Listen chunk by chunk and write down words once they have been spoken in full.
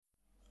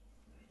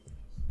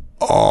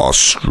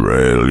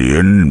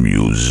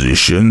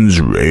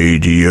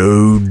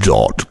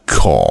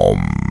AustralianMusiciansRadio.com.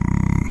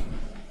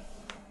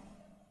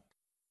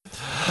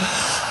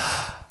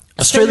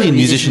 Australian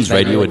Musicians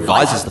Radio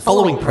advises the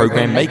following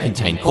program may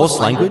contain coarse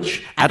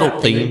language,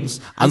 adult themes,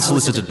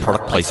 unsolicited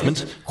product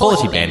placement,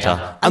 quality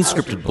banter,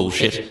 unscripted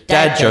bullshit,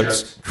 dad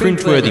jokes,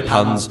 cringeworthy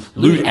puns,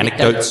 lewd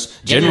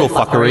anecdotes, general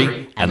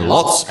fuckery, and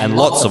lots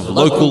of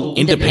local,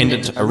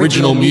 independent,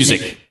 original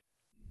music.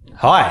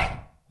 Hi,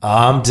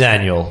 I'm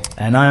Daniel.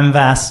 And I'm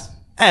Vass.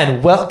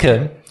 And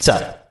welcome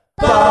to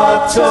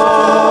Bar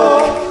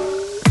Talk.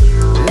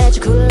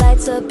 Magical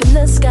lights up in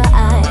the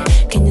sky.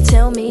 Can you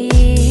tell me?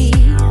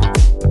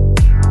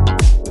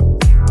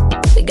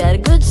 We got a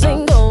good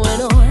thing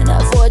going on.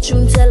 Our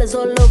fortune tellers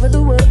all over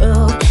the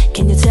world.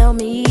 Can you tell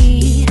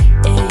me?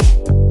 Hey.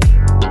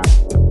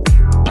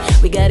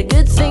 We got a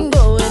good thing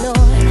going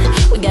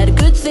on. We got a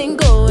good thing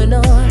going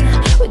on.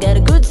 We got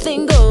a good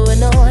thing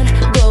going on.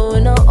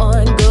 Going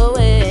on,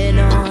 going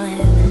on.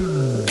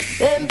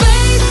 And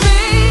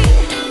baby,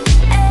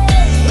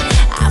 hey,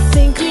 I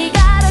think we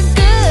got a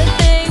good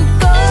thing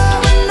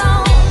going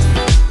on.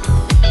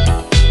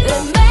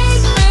 And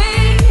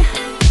maybe,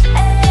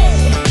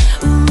 hey,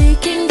 we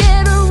can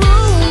get a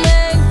room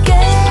and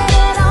get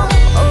it on.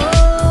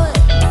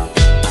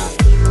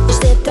 You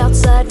stepped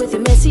outside with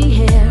your messy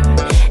hair.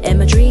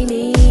 Am I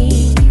dreaming?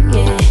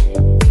 Yeah.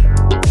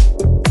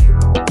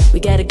 We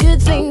got a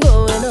good thing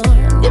going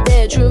on. Your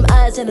bedroom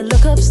eyes and a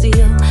look of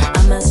steel.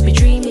 I must be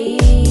dreaming.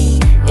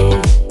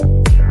 Yeah.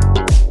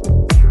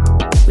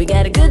 We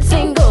got a good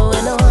thing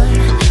going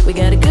on. We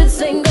got a good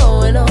thing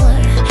going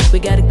on. We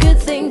got a good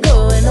thing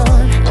going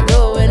on.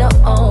 Going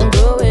on,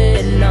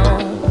 going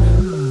on.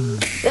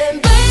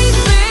 And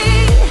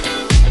baby,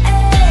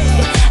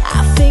 hey,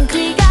 I think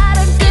we got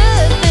a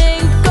good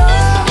thing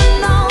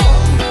going on.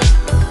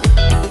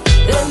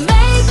 And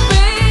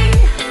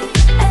maybe,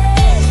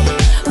 hey,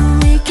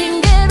 we can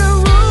get a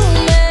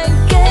room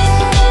and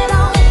get it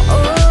on.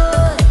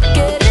 Oh,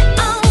 get it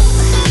on.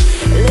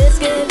 Let's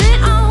get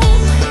it on.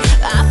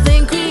 I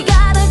think we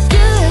got a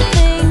good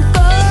thing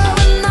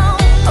going on.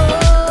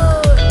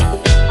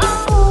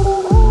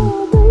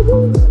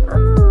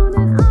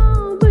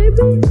 Oh,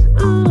 baby,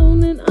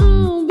 on and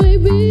on,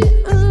 baby,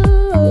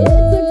 oh.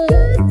 It's a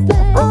good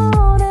thing.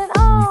 On and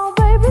on,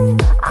 baby,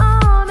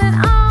 on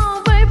and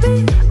on,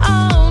 baby,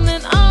 on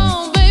and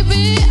on,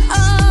 baby,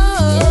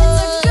 oh.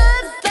 It's a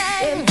good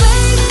thing,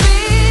 baby.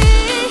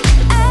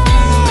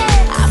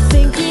 I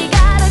think we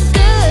got a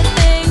good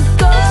thing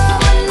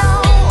going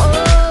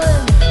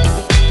on.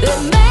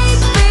 Then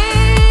maybe,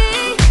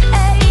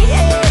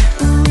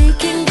 we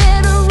can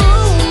get a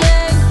room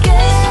and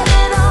get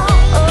it on.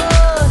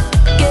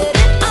 Get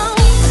it on.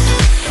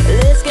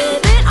 Let's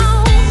get it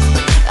on.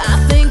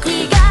 I think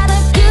we got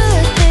a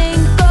good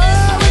thing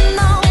going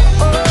on.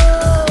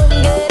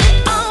 Get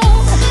it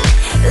on.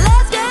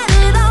 Let's get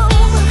it on.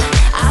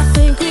 I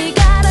think we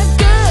got a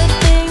good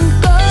thing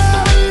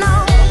going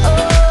on.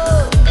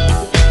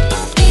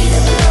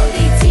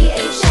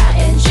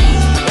 G-O-O-D-T-H-I-N-G.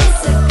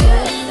 It's a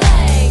good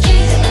thing.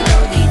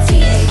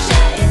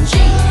 G-O-O-D-T-H-I-N-G.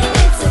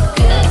 It's a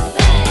good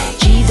thing.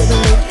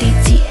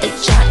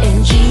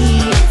 G-O-O-D-T-H-I-N-G.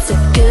 It's a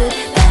good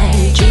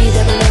thing.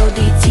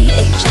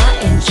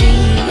 G-O-O-D-T-H-I-N-G.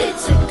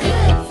 It's a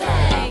good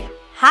thing.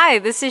 Hi,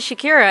 this is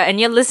Shakira, and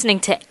you're listening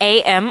to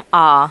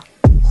AMR.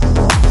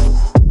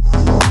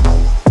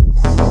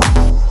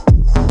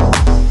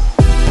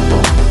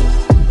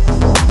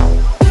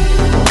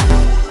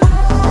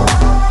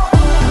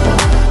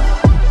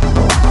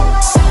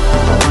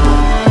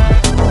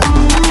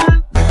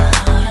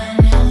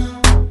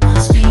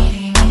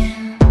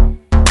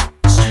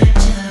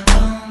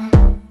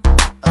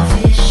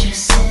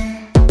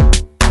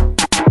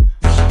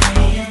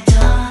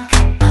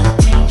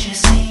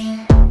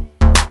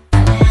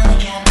 An alley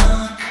cat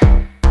lock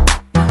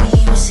when we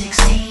were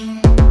 16.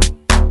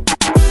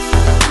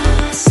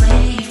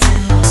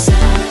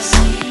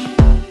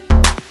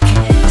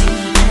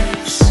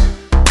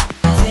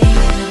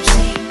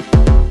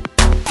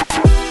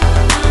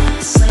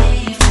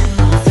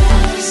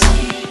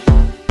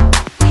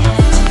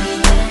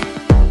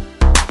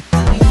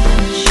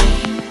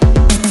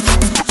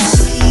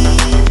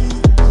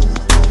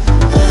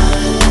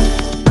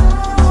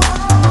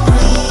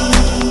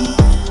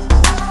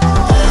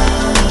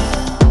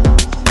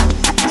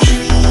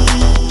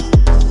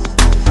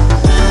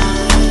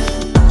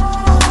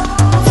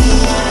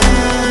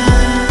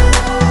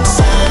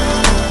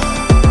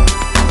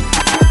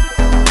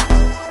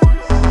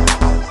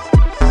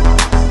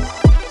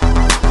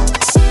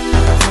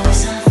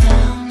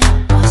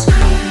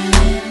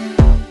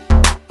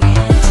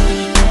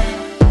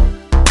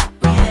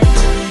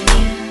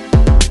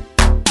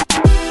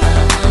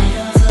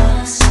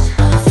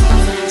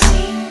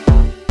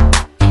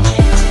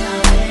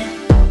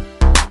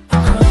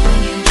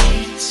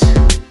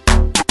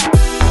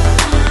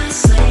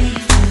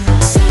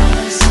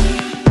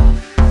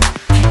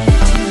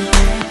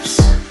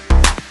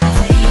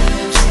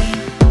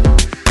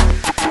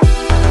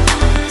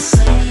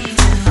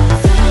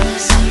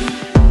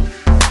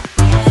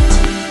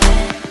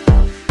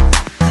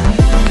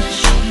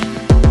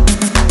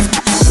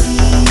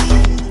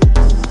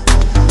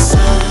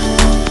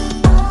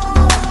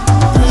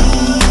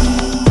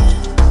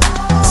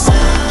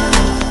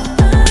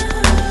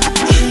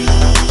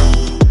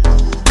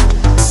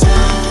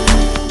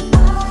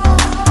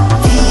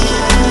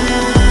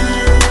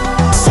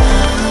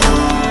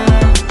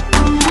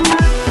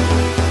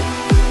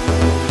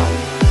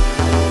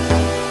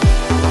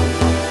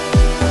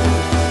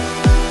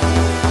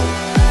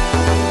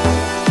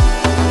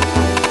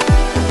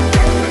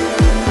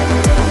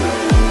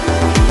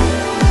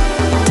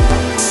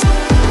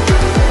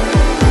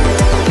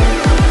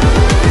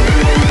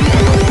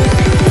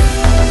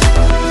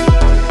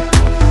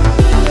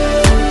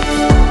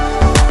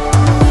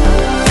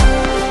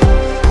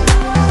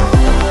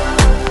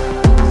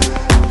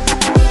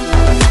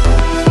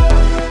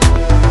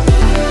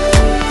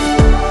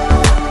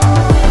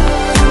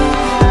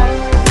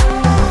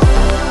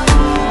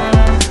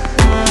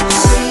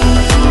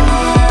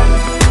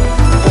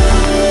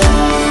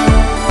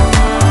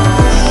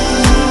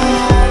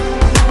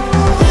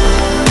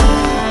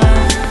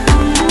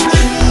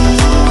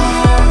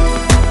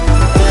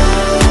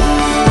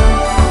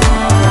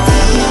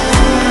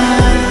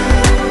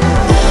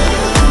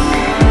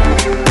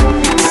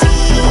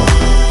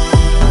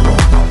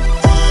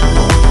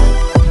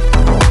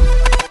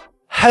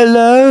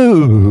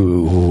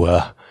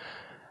 Hello.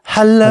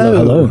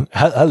 Hello.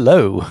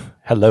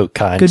 Hello,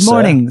 kind Good sir.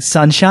 morning,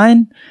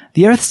 sunshine.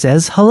 The earth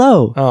says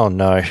hello. Oh,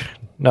 no.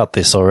 Not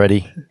this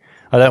already.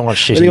 I don't want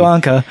shitty.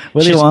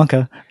 Willy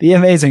Wonka, the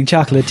amazing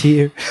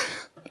chocolatier.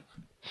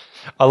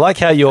 I like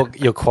how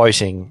you're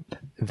quoting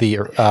the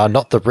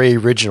not the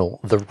original,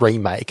 the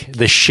remake,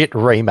 the shit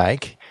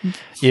remake.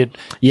 But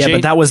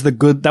that was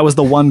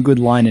the one good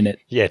line in it.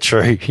 Yeah,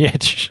 true. Yeah,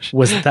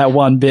 Was that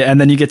one bit, and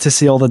then you get to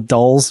see all the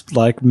dolls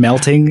like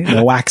melting,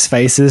 the wax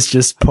faces.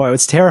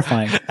 It's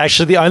terrifying.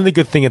 actually, the only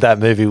good thing of that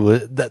movie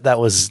was that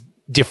was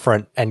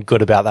different and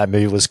good about that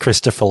movie was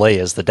Christopher Lee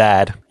as the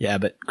dad. Yeah,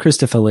 but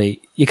Christopher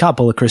Lee, you can't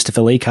pull a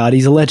Christopher Lee card.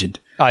 He's a legend.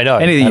 I know.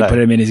 Anything I you know. put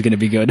him in is going to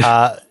be good.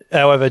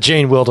 However,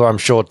 Gene Wilder, I'm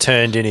sure,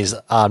 turned in his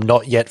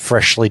not yet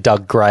freshly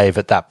dug grave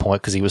at that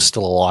point because he was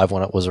still alive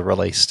when it was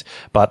released.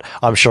 But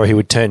I'm sure he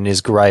would turn in his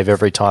grave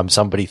every time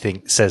somebody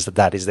says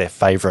that is their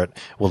favourite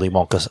Willy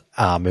Wonka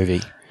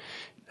movie.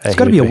 It's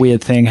got to be a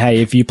weird thing.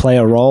 Hey, if you play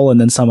a role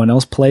and then someone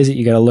else plays it,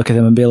 you got to look at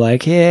them and be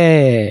like,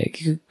 yeah,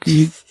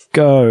 you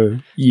go,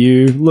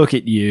 you look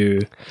at you.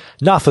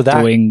 Enough of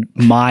that. Doing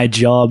my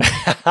job,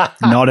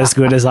 not as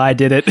good as I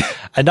did it.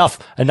 Enough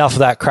of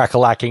that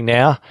crack-a-lacking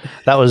now.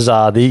 That was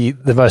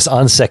the most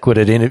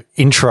unsequited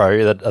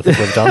intro that I think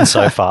we've done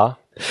so far.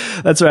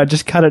 That's right.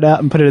 Just cut it out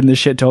and put it in the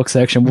shit talk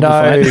section. We'll be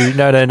fine.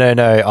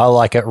 No. I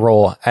like it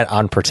raw and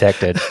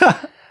unprotected.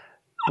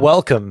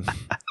 Welcome.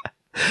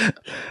 That's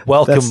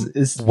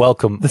the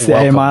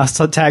AMR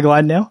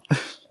tagline now.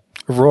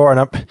 Raw and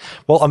up.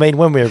 Well, I mean,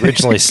 when we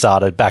originally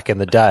started back in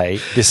the day,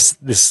 this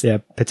Yeah,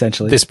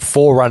 potentially. the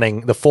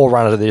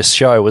forerunner of this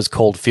show was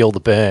called Feel the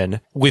Burn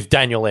with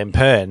Daniel M.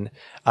 Pern.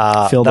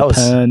 Feel the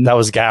Pern. That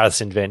was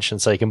Gareth's invention,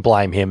 so you can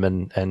blame him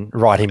and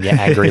write him your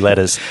angry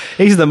letters.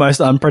 He's the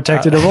most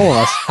unprotected of all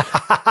us.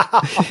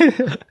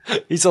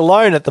 He's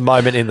alone at the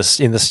moment in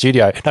the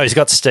studio. No, he's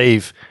got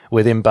Steve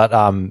with him, but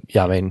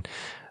yeah, I mean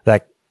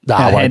that. No,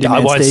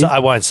 I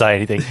won't say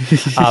anything.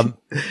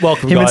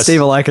 Welcome, Him guys. and Steve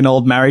are like an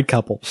old married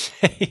couple.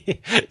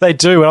 They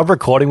do. When I'm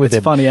recording with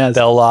him, funny as.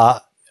 they'll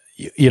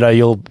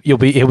he'll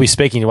be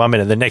speaking to 1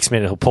 minute, the next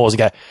minute he'll pause and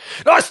go,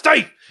 "No,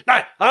 Steve,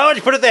 no, I want you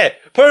to put it there.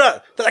 Put it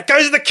up. That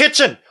goes in the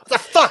kitchen. What the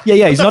fuck?"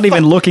 Yeah. He's not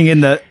even looking in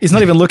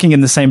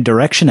the same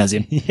direction as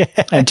him. Yeah.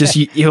 And just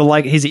you'll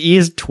like his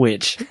ears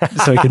twitch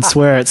so he can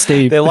swear at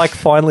Steve. They're like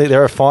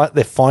they're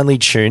finally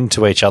tuned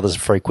to each other's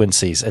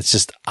frequencies. It's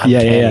just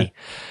uncanny. Yeah.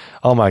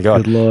 Oh my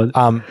god. Good Lord.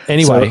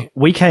 Anyway, So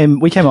we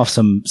came off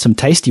some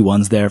tasty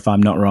ones there, if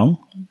I'm not wrong.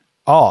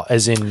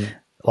 as in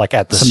like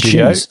at the Some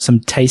studio. tunes, some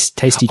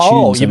tasty tunes.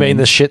 Oh, you I mean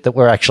the shit that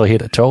we're actually here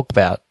to talk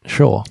about?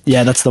 Sure.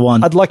 Yeah, that's the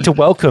one. I'd like to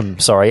welcome,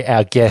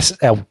 our guests,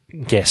 our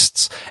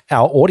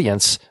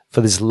audience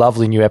for this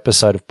lovely new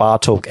episode of Bar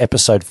Talk,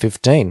 episode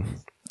 15.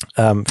 Should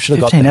have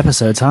 15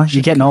 episodes, huh?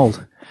 You're getting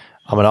old.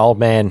 I'm an old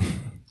man.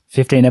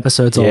 15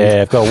 episodes old.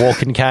 Yeah, I've got a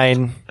walking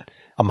cane.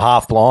 I'm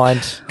half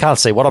blind. Can't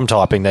see what I'm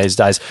typing these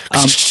days.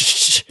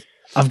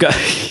 I've got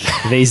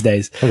these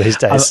days. These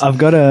days. I've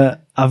got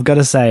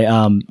to say,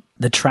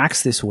 the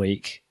tracks this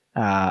week,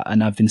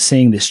 and I've been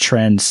seeing this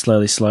trend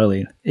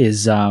slowly,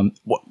 is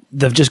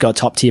they've just got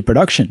top tier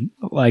production.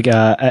 Like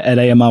at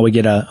AMR, we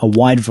get a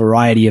wide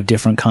variety of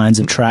different kinds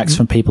of tracks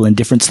from people in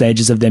different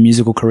stages of their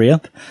musical career.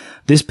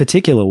 This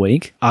particular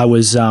week, I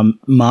was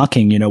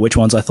marking, which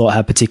ones I thought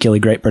had particularly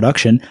great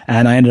production,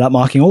 and I ended up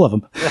marking all of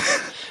them.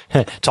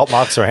 Top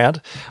marks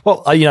around.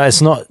 Well,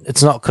 it's not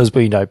because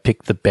we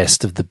pick the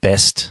best of the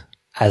best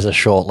as a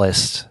short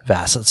list,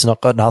 Vass. It's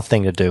not got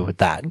nothing to do with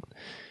that.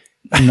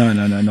 No,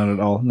 not at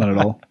all. Not at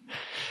all.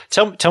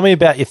 Tell me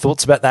about your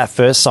thoughts about that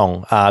first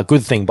song,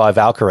 "Good Thing" by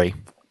Valkyrie,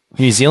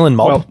 New Zealand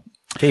mob.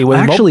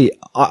 Actually,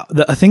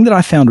 the thing that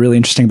I found really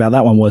interesting about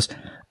that one was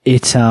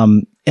it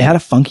had a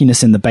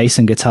funkiness in the bass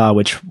and guitar,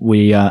 which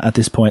we, at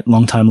this point,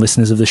 long-time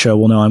listeners of the show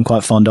will know I'm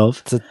quite fond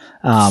of.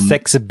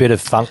 There's a bit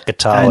of funk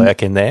guitar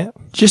work in there.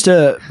 Just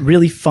a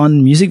really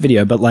fun music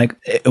video, but like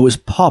it was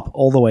pop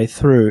all the way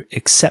through,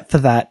 except for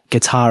that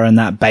guitar and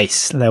that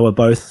bass. They were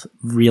both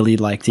really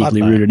like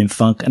deeply rooted in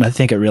funk, and I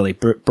think it really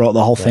brought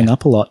the whole thing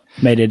up a lot,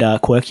 made it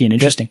quirky and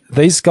interesting.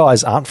 These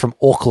guys aren't from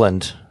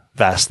Auckland,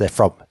 Vass. They're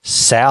from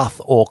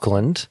South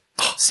Auckland.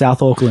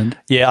 South Auckland.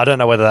 Yeah, I don't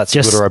know whether that's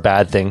good or a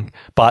bad thing,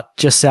 but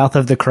just south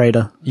of the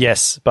crater.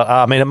 Yes, but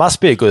I mean, it must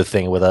be a good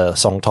thing with a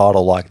song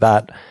title like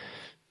that.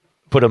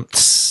 Put them.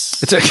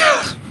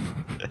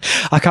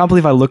 I can't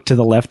believe I looked to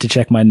the left to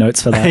check my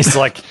notes for that. He's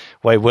like,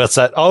 wait, what's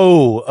that?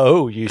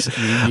 Oh, you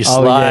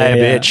sly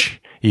bitch.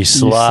 You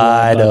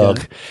sly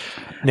dog.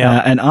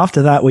 Now, and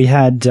after that, we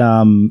had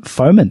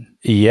Foeman.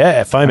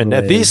 Yeah, Foeman.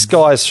 Now, this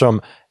guy's from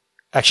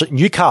actually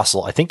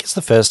Newcastle. I think it's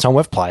the first time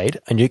we've played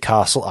a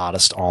Newcastle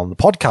artist on the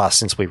podcast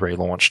since we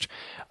relaunched.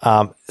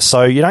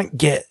 So you don't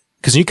get,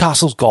 because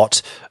Newcastle's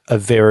got a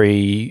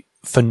very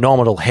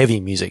phenomenal heavy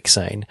music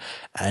scene,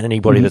 and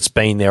anybody that's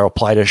been there or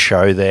played a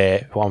show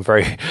there, who I'm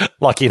very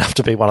lucky enough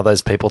to be one of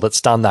those people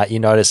that's done that,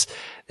 you notice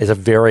there's a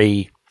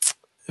very,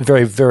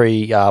 very,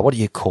 very, what do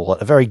you call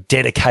it? A very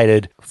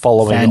dedicated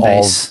following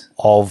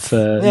of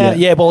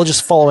well,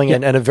 just following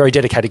and a very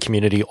dedicated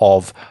community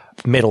of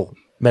metal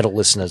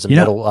listeners and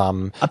metal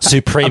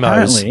supremos.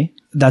 Apparently,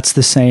 that's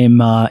the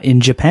same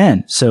in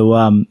Japan. So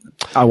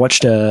I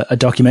watched a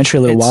documentary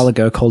a little while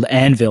ago called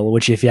Anvil,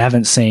 which if you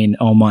haven't seen,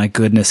 oh my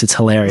goodness, it's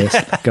hilarious.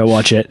 Go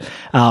watch it.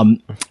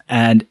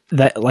 And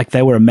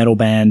they were a metal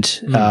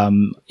band,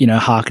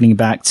 harkening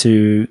back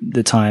to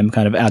the time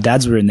kind of our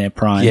dads were in their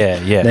prime.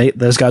 Yeah.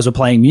 Those guys were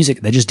playing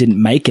music. They just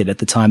didn't make it at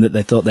the time that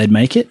they thought they'd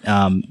make it.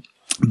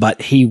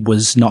 But he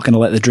was not going to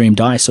let the dream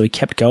die, so he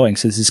kept going.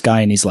 So there's this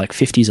guy in his like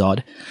 50s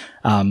odd,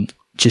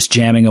 just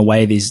jamming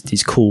away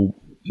these cool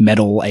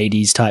metal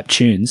 80s type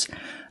tunes.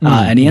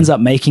 And he ends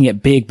up making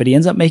it big, but he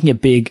ends up making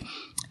it big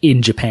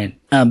in Japan.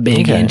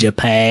 In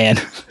Japan.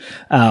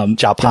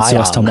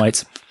 That's Tom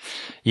Waits.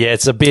 Yeah,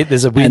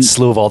 there's a weird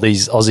slew of all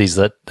these Aussies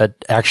that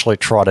actually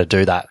try to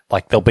do that.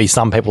 Like there'll be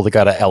some people that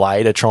go to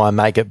LA to try and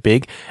make it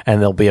big, and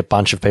there'll be a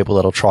bunch of people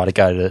that'll try to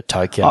go to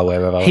Tokyo,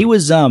 wherever. He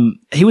was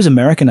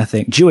American, I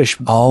think, Jewish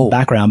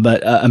background,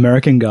 but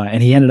American guy,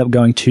 and he ended up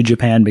going to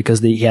Japan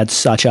because he had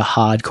such a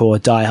hardcore,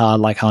 diehard,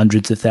 like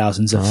hundreds of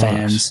thousands of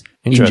fans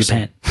in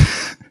Japan.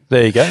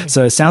 There you go.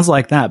 So it sounds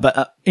like that.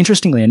 But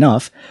interestingly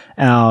enough,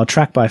 our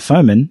track by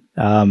Foman,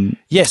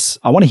 yes,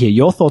 I want to hear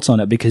your thoughts on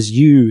it because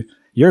you're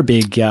a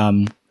big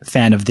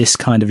fan of this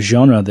kind of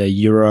genre, the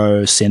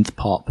Euro synth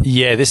pop.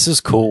 Yeah, this is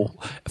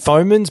cool.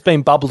 Foman's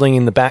been bubbling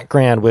in the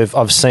background.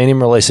 I've seen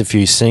him release a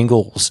few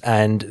singles,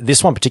 and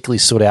this one particularly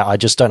stood out. I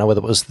just don't know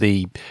whether it was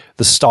the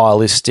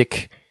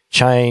stylistic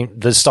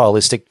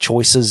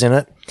choices in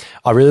it.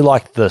 I really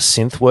liked the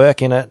synth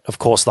work in it. Of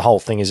course, the whole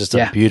thing is just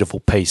a beautiful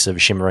piece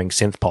of shimmering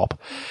synth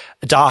pop,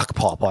 dark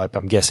pop.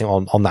 I'm guessing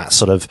on that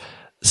sort of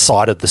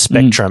side of the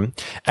spectrum.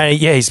 And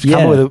he's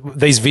come with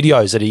these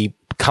videos that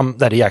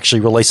he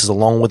actually releases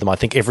along with them. I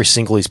think every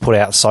single he's put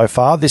out so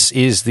far. This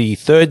is the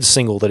third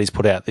single that he's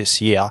put out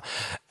this year,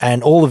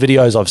 and all the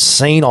videos I've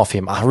seen of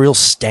him are real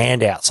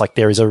standouts. Like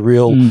there is a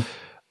real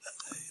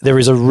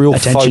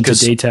attention focus,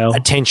 to detail,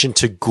 attention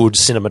to good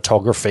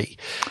cinematography.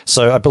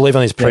 So I believe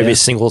on his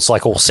previous single, it's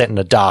like all set in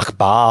a dark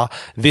bar.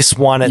 This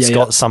one, it's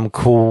got some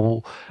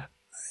cool,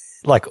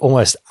 like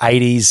almost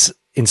 80s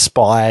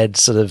inspired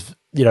sort of,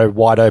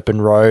 wide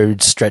open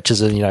road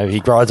stretches, and,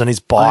 he rides on his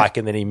bike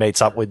and then he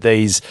meets up with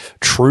these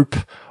troop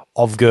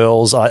of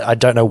girls. I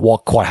don't know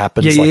what quite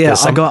happens.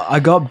 I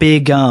got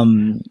big,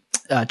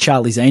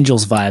 Charlie's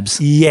Angels vibes.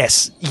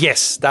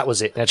 Yes, that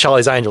was it. Now,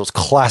 Charlie's Angels,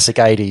 classic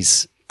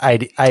 80s.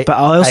 But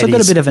I also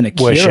got a bit of an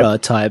Akira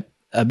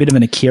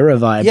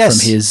vibe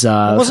from his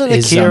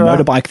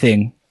motorbike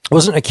thing.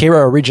 Wasn't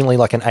Akira originally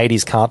like an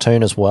 80s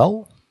cartoon as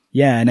well?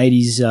 Yeah, an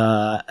 80s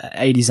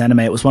anime.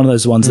 It was one of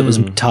those ones that was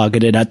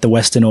targeted at the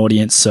Western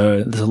audience,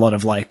 so there's a lot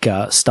of like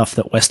stuff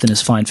that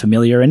Westerners find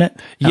familiar in it.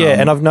 Yeah,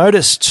 and I've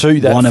noticed too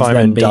that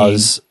Foman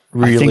does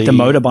really... I think the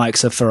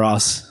motorbikes are for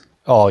us.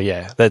 Oh,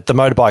 yeah. The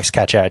motorbikes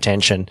catch our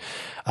attention.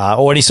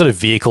 Or any sort of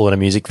vehicle in a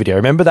music video.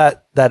 Remember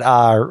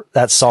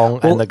that song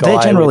and the guy...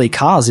 They're generally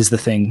cars is the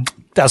thing.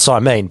 That's what I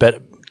mean.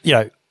 But,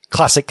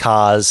 classic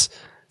cars,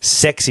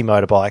 sexy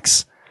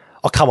motorbikes.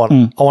 Oh, come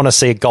on. I want to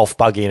see a golf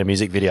buggy in a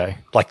music video.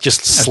 Like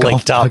just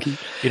sleeked up.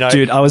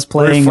 Dude, I was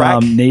playing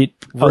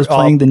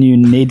the new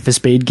Need for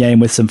Speed game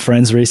with some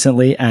friends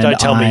recently, and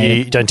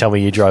don't tell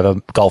me you drove a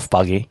golf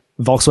buggy.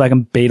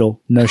 Volkswagen Beetle,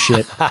 no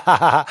shit.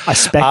 I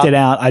specced it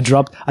out.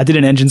 I did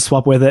an engine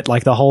swap with it.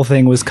 Like the whole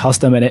thing was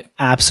custom, and it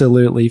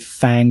absolutely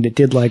fanged. It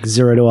did like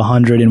 0 to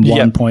 100 in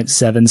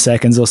 1.7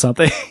 seconds or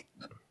something.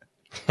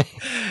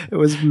 It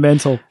was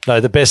mental.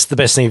 No, the best thing,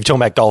 if you're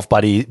talking about golf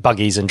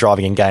buggies and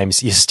driving in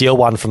games, you steal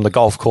one from the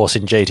golf course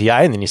in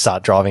GTA and then you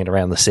start driving it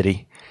around the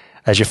city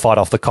as you fight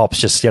off the cops,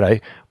 just,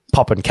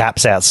 popping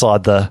caps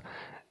outside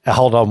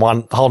holding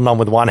on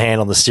with one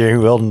hand on the steering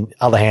wheel and the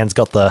other hand's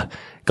got the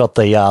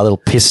little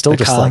pistol,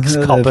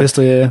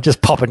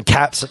 just popping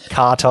caps at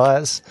car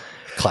tires.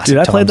 Classic. Dude,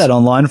 I played that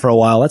online for a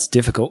while. That's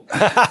difficult.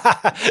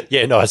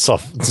 Yeah, no, it's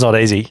not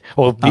easy.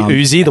 Or the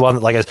Uzi, the one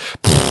that like goes,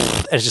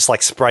 and it just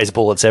like sprays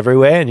bullets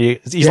everywhere, and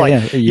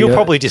you'll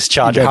probably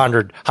discharge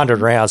 100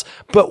 rounds,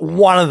 but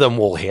one of them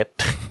will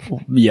hit.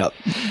 Yep,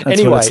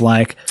 that's what it's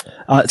like.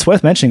 It's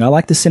worth mentioning. I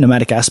like the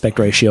cinematic aspect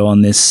ratio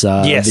on this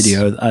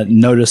video.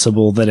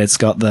 Noticeable that it's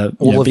got the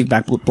big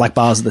black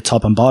bars at the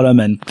top and bottom,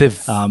 and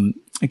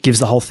it gives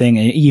the whole thing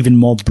an even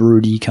more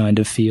broody kind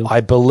of feel.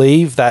 I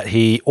believe that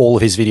all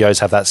of his videos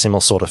have that similar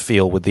sort of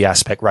feel with the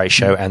aspect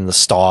ratio and the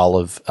style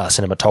of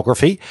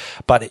cinematography.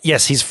 But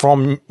yes, he's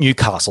from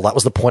Newcastle. That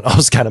was the point I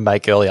was going to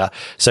make earlier.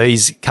 So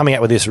he's coming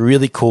out with this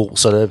really cool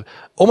sort of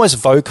almost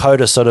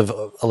vocoder sort of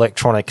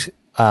electronic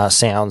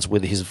sounds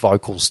with his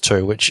vocals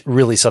too, which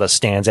really sort of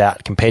stands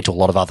out compared to a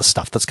lot of other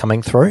stuff that's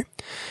coming through.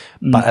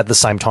 But at the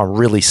same time,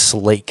 really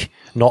sleek,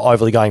 not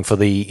overly going for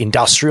the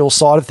industrial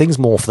side of things,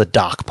 more for the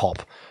dark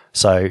pop.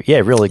 So,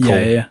 yeah, really cool.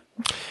 Yeah.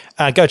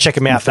 Go check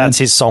him out. That's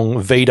his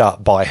song Vida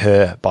by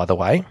Her, by the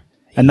way.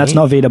 And that's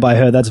not Vida by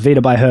Her. That's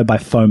Vida by Her by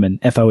Foman,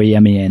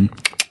 Foemen.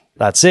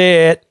 That's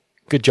it.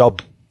 Good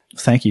job.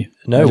 Thank you.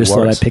 No I just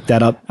worries. thought I picked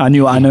that up. I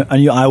knew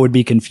I would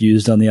be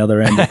confused on the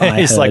other end. If I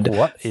He's like, heard,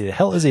 what the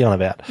hell is he on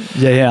about?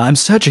 yeah. I'm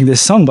searching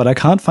this song, but I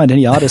can't find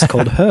any artist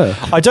called Her.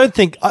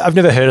 I've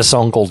never heard a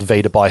song called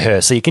Vita by Her,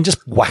 so you can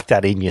just whack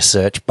that in your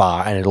search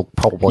bar and it'll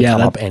probably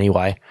come up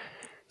anyway.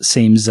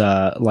 Seems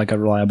like a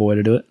reliable way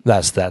to do it.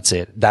 That's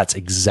it. That's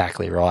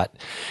exactly right.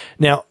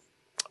 Now,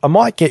 I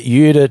might get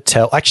you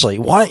to actually,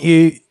 why don't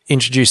you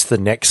introduce the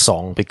next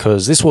song,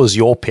 because this was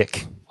your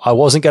pick. I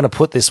wasn't going to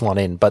put this one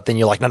in, but then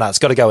you're like, no, it's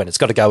got to go in. It's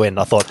got to go in. And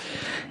I thought,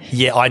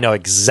 yeah, I know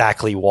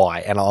exactly why.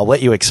 And I'll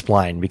let you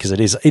explain, because it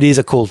is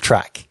a cool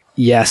track.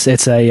 Yes,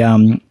 it's a,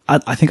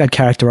 I think I'd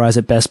characterize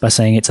it best by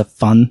saying it's a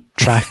fun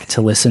track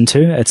to listen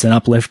to. It's an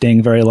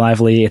uplifting, very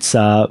lively. It's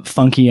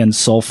funky and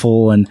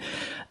soulful. And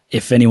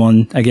if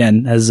anyone,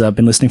 again, has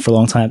been listening for a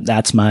long time,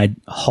 that's my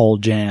whole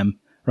jam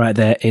right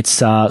there. It's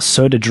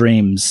Soda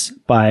Dreams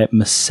by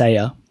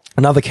Messiah.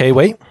 Another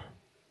Kiwi.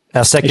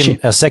 Our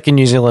second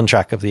New Zealand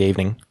track of the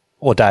evening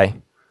or day.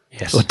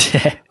 Yes.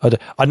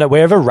 I know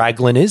wherever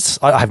Raglan is.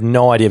 I have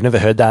no idea. I've never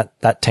heard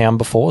that town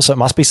before. So it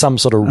must be some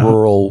sort of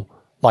rural,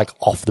 like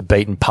off the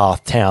beaten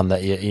path town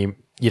that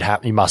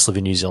you must live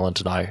in New Zealand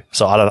to know.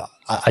 So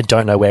I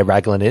don't know where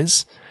Raglan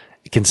is.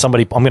 I'm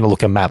going to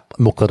look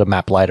at a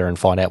map later and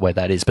find out where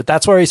that is. But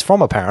that's where he's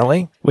from,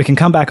 apparently. We can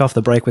come back off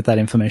the break with that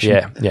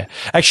information. Yeah.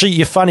 Actually,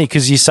 you're funny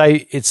because you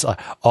say it's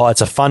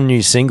a fun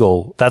new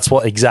single. That's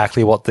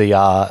exactly what the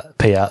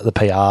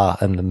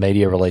PR and the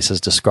media releases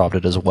described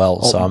it as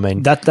well. So I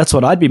mean, that's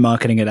what I'd be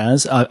marketing it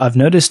as. I've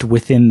noticed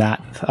within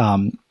that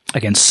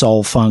again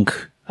soul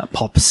funk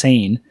pop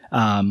scene,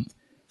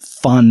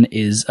 fun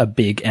is a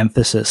big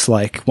emphasis.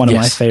 Like one of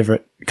my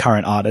favorite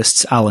current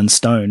artists, Alan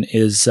Stone,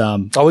 is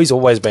he's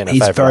always been a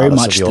favorite he's very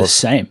artist much of yours. the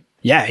same.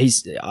 Yeah,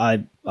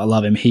 I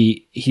love him.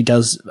 He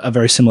does a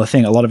very similar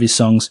thing. A lot of his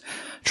songs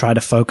try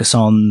to focus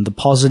on the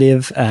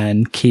positive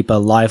and keep a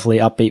lively,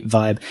 upbeat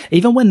vibe.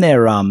 Even when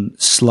they're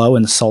slow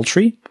and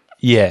sultry,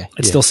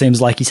 it still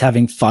seems like he's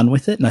having fun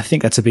with it. And I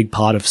think that's a big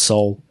part of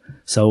soul.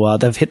 So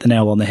they've hit the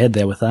nail on the head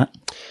there with that.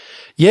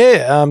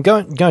 Yeah, go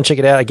and check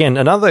it out. Again,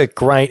 another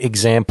great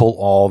example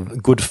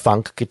of good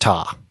funk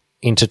guitar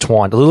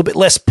intertwined. A little bit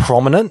less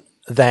prominent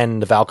than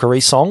the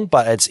Valkyrie song,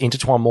 but it's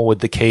intertwined more with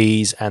the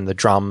keys and the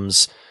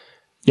drums.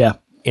 Yeah.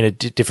 In a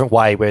different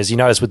way. Whereas you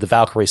notice with the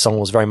Valkyrie song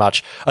was very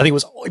much, I think it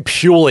was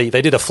purely,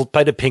 they did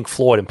Pink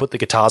Floyd and put the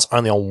guitars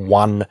only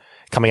on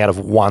coming out of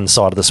one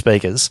side of the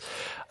speakers.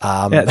 The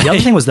other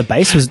thing was the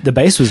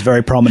bass was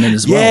very prominent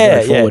as well.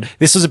 Very forward.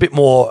 This was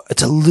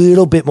it's a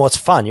little bit more, it's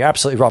fun. You're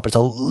absolutely right, but it's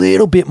a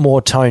little bit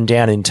more toned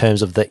down in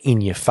terms of the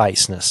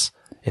in-your-faceness.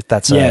 If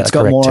that's it's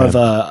got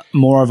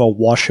more of a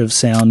wash of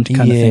sound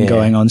kind of thing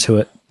going on to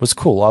it. It was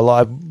cool. I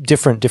like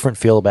different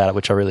feel about it,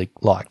 which I really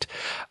liked.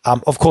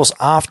 Of course,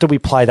 after we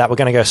play that, we're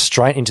going to go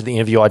straight into the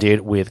interview I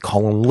did with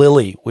Colin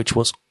Lilly, which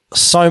was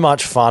so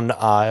much fun.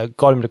 I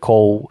got him to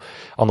call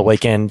on the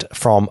weekend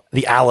from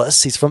the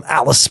Alice. He's from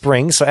Alice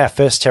Springs, so our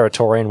first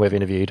Territorian we've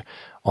interviewed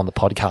on the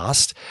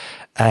podcast.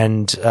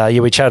 And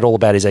we chatted all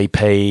about his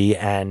EP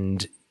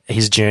and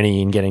his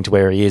journey in getting to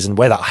where he is and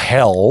why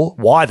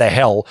the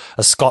hell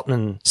a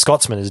Scotsman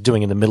is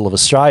doing in the middle of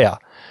Australia.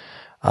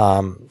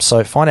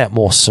 So find out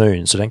more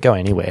soon. So don't go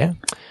anywhere.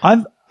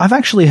 I've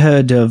actually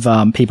heard of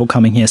people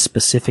coming here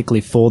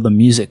specifically for the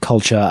music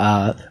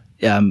culture.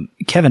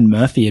 Kevin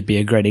Murphy would be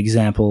a great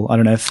example. I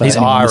don't know if he's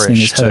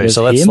Irish too.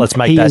 So let's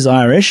make that. He is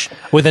Irish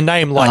with a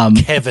name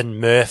like Kevin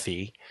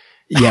Murphy.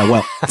 Yeah,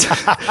 well, it's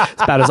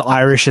about as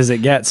Irish as it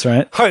gets,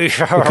 right? It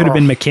could have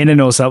been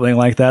McKinnon or something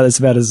like that. It's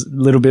about as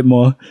little bit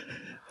more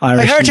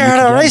Irish. I heard you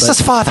had a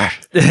racist father.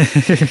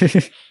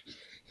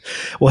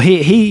 Well,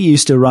 he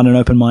used to run an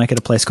open mic at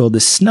a place called The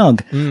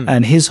Snug,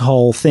 and his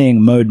whole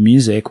thing, Mode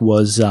Music,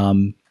 was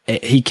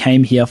he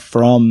came here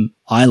from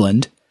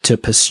Ireland to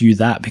pursue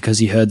that because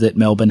he heard that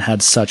Melbourne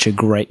had such a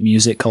great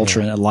music culture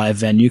and a live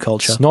venue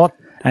culture.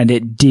 And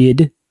it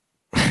did.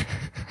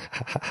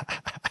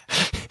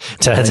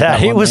 Turns out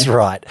he was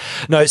right.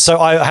 No, so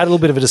I had a little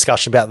bit of a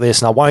discussion about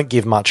this, and I won't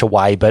give much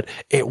away, but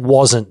it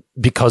wasn't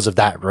because of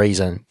that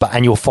reason.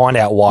 And you'll find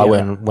out why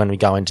when we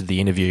go into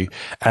the interview.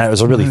 And it was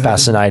a really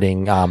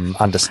fascinating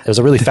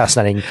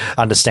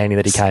understanding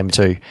that he came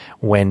to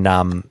when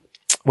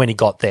he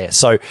got there.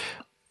 So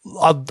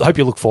I hope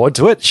you look forward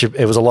to it.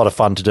 It was a lot of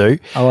fun to do.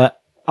 I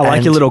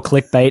like your little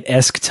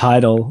clickbait-esque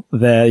title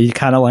there. You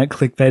kind of like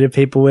clickbaited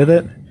people with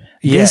it.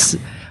 Yes.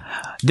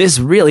 This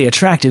really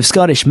attractive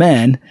Scottish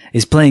man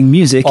is playing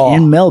music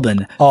in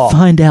Melbourne.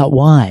 Find out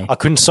why. I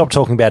couldn't stop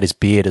talking about his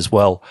beard as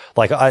well.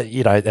 And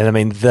I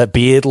mean, the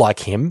beard like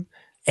him,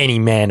 any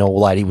man or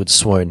lady would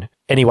swoon.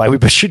 Anyway,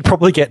 we should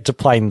probably get to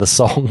playing the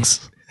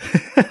songs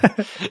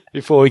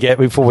before we get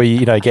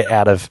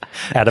out of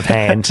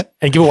hand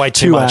and give away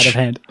too much out of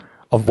hand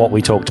of what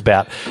we talked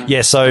about.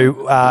 Yeah.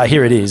 So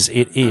here it is.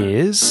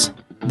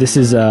 This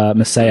is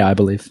Messiah, I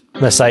believe.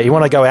 Messiah. You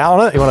want to go out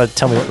on it? You want to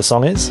tell me what the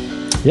song is?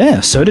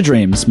 Yeah, Soda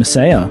Dreams,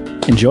 Messiah.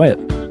 Enjoy it.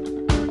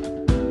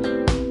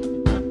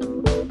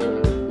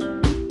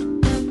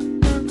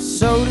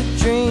 Soda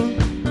dream,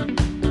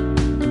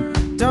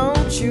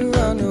 don't you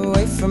run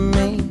away from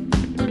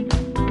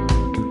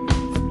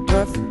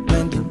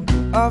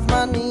of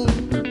my knees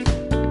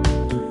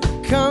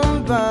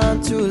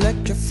combine to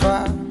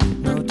electrify.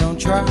 No, don't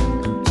try,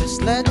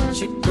 just let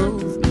your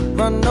groove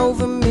run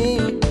over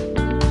me.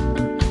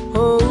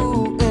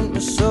 Oh, in my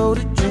soul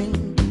to dream.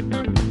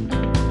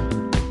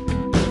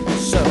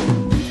 So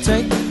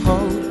take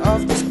hold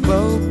of this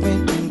globe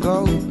and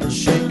go and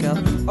shake out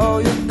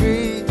all your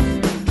greed.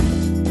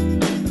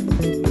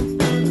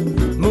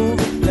 Move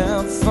it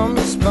down from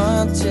your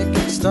spine, take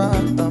it,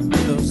 start up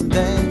those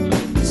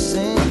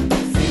dancing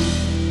feet.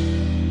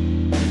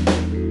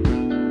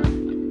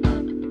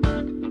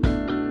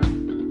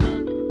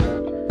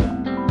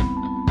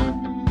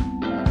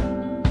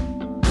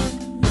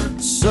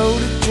 So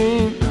to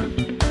dream,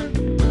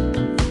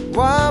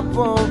 why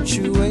won't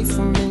you wait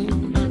for me?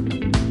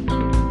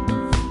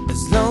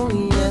 As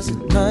lonely as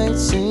it might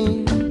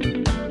seem,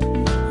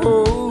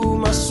 oh,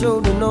 my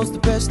shoulder knows the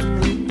best of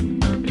me.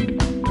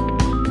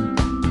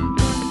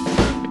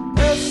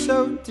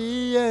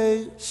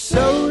 S-O-D-A,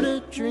 so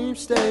the dream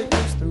stays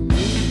to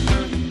me.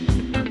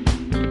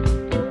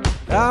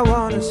 I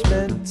wanna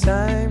spend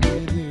time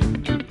with you.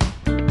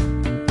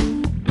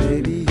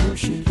 Baby, you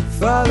should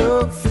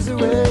follow, fizz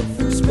away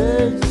through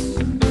space.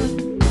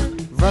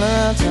 Run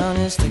around town,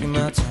 it's taking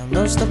my time.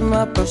 No stopping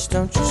my push,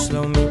 don't you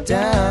slow me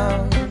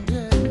down.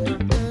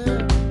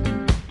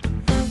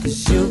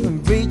 Cause you've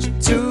been reaching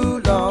too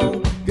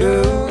long,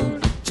 girl.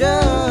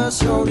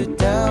 Just hold it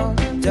down,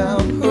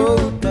 down,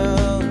 hold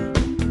down.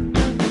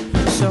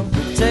 So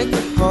take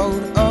a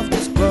hold of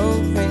this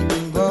globe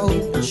and roll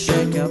and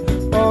shake out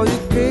all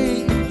your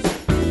dreams.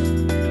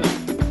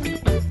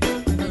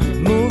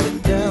 Move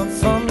it down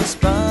from the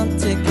spine,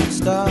 take it,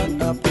 start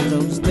up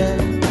those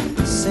dancing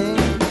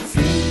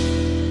feet.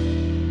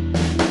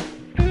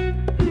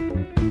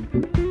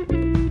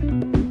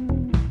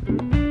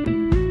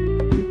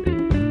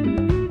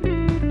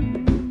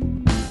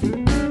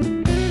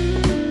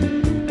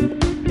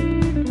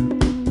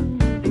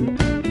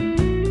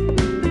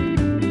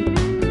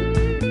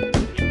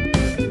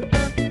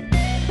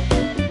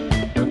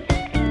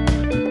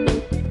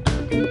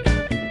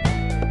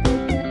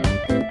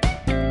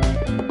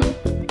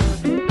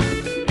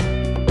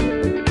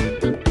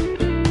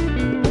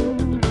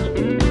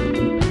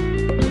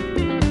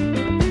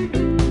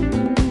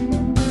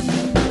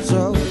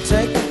 So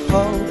take a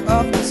hold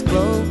of this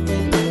globe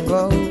and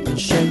glow and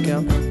shake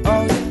out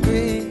all your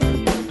greed.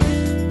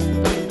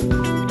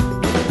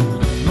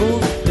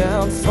 Move it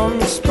down from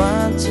your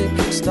spine, take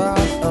it, start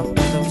up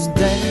those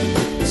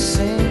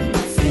dancing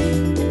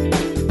feet.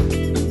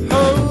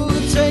 Oh,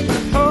 take a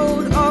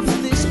hold of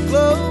this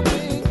globe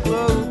and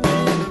glow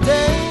and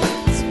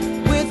dance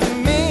with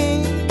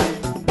me.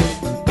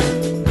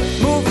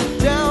 Move it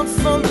down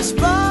from the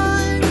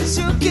spine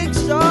to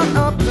kickstart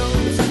up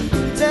those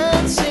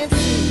dancing feet.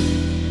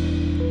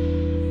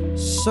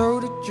 So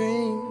to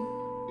dream,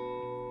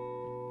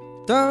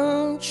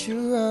 don't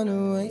you run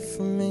away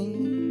from me.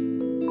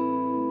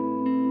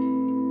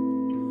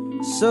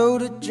 So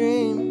to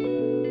dream,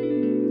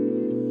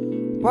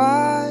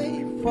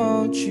 why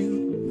won't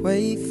you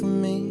wait for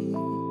me?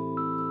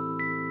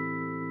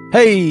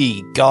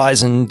 Hey,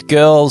 guys and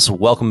girls,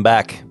 welcome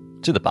back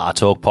to the Bar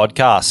Talk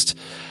podcast.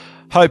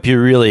 Hope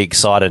you're really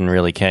excited and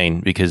really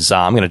keen because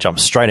I'm going to jump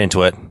straight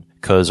into it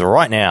because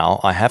right now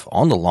I have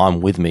on the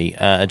line with me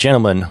a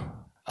gentleman,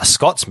 a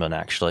Scotsman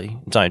actually.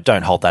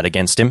 Don't hold that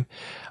against him.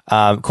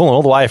 Calling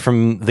all the way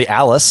from the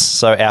Alice,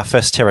 so our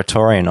first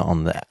Territorian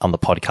on the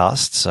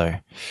podcast. So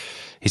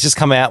he's just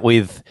come out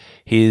with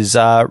his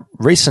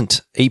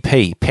recent EP,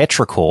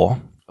 Petrichor,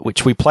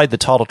 which we played the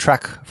title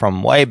track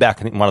from way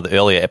back in one of the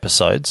earlier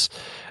episodes,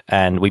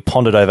 and we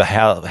pondered over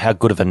how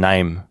good of a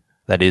name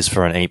that is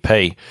for an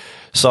EP.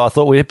 So I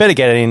thought we'd better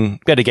get him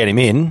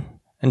in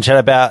and chat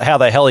about how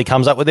the hell he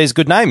comes up with these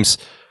good names.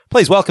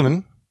 Please welcome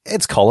him.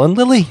 It's Colin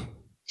Lilly.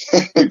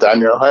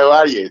 Daniel, how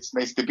are you? It's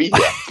nice to be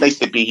here. Nice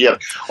to be here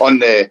on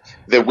the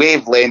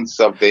wavelengths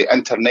of the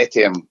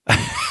internetium.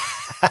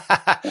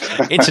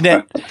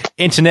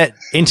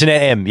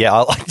 Internet M. Yeah, I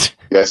liked.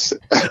 Yes,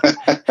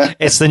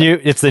 it's the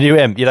new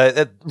M. You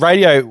know,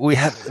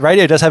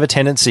 radio does have a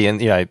tendency,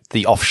 and you know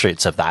the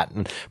offshoots of that.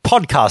 And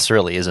podcast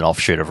really is an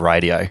offshoot of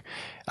radio.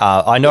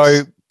 I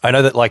know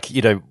that, like,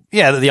 you know,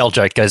 yeah, the old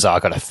joke goes, "Oh, I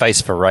got a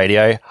face for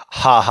radio."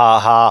 Ha ha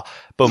ha!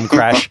 Boom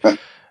crash.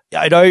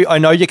 I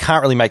know you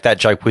can't really make that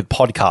joke with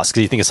podcasts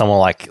because you think of someone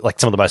like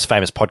some of the most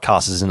famous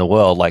podcasters in the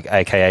world, like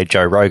AKA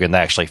Joe Rogan. They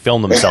actually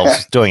film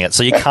themselves doing it.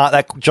 So you can't,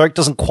 that joke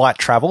doesn't quite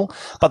travel,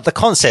 but the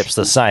concept's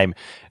the same.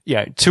 You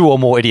know, two or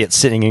more idiots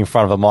sitting in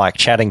front of a mic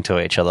chatting to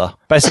each other.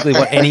 Basically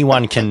what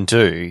anyone can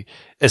do.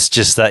 It's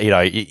just that, you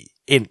know,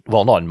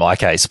 well, not in my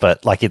case,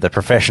 but like in the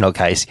professional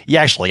case, you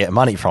actually get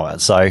money from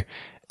it. So,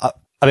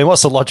 I mean,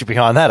 what's the logic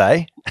behind that,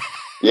 eh?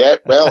 Yeah,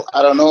 well,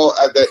 I don't know.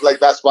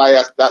 That's why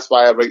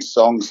I write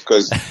songs,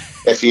 because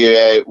if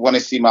you want to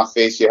see my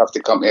face, you have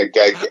to come to a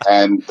gig,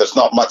 and there's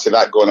not much of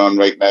that going on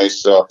right now.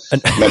 So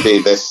maybe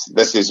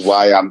this is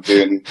why I'm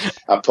doing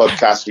a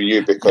podcast for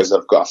you, because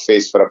I've got a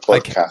face for a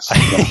podcast.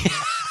 Okay.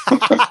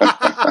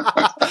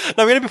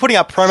 we're going to be putting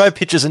up promo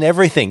pictures and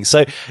everything.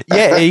 So,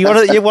 yeah, you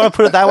want to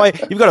put it that way?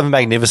 You've got a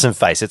magnificent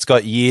face. It's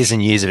got years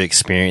and years of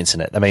experience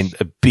in it. I mean,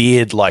 a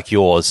beard like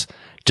yours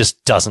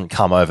just doesn't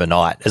come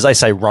overnight. As they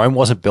say, Rome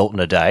wasn't built in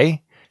a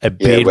day. A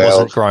beard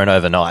wasn't grown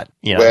overnight.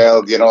 You know?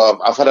 Well, you know,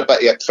 I've had a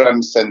bit of a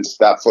trim since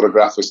that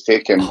photograph was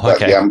taken. But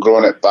yeah, I'm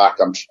growing it back.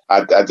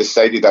 I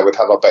decided I would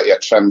have a bit of a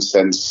trim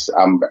since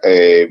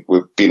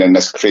we've been in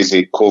this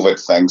crazy COVID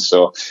thing.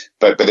 So,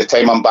 but by the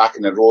time I'm back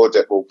on the road,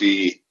 it will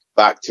be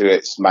back to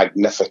its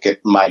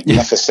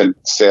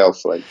magnificent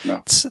self. Like, you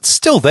know. It's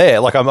still there.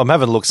 Like I'm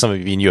having a look at some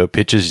of your newer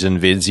pictures and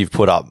vids you've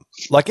put up.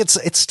 Like it's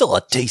still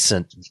a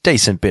decent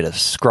bit of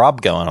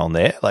scrub going on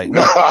there. Like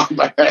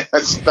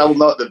it's still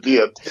not the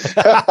beard.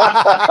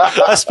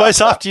 I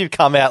suppose after you've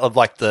come out of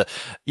like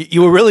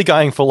you were really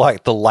going for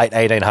like the late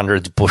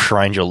 1800s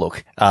bushranger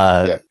look.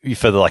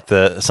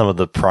 For some of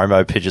the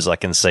promo pictures I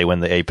can see when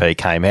the EP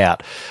came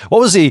out.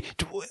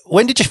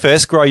 When did you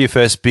first grow your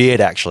first beard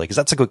actually? Because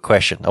that's a good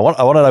question. I want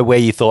to know where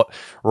you thought,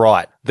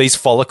 right, these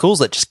follicles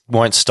that just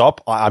won't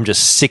stop. I'm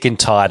just sick and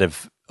tired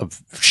of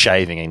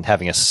shaving and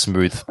having a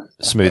smooth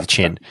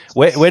chin.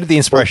 Where did the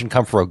inspiration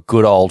come for a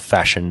good old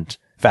fashioned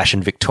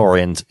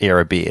Victorian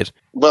era beard?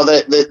 Well,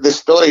 the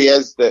story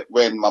is that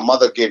when my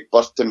mother gave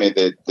birth to me,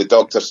 the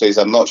doctor says,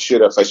 I'm not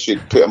sure if I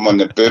should put him on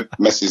the boob,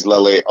 Mrs.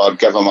 Lily, or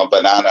give him a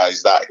banana.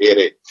 He's that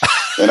hairy,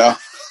 you know?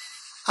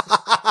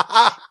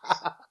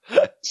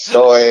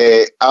 So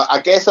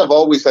I guess I've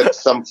always had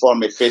some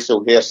form of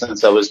facial hair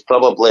since I was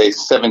probably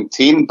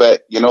 17,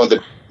 but you know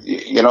the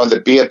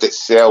beard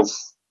itself,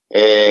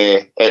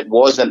 it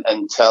wasn't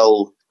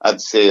until I'd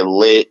say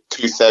late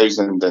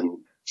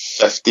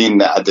 2015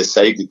 that I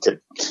decided to.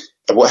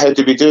 How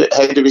do we do it?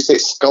 How do we say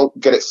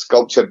get it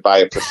sculptured by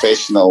a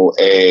professional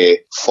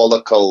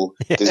follicle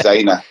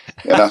designer?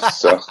 You know,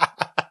 so.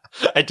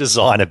 A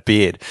designer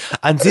beard.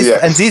 And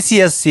this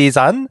year's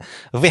season,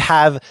 we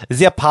have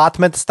the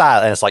apartment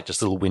style, and it's like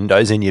just little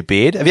windows in your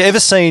beard. Have you ever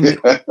seen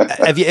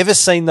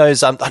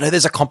those? I know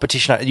there's a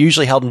competition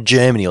usually held in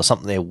Germany or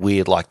something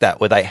weird like that,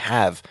 where they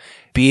have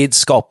beard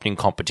sculpting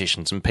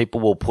competitions, and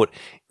people will put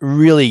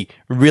really,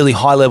 really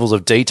high levels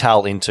of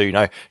detail into, you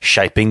know,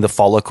 shaping the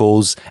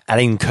follicles,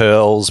 adding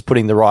curls,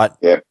 putting the right,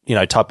 you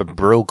know, type of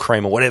Brill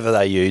cream or whatever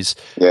they use.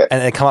 Yeah.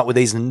 And they come up with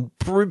these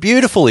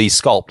beautifully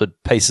sculpted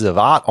pieces of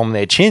art on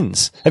their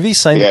chins. Have you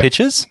seen the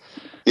pictures?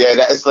 Yeah,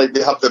 that is like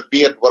they have the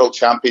Beard World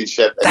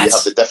Championship and you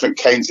have the different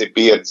kinds of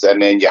beards,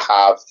 and then you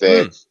have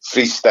the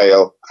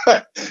freestyle,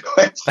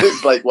 which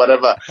is like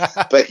whatever.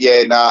 But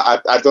yeah,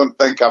 I don't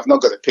think I've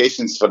not got the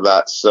patience for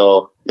that.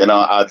 So, you know,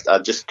 I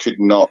just could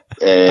not,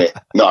 I've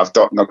not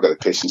got the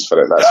patience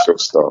for it. That's so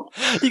stop.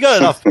 You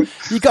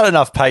got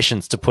enough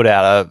patience to put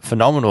out a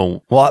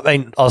phenomenal, well, I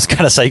mean, I was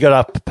going to say you got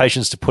enough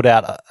patience to put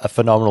out a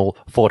phenomenal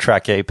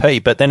 4-track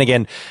EP, but then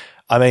again,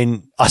 I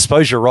mean, I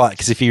suppose you're right,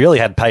 because if you really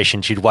had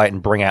patience, you'd wait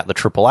and bring out the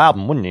triple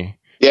album, wouldn't you?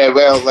 Yeah,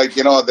 well, like,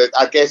 you know,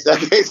 I guess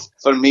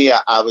for me,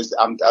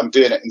 I'm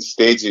doing it in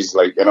stages.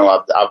 Like, you know,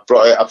 I've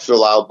brought out a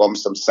full album,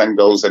 some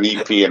singles, an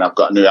EP, and I've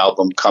got a new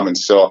album coming.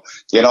 So,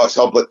 you know, it's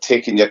all about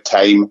taking your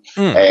time.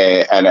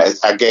 And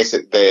I guess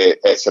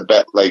it's a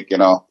bit like, you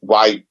know,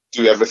 why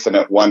do everything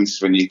at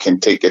once when you can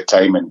take your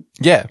time and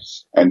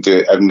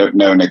do it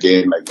now and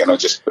again, like, you know,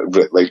 just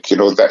like, you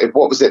know, that,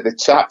 what was it? The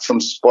chap from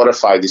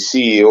Spotify, the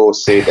CEO,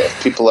 said that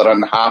if people are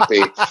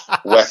unhappy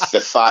with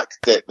the fact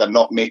that they're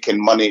not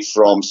making money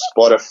from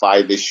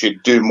Spotify, they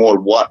should do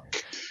more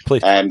work.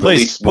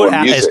 Please put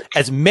out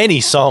as many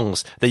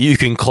songs that you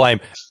can claim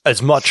as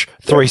much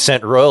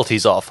 3-cent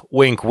royalties off.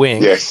 Wink,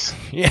 wink. Yes.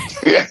 Yeah.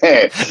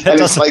 And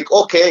it's like,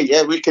 okay,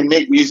 yeah, we can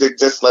make music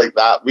just like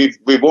that. We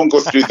won't go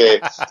through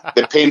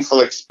the painful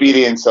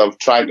experience of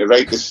trying to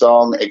write the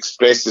song,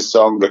 express the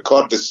song,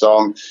 record the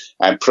song,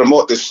 and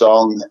promote the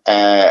song,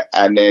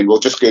 and then we'll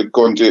just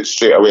go and do it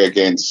straight away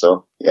again.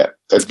 So, yeah,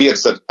 the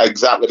beards are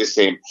exactly the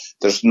same.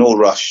 There's no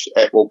rush.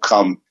 It will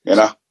come, you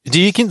know. Do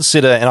you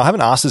consider, and I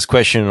haven't asked this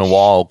question in a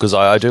while because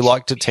I do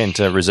like to tend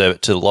to reserve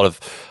it to a lot of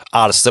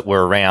artists that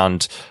were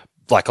around,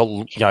 like,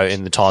 you know,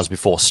 in the times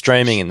before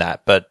streaming and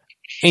that, but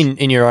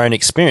in your own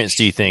experience,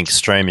 do you think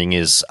streaming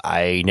is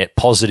a net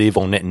positive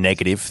or net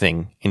negative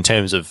thing in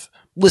terms of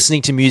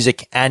listening to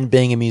music and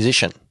being a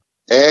musician?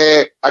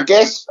 I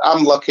guess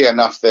I'm lucky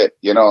enough that,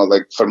 you know,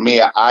 like for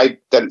me, I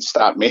didn't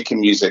start making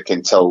music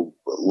until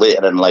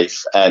later in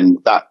life, and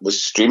that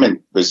was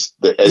streaming is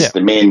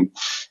the main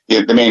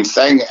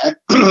thing.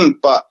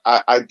 But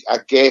I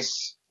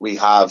guess we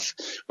have,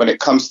 when it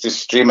comes to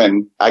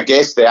streaming, I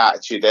guess the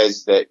attitude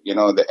is that, you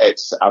know, that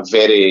it's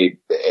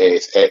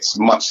it's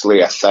muchly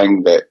a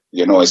thing that,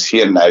 you know, is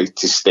here now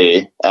to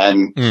stay.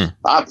 And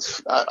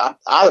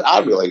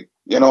I really,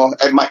 you know,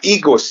 and my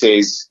ego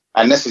says,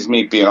 and this is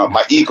me being on,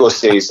 my ego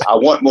says, I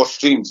want more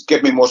streams,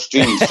 give me more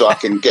streams so I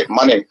can get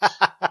money.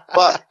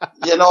 But,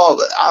 you know,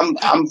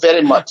 I'm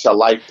very much a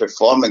live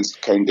performance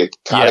kind of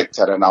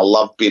character, and I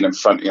love being in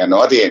front of an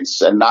audience.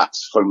 And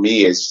that's, for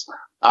me, is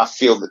I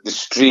feel that the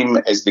stream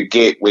is the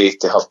gateway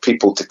to have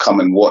people to come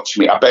and watch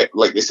me. I bet,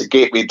 like, it's a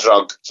gateway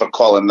drug for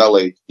Colin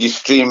Lilly. You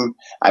stream,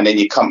 and then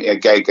you come to a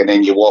gig, and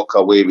then you walk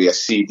away with a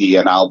CD,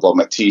 an album,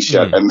 a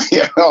T-shirt, and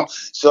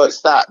so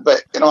it's that.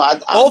 But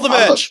all the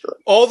merch.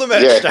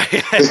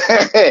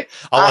 I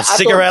want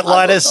cigarette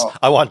lighters.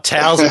 I want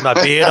towels with my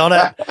beard on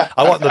it.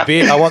 I want the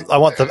beard. I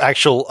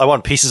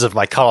want pieces of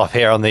my cut off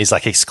hair on these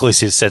like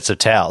exclusive sets of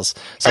towels.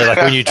 So like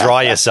when you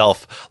dry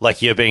yourself,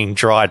 like you're being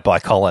dried by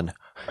Colin.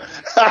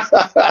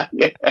 I'm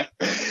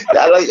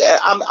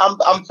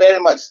very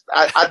much.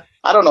 I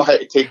don't know how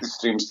to take the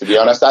streams, to be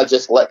honest. I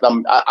just let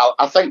them.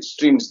 I think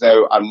streams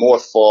now are more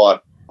for.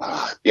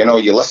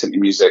 You listen to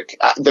music.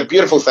 The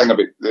beautiful thing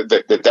about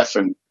the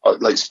different,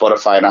 like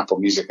Spotify and Apple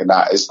Music and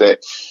that, is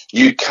that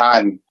you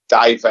can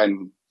dive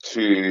in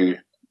to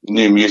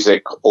new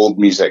music, old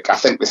music. I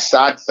think the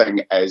sad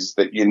thing is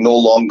that you no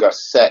longer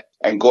sit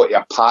and go to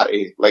a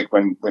party like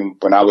when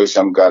I was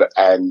younger,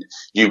 and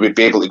you would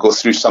be able to go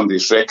through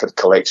somebody's record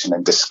collection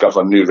and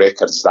discover new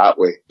records that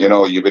way.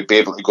 You would be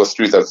able to go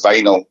through their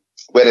vinyl.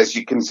 Whereas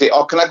you can say,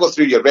 oh, can I go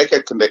through your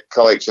record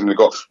collection? And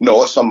go,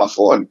 no, it's on my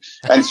phone.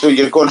 And so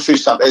you're going through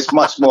something. It's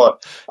much more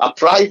a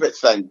private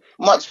thing,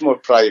 much more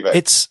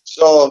private.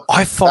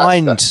 I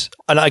find,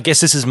 and I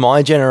guess this is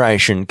my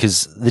generation,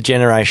 because the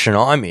generation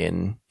I'm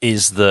in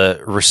is the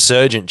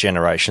resurgent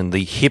generation,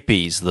 the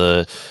hippies,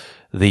 the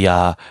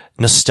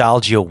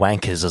nostalgia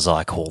wankers, as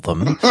I call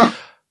them,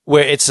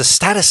 where it's a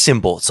status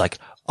symbol. It's like,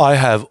 I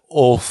have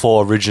all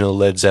 4 original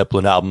Led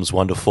Zeppelin albums,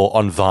 1 to 4,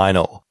 on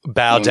vinyl.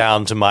 Bow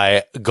down to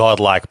my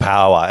godlike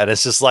power. And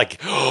it's just like,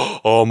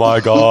 oh my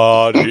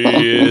God,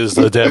 he is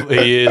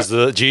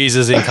the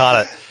Jesus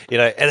incarnate.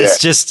 And it's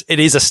just, it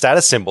is a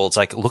status symbol. It's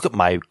like, look at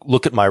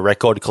my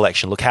record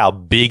collection. Look how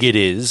big it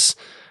is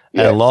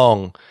and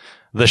long.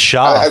 The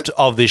shaft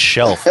of this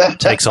shelf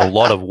takes a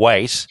lot of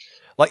weight.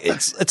 Like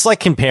it's like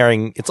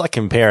comparing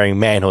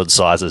manhood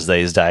sizes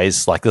these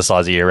days, like the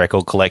size of your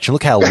record collection.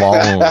 Look how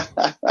long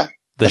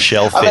the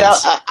shelf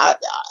is.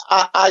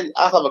 I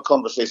have a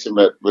conversation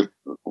with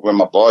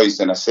my boys,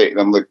 and I say to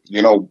them, look,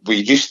 we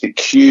used to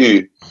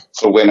queue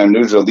for when a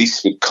new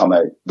release would come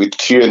out. We'd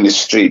queue in the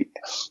street.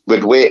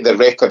 We'd wait at the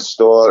record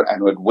store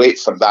and would wait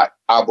for that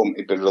album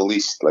to be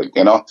released,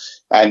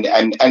 and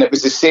it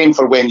was the same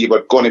for when you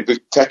were going to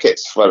book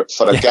tickets for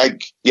a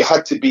gig. You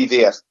had to be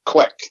there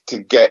quick to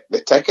get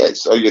the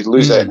tickets, or you'd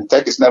lose out on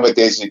tickets.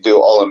 Nowadays, you do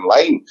it all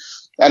online.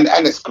 And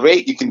it's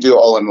great, you can do it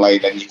all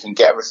online and you can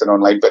get everything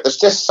online, but there's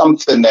just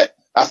something that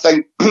I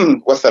think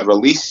with a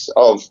release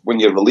of when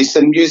you're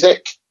releasing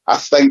music, I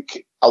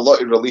think a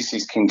lot of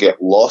releases can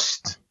get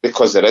lost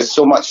because there is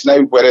so much now,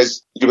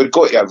 whereas you would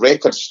go to a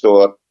record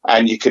store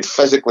and you could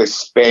physically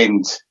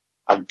spend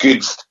a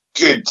good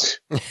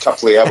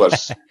couple of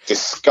hours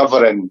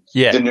discovering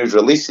the new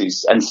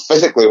releases and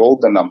physically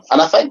holding them.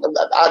 And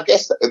I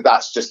guess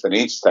that's just an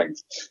age thing,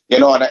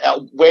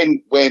 and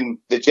when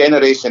the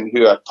generation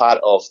who are part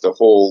of the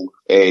whole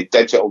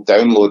digital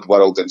download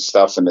world and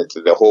stuff, and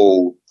the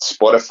whole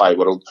Spotify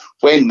world,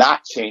 when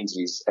that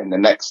changes in the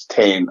next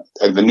 10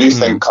 and the new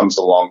thing comes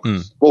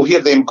along, we'll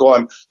hear them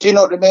going, do you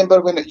not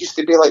remember when it used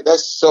to be like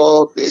this?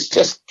 So it's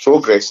just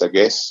progress, I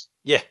guess.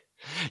 Yeah.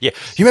 You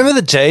remember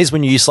the days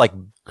when you used to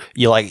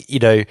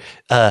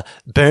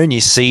burn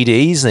your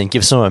CDs and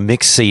give someone a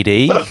mixed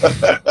CD?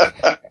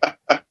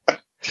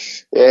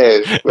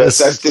 Yeah,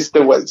 that's just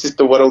the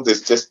world.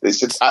 It's just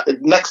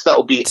next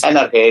that'll be in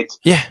our head.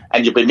 Yeah,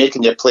 and you'll be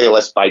making your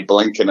playlist by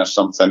blinking or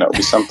something. It'll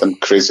be something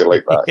crazy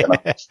like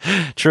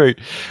that. True.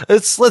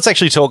 Let's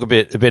actually talk a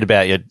bit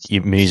about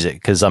your music,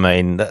 because I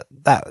mean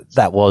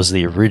that was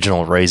the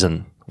original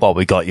reason why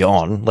we got you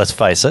on. Let's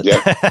face it.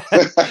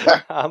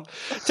 Yeah.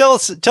 Tell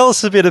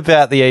us a bit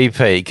about the EP,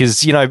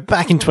 because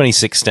back in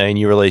 2016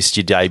 you released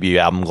your debut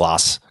album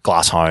Glass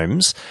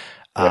Homes.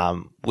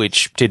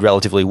 Which did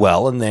relatively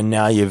well, and then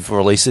now you've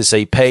released this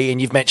EP,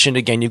 and you've mentioned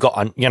again you're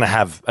going to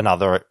have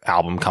another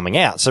album coming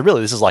out. So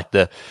really, this is like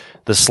the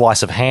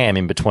slice of ham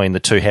in between the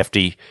two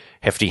hefty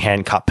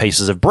hand cut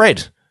pieces of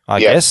bread,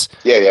 I guess.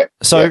 Yeah.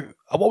 So,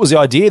 what was the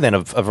idea then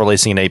of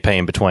releasing an EP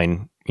in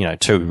between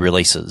two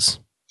releases?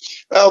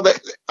 Well,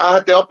 I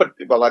had the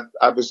opportunity. Well,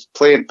 I was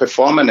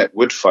performing at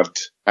Woodford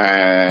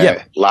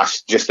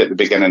just at the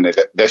beginning of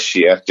this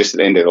year, just at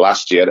the end of the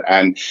last year,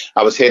 and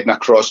I was heading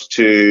across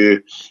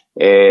to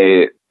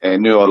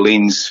New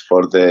Orleans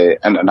for the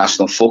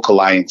International Folk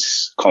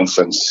Alliance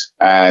conference,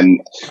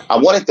 and I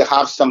wanted to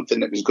have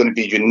something that was going to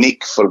be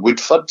unique for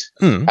Woodford.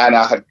 And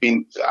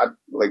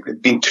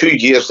it'd been 2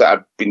 years that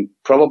I'd been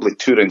probably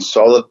touring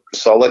solid,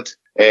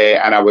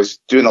 and I was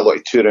doing a lot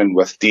of touring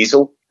with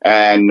Diesel.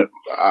 And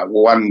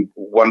one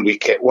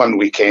weekend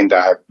we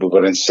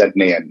were in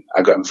Sydney, and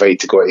I got invited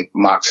to go to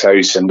Mark's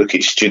house and look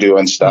at his studio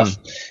and stuff.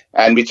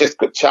 And we just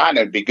got chatting.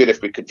 It'd be good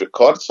if we could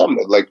record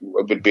something, like it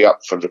would be up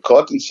for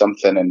recording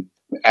something.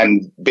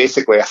 And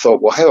basically I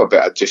thought, well, how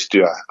about I just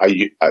do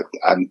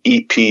an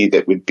EP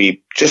that would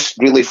be just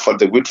really for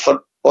the Woodford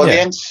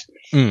audience.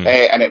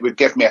 And it would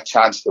give me a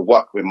chance to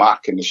work with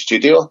Mark in the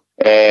studio.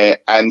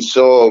 And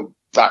so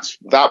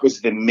that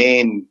was the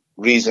main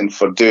reason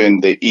for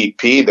doing the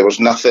EP. There was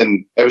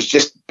nothing. It was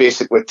just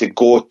basically to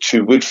go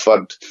to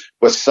Woodford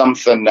with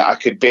something that I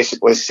could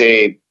basically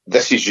say,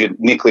 this is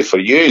uniquely for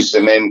yous.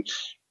 And then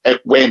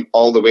it went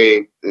all the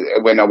way.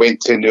 When I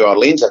went to New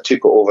Orleans, I took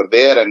it over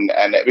there, and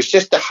it was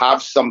just to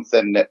have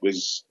something that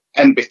was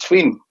in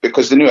between,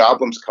 because the new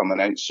album's coming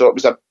out. So it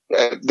was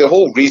the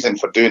whole reason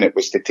for doing it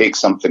was to take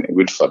something to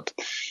Woodford.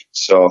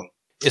 So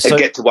and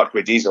get to work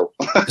with Diesel.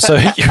 So,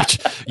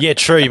 yeah,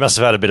 true. You must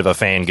have had a bit of a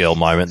fangirl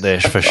moment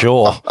there for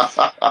sure.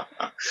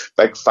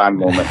 Big fan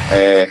moment.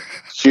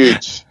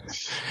 Huge.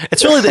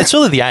 It's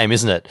really the aim,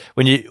 isn't it?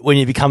 When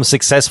you become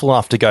successful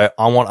enough to go,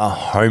 I want a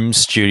home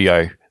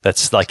studio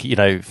that's like, you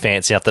know,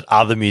 fancy enough that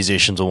other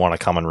musicians will want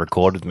to come and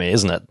record with me,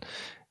 isn't it?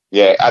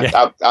 Yeah,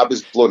 I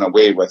was blown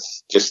away with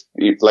just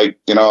like,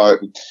 you know,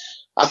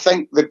 I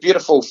think the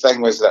beautiful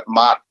thing was that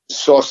Mark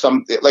saw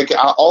something, like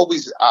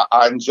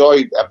I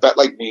enjoyed, a bit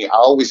like me, I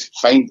always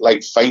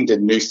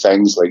finding new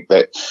things like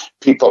that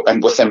people,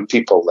 and within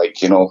people,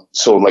 like, you know,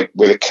 so like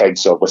with the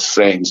kids or with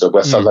friends or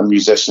with other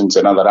musicians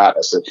and other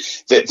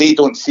artists that they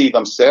don't see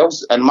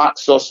themselves. And Mark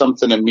saw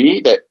something in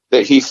me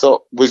that he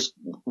thought was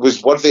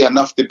worthy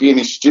enough to be in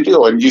his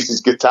studio and use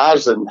his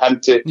guitars and him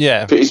to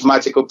put his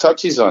magical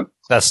touches on.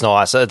 That's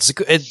nice.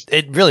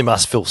 It really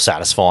must feel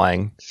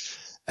satisfying.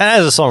 And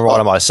as a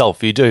songwriter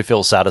myself, you do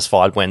feel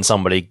satisfied when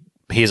somebody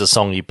hears a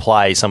song you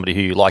play, somebody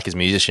who you like as a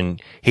musician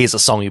hears a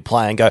song you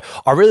play and go,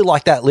 I really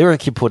like that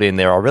lyric you put in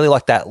there. I really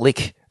like that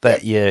lick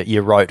that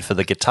you wrote for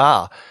the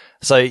guitar.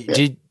 So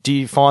do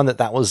you find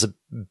that was a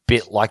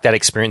bit like that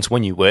experience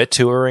when you were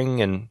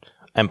touring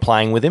and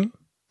playing with him?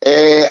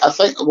 I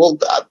think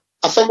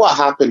what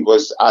happened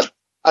was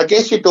I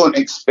guess you don't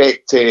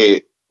expect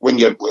when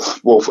you're,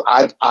 well,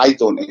 I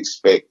don't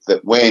expect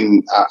that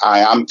when I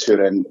am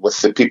touring with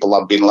the people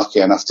I've been lucky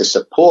enough to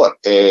support,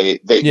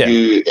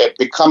 it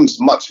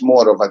becomes much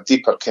more of a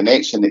deeper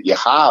connection that you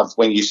have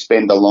when you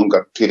spend a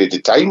longer period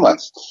of time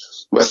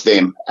with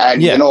them.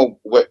 And, you know,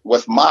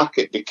 with Mark,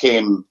 it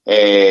became,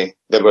 there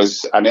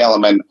was an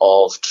element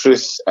of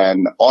truth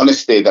and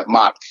honesty that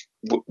Mark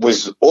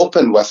was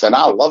open with, and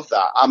I love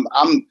that.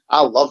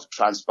 I love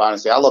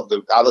transparency. I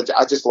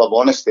just love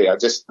honesty.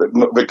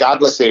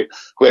 Regardless of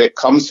where it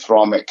comes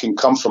from, it can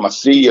come from a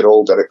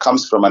 3-year-old or it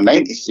comes from a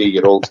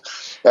 93-year-old.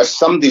 If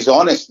somebody's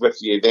honest with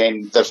you,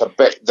 then there's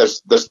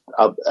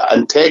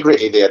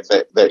integrity there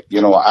that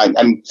you know.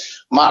 And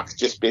Mark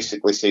just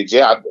basically said,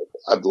 "Yeah,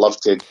 I'd love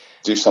to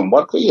do some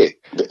work with you."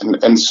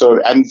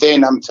 And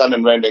then I'm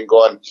turning around and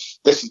going,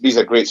 "These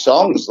are great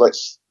songs.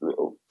 That's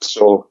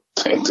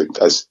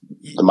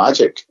the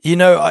magic." You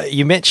know,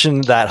 you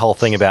mentioned that whole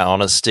thing about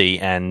honesty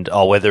and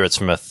whether it's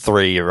from a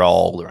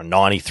 3-year-old or a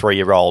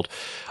 93-year-old.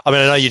 I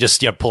mean, I know you're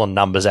just pulling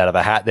numbers out of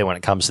a hat there when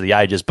it comes to the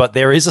ages, but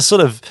there is a sort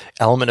of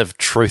element of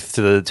truth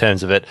to the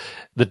terms of it.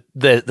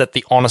 That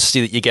the honesty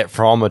that you get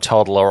from a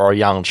toddler or a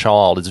young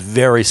child is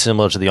very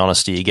similar to the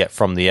honesty you get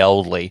from the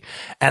elderly,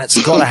 and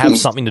it's got to have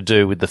something to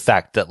do with the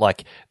fact that,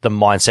 like, the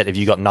mindset of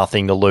you got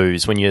nothing to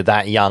lose when you're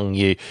that young.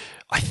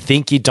 I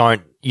think you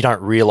don't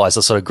realize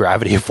the sort of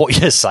gravity of what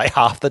you say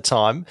half the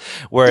time.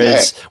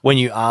 Whereas when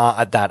you are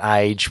at that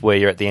age where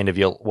you're at the end of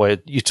where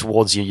you're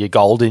towards your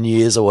golden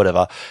years or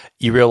whatever,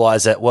 you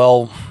realize that,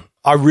 well,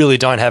 I really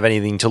don't have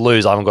anything to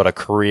lose. I haven't got a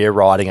career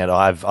writing it.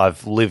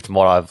 I've lived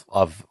what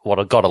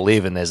I've got to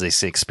live, and there's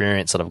this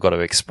experience that I've got to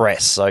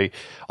express. So I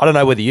don't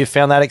know whether you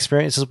found that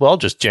experience as well,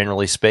 just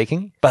generally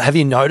speaking. But have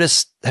you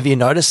noticed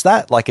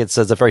that? Like, there's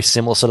a very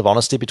similar sort of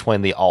honesty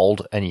between the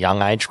old and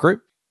young age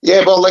group?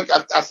 Yeah, well, like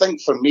I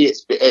think for me,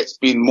 it's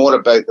been more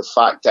about the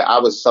fact that I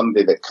was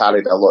somebody that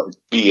carried a lot of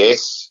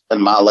BS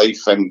in my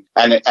life, and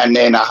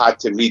then I had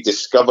to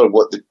rediscover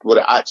what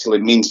it actually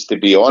means to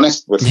be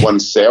honest with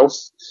oneself.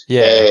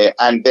 Yeah.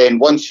 And then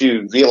once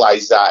you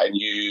realize that and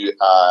you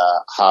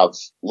have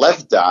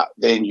lived that,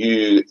 then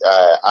you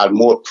are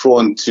more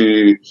prone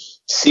to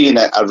seeing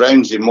it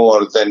around you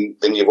more than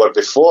you were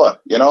before,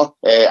 you know?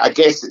 I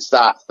guess it's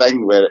that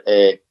thing where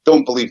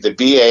don't believe the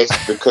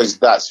BS, because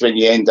that's when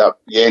you end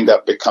up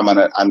becoming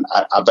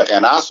a bit of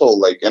an asshole,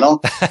 like, you know?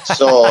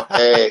 So,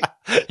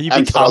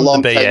 and for a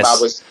long time I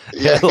was,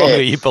 the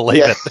longer you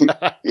believe it.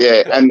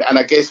 Yeah. And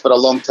I guess for a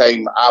long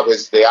time I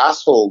was the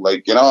asshole,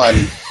 like, you know,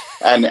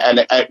 and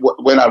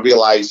when I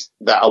realized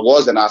that I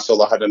was an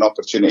asshole, I had an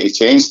opportunity to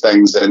change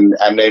things. And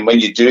then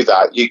when you do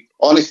that,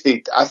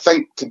 honestly, I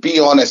think to be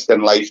honest in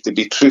life, to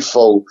be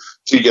truthful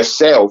to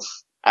yourself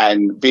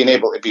and being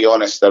able to be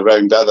honest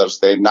around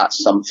others, then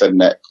that's something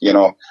that, you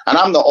know, and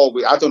I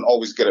don't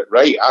always get it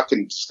right. I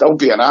can still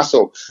be an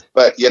asshole,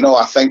 but, you know,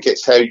 I think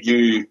it's how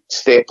you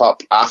step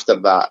up after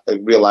that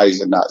and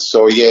realizing that.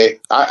 So yeah,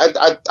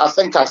 I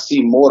think I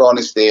see more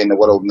honesty in the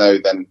world now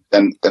than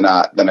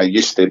I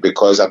used to,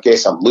 because I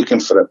guess I'm looking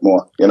for it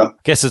more, you know.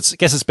 Guess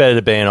it's better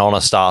to be an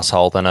honest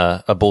asshole than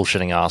a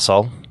bullshitting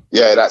asshole.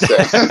 Yeah, that's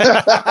it.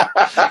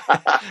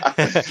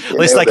 At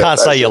least they can't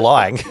say you're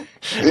lying.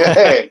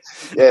 Yeah.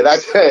 Yeah,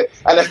 that's it.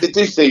 And if they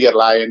do say you're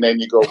lying, then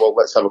you go, well,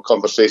 let's have a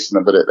conversation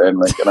about it then,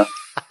 like, you know.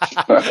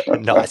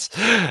 Nice.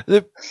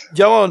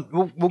 Go on.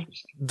 We'll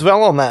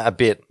dwell on that a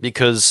bit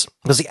because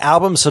the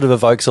album sort of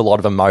evokes a lot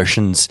of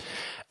emotions,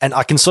 and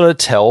I can sort of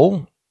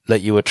tell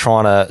that you were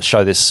trying to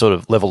show this sort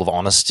of level of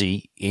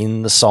honesty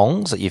in the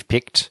songs that you've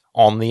picked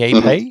on the EP.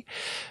 Mm-hmm.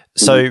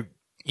 So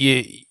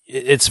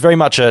it's very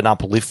much an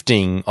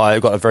uplifting.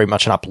 I've got very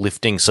much an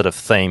uplifting sort of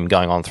theme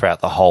going on throughout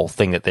the whole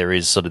thing, that there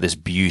is sort of this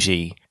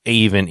beauty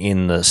even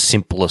in the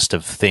simplest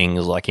of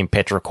things. Like in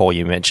Petrichor,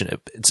 you mentioned it.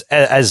 It's,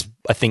 as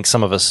I think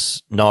some of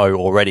us know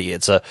already,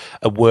 it's a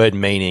word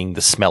meaning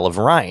the smell of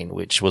rain,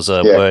 which was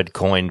a word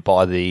coined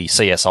by the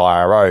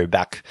CSIRO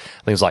back,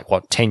 I think it was like,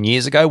 10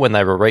 years ago when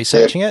they were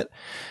researching it.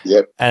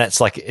 Yep. And it's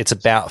like, it's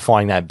about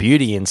finding that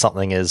beauty in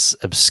something as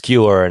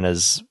obscure and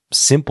as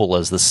simple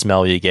as the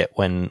smell you get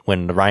when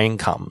the rain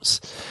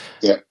comes.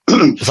 Yeah.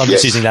 So I'm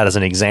just using that as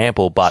an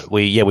example, but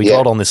we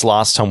got on this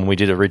last time when we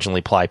did originally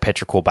play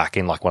Petrichor back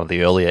in like one of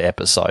the earlier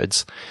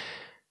episodes.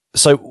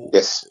 So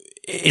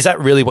is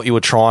that really what you were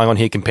trying on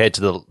here compared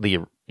to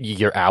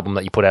your album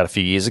that you put out a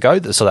few years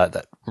ago? So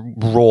that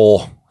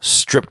raw,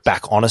 stripped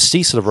back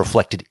honesty sort of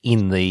reflected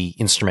in the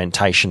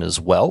instrumentation as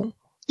well?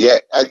 Yeah,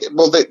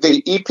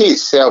 the EP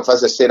itself,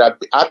 as I said,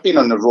 I've been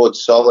on the road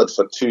solid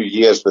for 2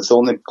 years, with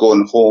only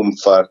going home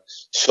for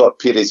short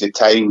periods of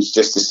times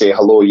just to say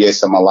hello,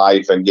 yes, I'm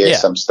alive, and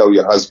yes, I'm still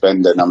your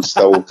husband, and I'm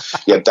still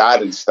your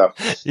dad and stuff.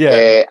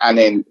 Yeah. And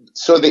then,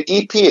 so the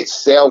EP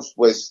itself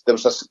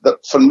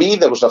for me,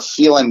 there was a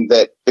feeling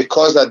that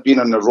because I'd been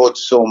on the road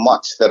so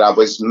much that I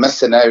was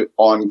missing out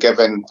on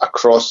giving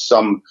across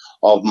some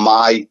of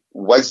my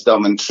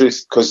wisdom and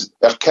truth, because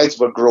our kids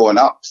were growing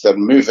up, they're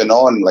moving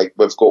on. Like,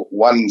 we've got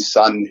one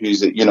son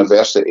who's at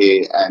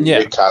university in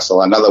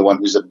Newcastle, another one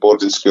who's at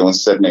boarding school in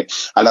Sydney,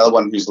 another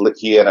one who's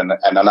here, and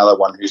another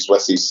one who's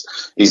with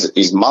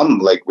his mum,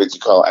 like, what do you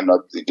call it? And,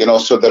 you know,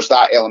 so there's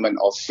that element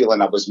of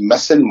feeling I was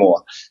missing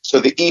more. So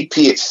the EP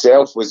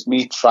itself was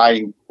me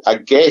trying, I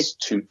guess,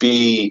 to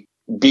be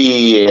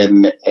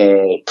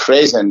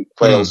present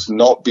whilst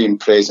not being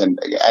present,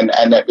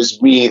 and it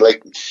was me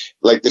like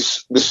the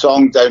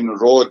song Down the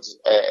Road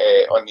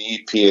on the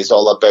EP is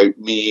all about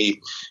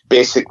me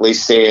basically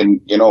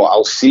saying, you know,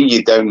 I'll see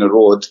you down the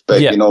road,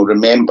 but you know,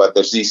 remember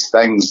there's these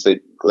things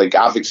that like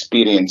I've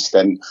experienced,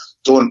 and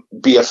don't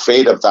be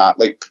afraid of that.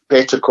 Like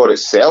Petrichor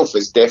itself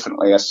is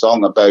definitely a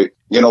song about,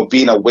 you know,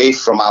 being away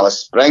from Alice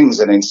Springs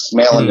and then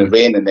smelling the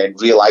rain and then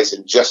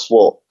realizing just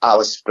what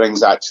Alice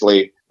Springs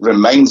actually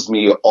reminds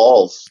me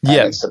of.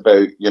 And it's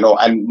about, you know,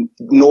 and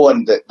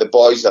knowing that the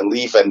boys are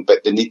leaving,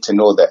 but they need to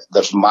know that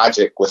there's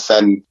magic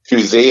within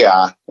who they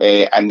are,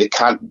 and they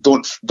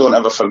don't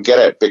ever forget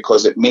it,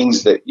 because it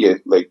means that you,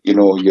 like, you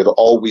know, you'll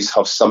always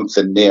have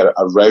something there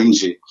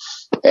around you.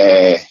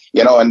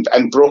 You know,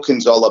 and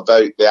Broken's all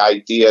about the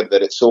idea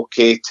that it's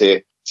okay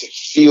to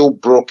feel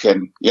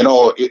broken, you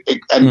know,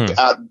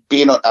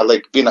 being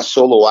a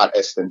solo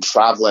artist and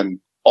traveling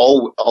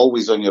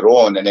always on your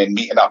own, and then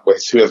meeting up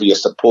with whoever you're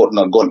supporting,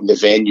 or going to the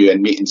venue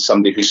and meeting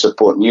somebody who's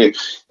supporting you.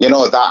 You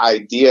know, that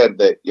idea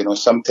that, you know,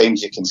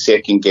 sometimes you can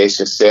second guess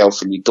yourself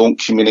and you don't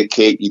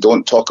communicate, you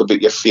don't talk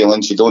about your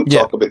feelings, you don't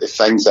talk about the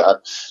things that are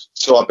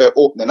so about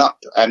opening up.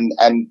 And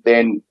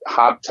then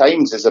Hard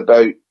Times is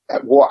about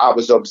what I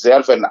was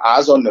observing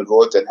as on the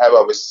road, and how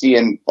I was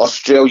seeing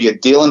Australia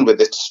dealing with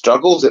the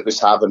struggles it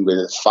was having with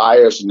the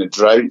fires and the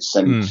droughts,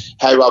 and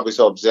how I was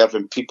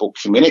observing people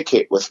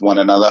communicate with one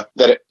another.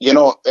 That, you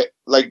know,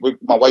 like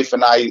my wife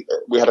and I,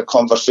 we had a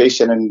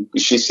conversation, and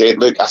she said,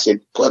 look, I said,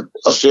 well,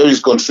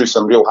 Australia's going through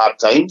some real hard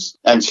times.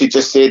 And she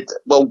just said,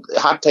 well,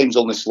 hard times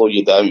only slow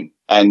you down.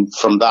 And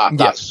from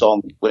that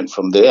song went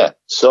from there.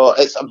 So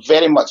it's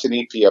very much an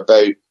EP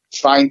about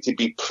trying to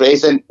be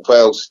present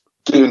whilst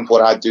doing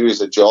what I do as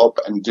a job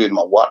and doing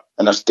my work.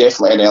 And there's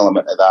definitely an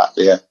element of that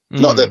there.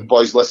 Not that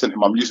boys listen to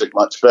my music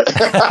much, but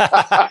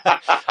I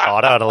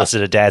don't want to listen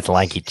to Dad's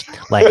lanky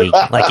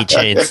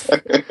tunes.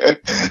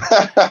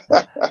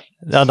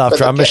 Not enough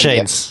drum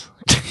machines.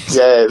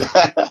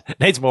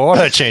 Needs more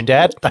auto tune,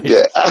 Dad. It's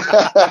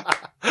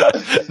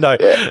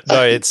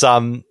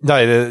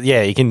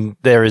you can.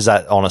 There is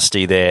that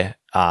honesty there.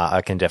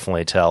 I can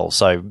definitely tell.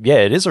 So yeah,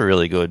 it is a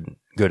really good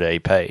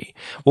EP.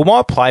 We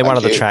might play one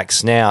of the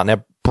tracks now.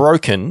 Now,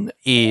 Broken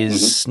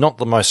is not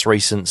the most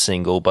recent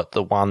single, but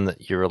the one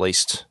that you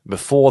released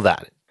before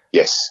that.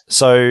 Yes.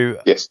 So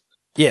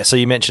yeah. So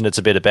you mentioned it's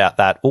a bit about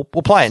that. We'll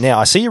play it now.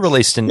 I see you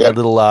released a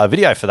little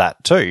video for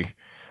that too.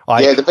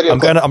 The video.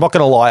 I'm not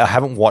going to lie. I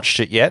haven't watched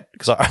it yet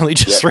because I only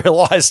just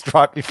realised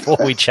right before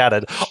we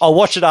chatted. I'll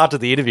watch it after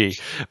the interview.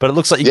 But it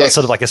looks like you got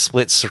sort of like a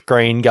split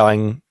screen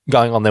going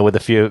on there with a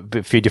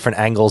few different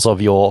angles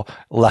of your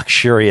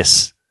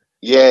luxurious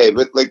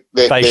but like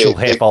facial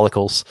hair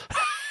follicles.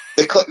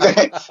 The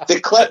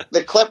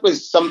clip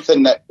was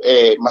something that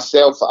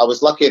myself, I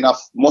was lucky enough,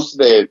 most of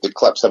the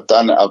clips I've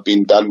done have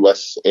been done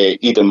with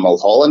Eden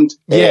Mulholland.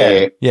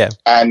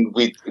 And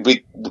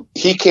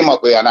he came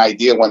up with an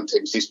idea one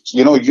time. He says,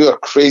 you know, you're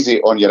crazy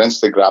on your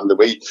Instagram, the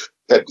way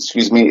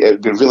excuse me, it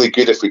would be really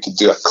good if we could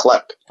do a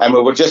clip. And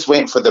we were just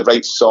waiting for the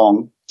right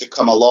song to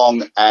come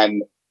along,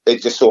 and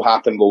it just so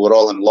happened we were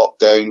all in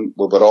lockdown.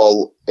 We were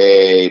all,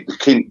 we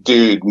couldn't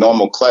do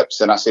normal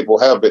clips. And I said, well,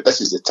 how about this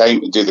is the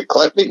time to do the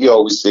clip that you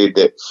always said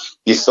that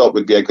you thought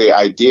would be a great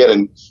idea.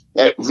 And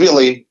it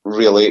really,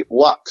 really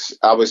works.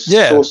 I was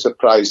so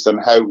surprised on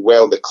how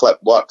well the clip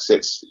works.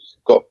 It's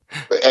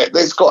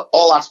got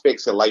all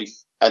aspects of life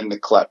in the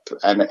clip,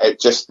 and it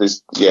just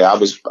is. Yeah, I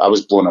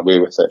was blown away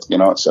with it. You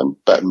know, it's a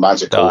bit of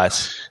magical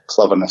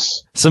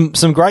cleverness. Some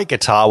great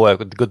guitar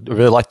work. Good, I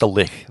really like the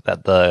lick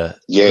that the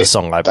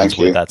song opens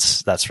with.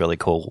 That's really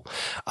cool.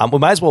 We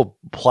may as well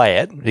play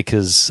it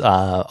because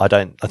I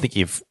think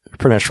you've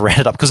pretty much ran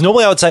it up, because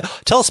normally I would say,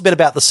 tell us a bit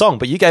about the song,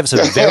 but you gave us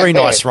a very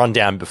nice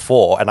rundown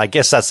before, and I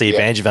guess that's the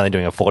advantage of only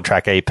doing a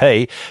 4-track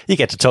EP. You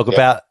get to talk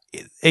about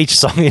each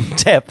song in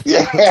depth.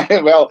 Yeah,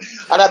 well,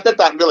 and I did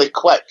that really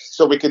quick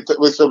so we can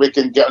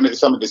get into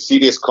some of the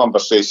serious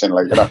conversation,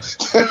 like, you know.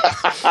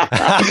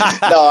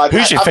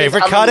 Who's your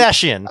favorite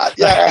Kardashian?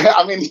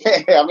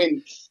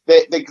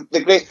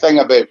 The great thing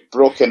about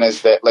Broken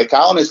is that, like, I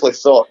honestly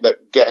thought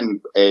that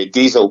getting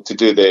Diesel to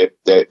do be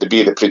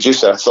the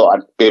producer, I thought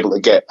I'd be able to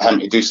get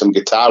him to do some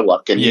guitar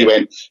work, and he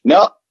went,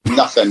 no,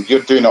 nothing,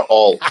 you're doing it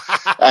all.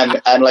 and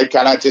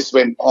I just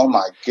went, oh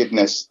my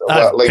goodness.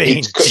 I've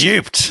been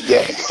duped.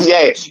 Yeah.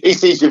 He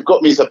says, you've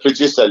got me as a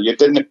producer. You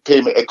didn't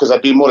pay me because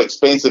I'd be more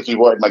expensive if you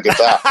wanted my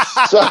guitar.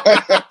 So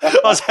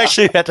I was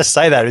actually about to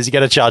say that. Is he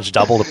going to charge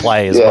double to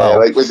play as well?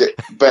 Like, was it?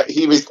 But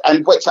he was,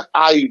 and which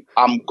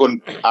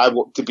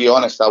to be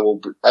honest, I will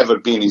ever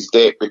be in his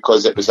debt,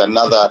 because it was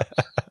another,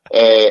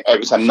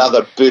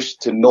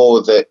 boost to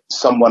know that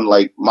someone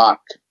like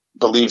Mark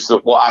believes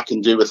that what I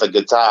can do with a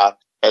guitar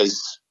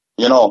is,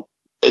 you know,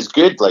 is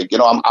good. Like, you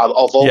know, I've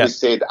always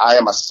said I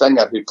am a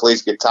singer who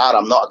plays guitar.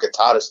 I'm not a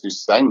guitarist who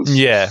sings.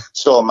 Yeah.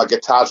 So my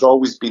guitar's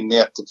always been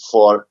there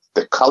for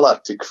the colour,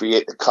 to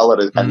create the colour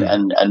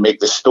and make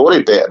the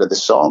story better of the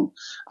song.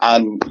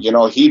 And, you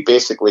know, he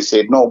basically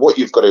said, no, what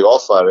you've got to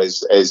offer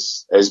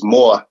is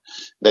more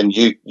than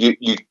you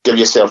give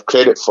yourself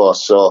credit for.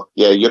 So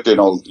yeah, you'll do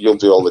all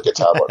the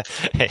guitar work.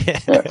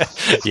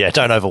 Yeah,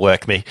 don't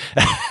overwork me.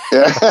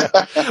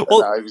 Well,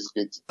 no, it was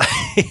good.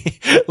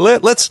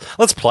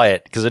 Let's play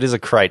it, because it is a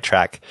great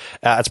track.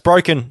 It's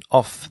Broken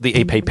off the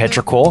EP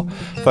Petrichor.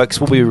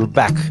 Folks, we'll be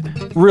back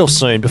real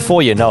soon,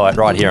 before you know it,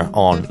 right here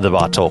on the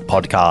Bar Talk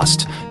podcast.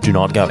 Do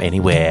not go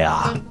anywhere.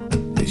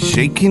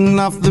 Shaking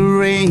off the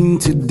rain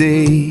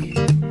today,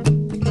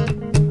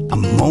 a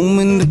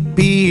moment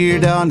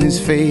appeared on his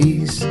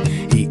face.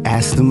 He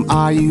asked him,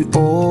 are you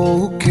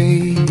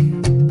okay?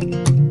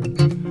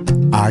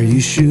 Are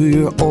you sure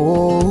you're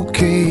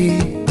okay?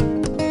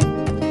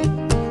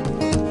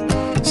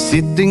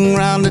 Sitting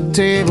round the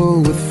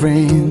table with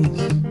friends,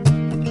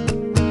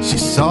 she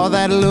saw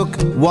that look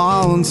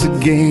once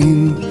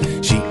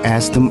again. She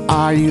asked him,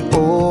 are you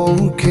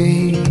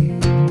okay?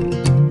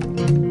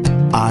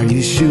 Are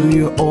you sure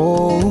you're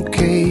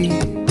okay?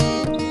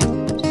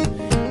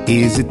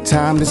 Is it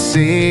time to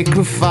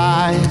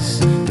sacrifice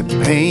the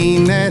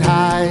pain that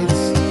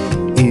hides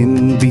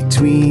in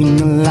between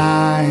the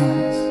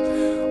lines?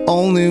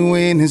 Only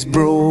when it's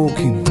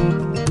broken,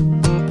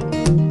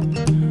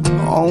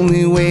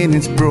 only when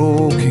it's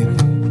broken,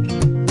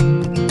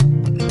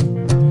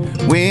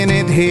 when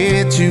it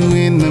hits you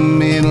in the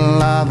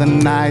middle of the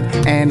night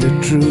and the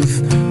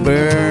truth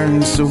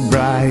burns so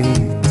bright.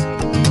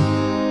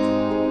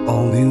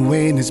 Only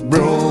when it's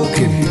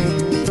broken.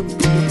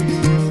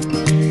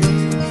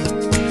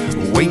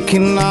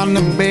 Waking on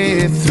the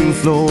bathroom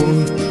floor,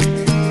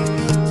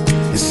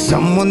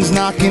 someone's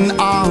knocking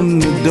on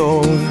the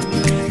door.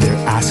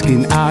 They're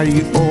asking, are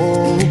you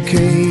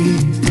okay?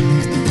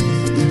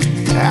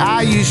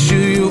 Are you sure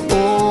you're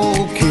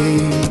okay?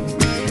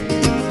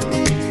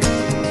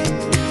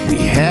 We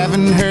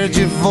haven't heard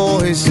your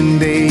voice in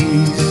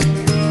days.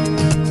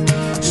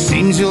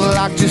 Seems you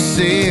locked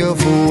yourself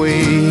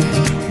away.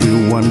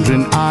 We're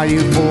wondering, are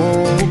you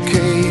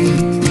okay?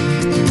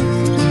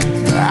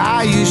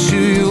 Are you sure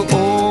you're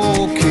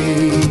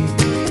okay?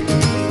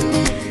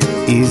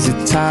 Is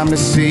it time to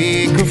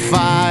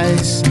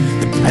sacrifice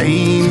the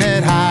pain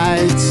that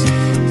hides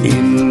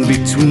in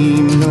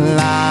between the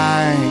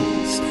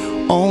lines?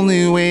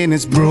 Only when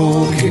it's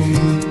broken,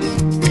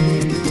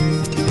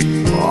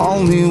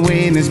 only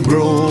when it's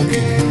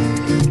broken,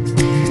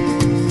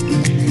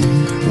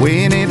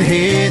 when it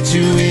hits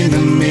you in the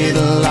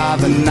middle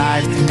of the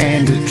night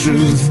and the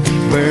truth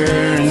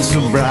burns so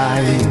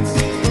bright.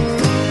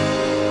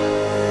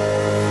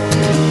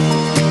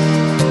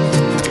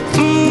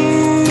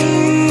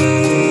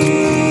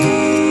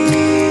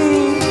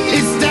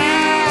 It's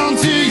down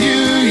to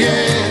you,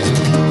 yeah.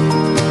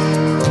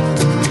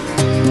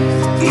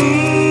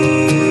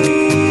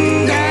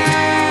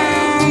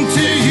 Down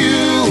to you.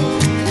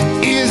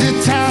 Is it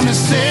time to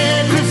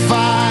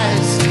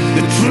sacrifice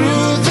the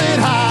truth that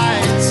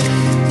hides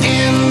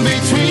in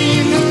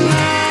between the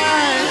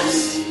lines?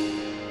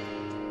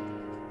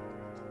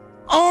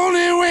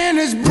 Only when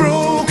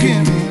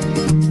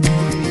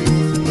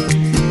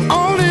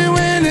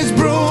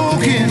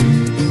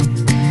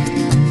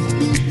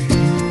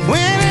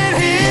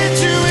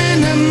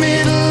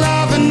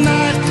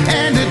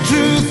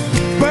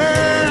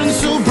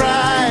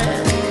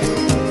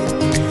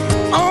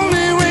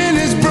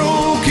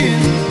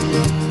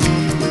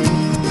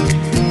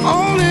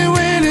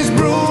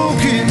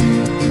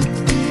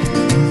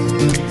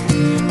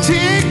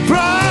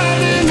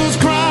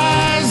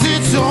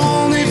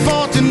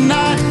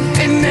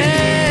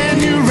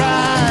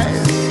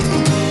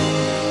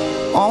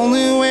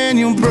Only when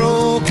you're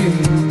broken.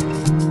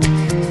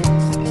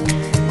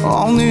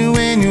 Only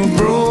when you're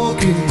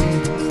broken.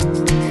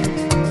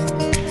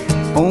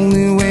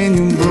 Only when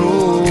you're broken.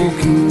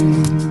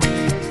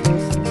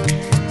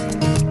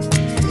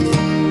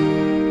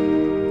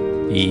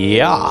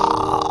 Yeah,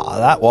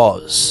 that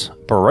was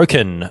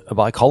Broken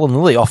by Colin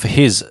Lilly off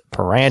his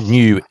brand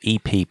new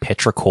EP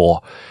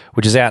Petrichor,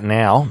 which is out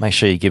now. Make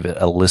sure you give it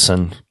a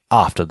listen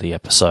after the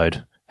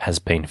episode has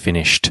been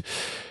finished.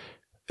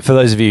 For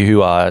those of you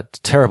who are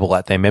terrible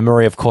at their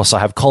memory, of course, I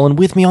have Colin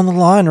with me on the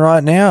line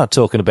right now,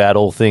 talking about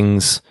all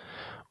things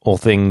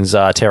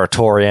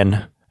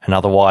Territorian and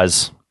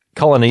otherwise.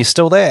 Colin, are you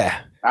still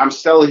there? I'm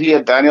still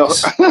here, Daniel.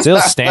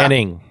 Still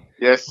standing.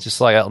 Yes. Just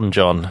like Elton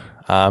John.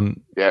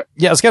 Yeah.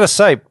 Yeah, I was going to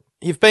say,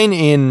 you've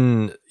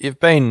been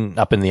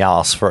up in the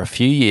arse for a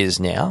few years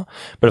now,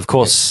 but of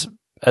course,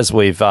 as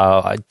we've,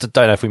 I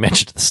don't know if we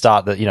mentioned at the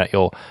start that, you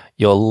know,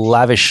 your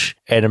lavish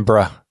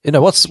Edinburgh, you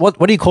know, what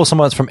do you call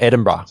someone that's from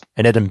Edinburgh?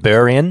 An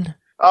Edinburghian?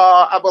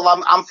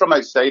 Well, I'm from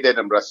outside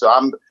Edinburgh, so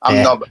I'm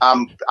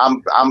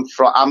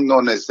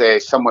known as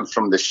someone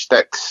from the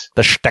sticks.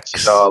 The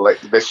sticks. So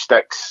like the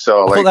sticks. So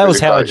I like thought that was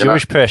how a you know.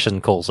 Jewish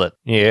person calls it.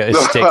 Yeah,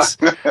 sticks.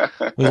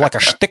 Like a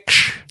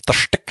sticks. The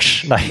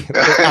sticks. No,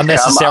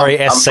 unnecessary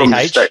I'm from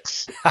the SCH.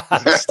 sticks.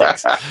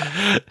 Sticks.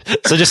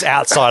 So just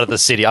outside of the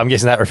city. I'm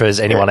guessing that refers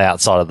to anyone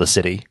outside of the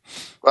city.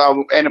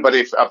 Well,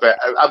 anybody,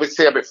 I would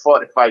say about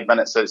 45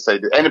 minutes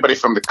outside. Anybody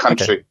from the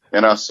country,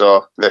 you know,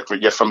 so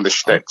you're from the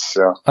sticks.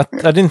 So. I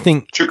didn't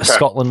think Chukka.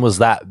 Scotland was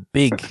that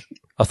big.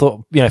 I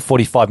thought,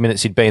 45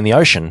 minutes you'd be in the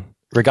ocean,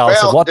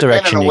 regardless Well, of what depending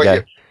direction on you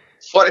where go.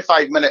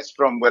 45 minutes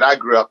from where I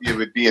grew up, you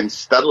would be in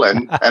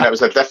Stirling, and it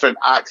was a different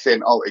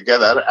accent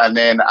altogether. And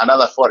then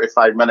another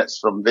 45 minutes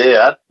from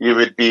there, you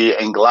would be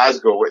in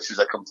Glasgow, which is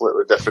a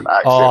completely different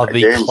accent. Oh,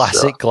 the again,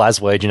 classic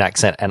Glaswegian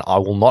accent, and I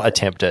will not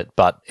attempt it,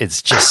 but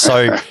it's just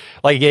so,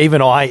 like,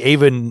 even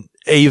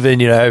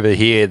over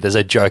here, there's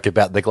a joke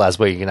about the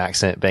Glaswegian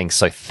accent being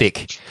so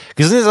thick.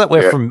 Because isn't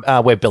that from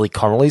where Billy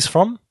Connolly's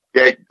from?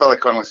 Yeah, Billy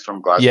Connolly's from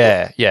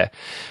Glasgow. Yeah.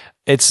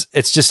 It's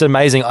just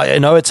amazing. I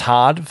know it's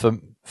hard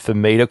for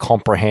me to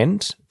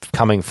comprehend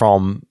coming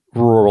from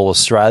rural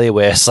Australia,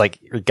 where it's like,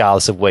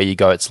 regardless of where you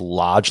go, it's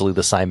largely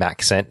the same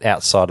accent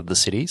outside of the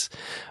cities.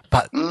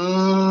 But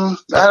I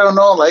don't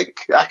know.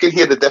 Like, I can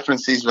hear the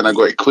differences when I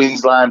go to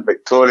Queensland,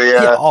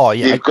 Victoria.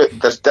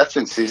 There's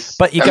differences.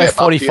 But you go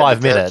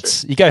 45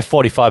 minutes. You go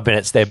 45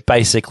 minutes. They're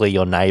basically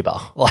your neighbour.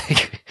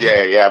 Like,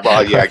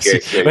 I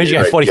guess. When you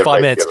go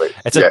 45 minutes,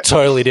 it's a Yeah.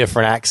 totally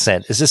different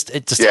accent. It's just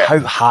so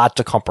hard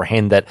to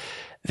comprehend that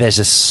there's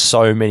just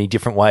so many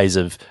different ways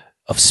of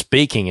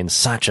speaking in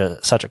such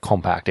a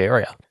compact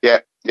area.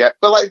 Yeah,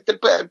 but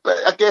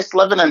I guess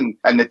living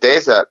in the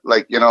desert,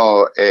 like, you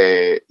know,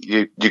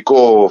 you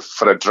go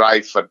for a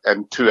drive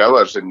in 2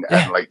 hours and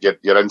like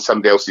you're in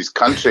somebody else's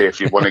country if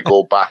you want to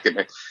go back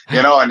and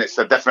and it's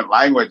a different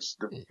language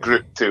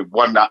group to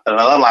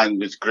another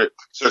language group.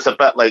 So it's a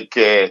bit like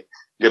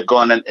you're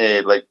going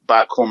into like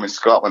back home in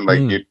Scotland, like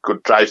you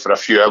could drive for a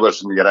few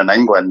hours and you're in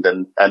England,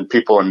 and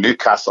people in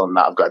Newcastle and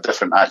that have got a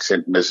different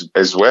accent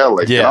as well.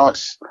 Like,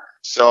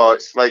 so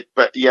it's like,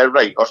 but yeah,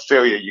 right.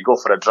 Australia, you go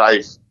for a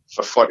drive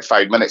for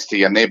 45 minutes to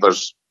your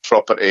neighbour's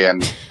property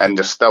and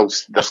they're still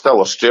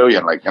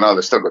Australian, like,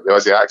 they've still got the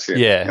Aussie accent.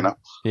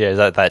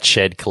 Yeah, that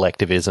shared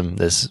collectivism,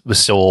 we're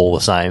still all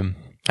the same,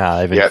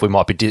 even if we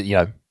might be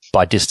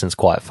by distance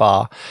quite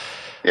far.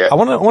 I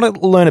want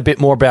to learn a bit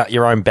more about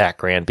your own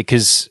background,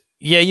 because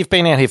you've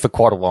been out here for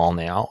quite a while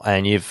now,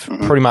 and you've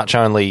pretty much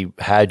only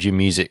had your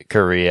music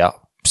career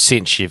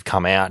since you've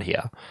come out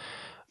here.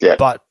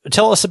 But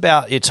tell us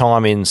about your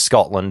time in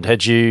Scotland.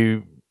 Had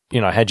you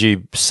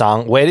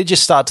sung? Where did you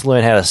start to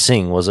learn how to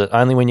sing? Was it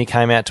only when you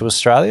came out to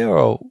Australia,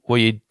 or were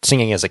you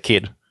singing as a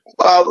kid?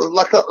 Well,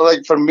 like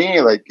for me,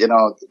 like,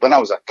 when I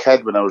was a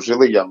kid, when I was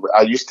really young,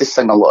 I used to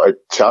sing a lot at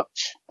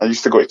church. I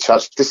used to go to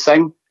church to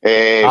sing.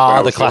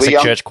 The classic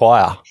really church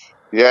choir.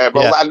 Yeah,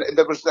 and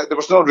there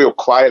was no real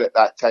choir at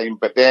that time.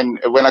 But then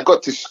when I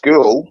got to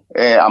school,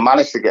 I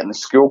managed to get in the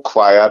school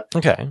choir.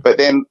 Okay. But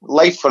then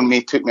life for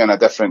me took me on a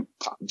different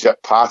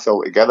path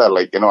altogether.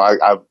 Like,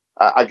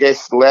 I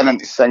guess learning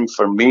to sing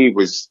for me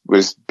was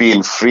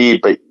being free,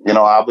 but,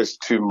 I was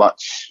too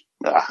much,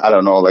 I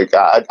don't know, like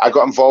I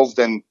got involved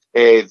in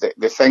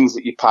the things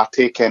that you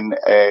partake in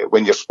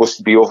when you're supposed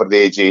to be over the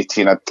age of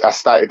 18. I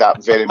started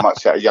that very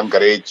much at a younger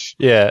age.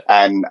 Yeah.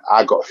 And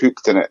I got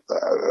hooked in it,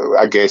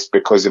 I guess,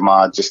 because of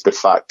just the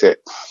fact that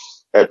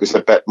it was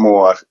a bit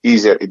more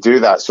easier to do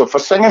that. So for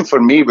singing for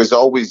me was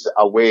always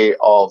a way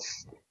of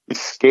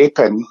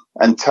escaping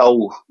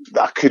until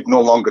I could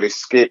no longer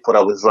escape what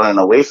I was running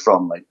away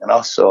from, like,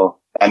 so,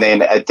 and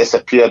then it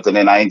disappeared, and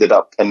then I ended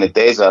up in the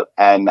desert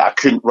and I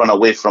couldn't run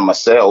away from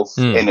myself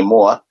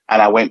anymore,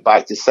 and I went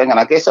back to singing.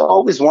 I guess I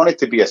always wanted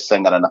to be a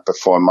singer and a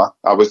performer.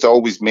 I was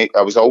always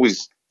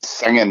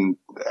singing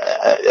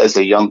as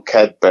a young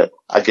kid, but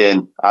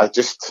again, I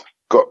just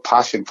got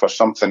passion for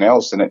something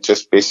else, and it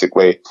just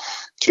basically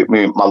took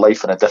my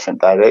life in a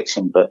different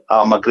direction. But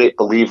I'm a great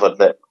believer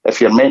that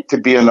if you're meant to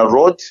be on a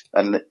road,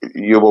 and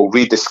you will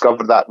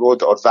rediscover that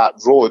road, or that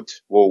road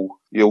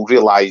you'll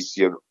realise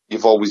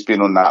you've always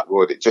been on that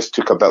road. It just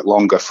took a bit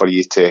longer for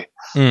you to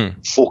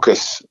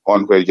focus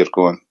on where you're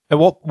going. At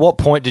what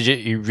point did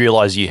you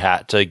realise you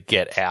had to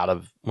get out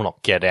of, well,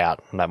 not get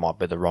out, that might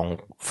be the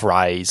wrong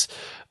phrase.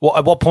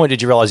 At what point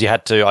did you realise you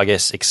had to, I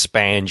guess,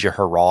 expand your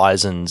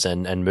horizons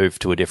and move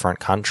to a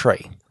different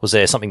country? Was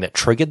there something that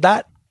triggered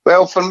that?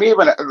 Well, for me,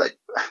 when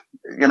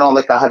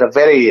I had a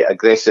very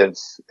aggressive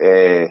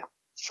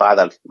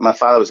father. My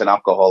father was an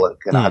alcoholic,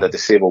 and I had a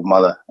disabled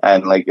mother.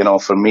 And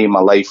for me,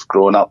 my life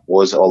growing up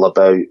was all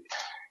about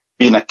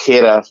being a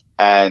carer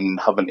and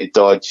having to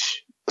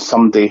dodge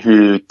somebody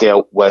who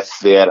dealt with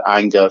their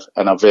anger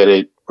in a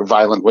very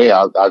violent way.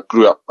 I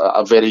grew up at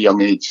a very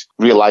young age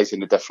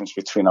realizing the difference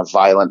between a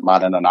violent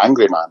man and an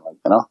angry man,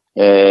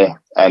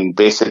 and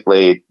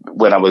basically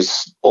when I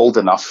was old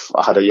enough,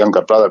 I had a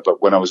younger brother,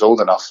 but when I was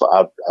old enough,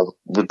 I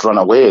would run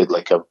away,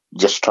 I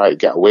just try to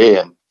get away.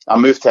 And I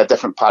moved to a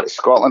different part of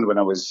Scotland when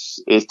I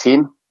was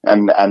 18,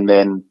 and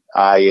then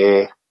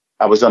I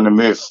was on the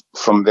move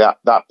from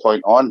that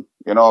point on,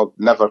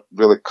 never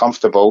really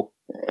comfortable.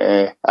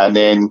 And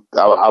then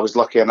I was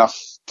lucky enough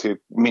to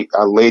meet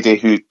a lady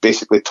who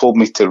basically told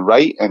me to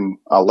write, and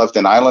I lived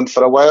in Ireland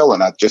for a while,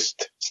 and I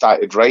just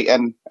started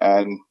writing,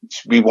 and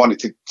she wanted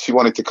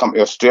to come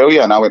to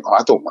Australia, and I went,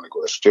 I don't want to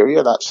go to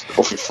Australia, that's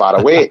awfully far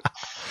away.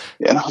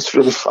 It's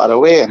really far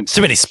away. And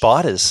too many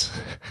spiders.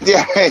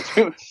 Yeah.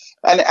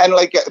 And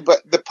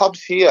but the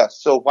pub's here,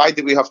 so why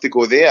do we have to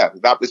go there?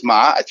 That was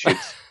my attitude.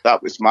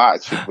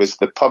 Was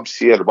the pub's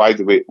here, why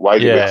do we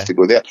have to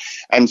go there?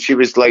 And she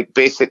was like,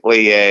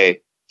 basically,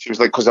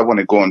 because I want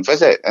to go and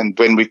visit. And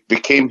when we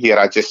came here,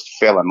 I just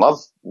fell in love.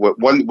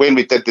 When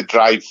we did the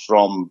drive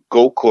from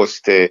Gold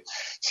Coast to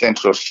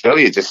Central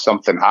Australia, just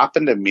something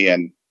happened in me,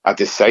 and I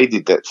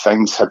decided that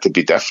things had to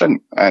be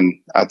different. And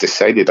I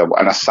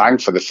sang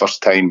for the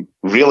first time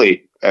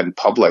really in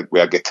public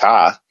with a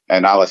guitar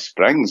in Alice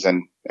Springs,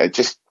 and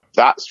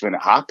that's when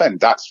it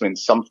happened. That's when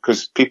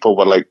because people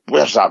were like,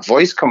 where's that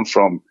voice come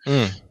from?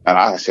 And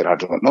I said, I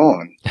don't know.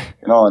 And,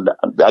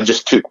 and I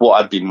just took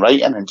what I'd been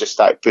writing and just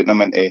started putting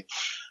them into,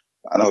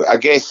 I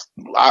guess,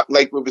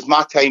 it was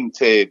my time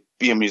to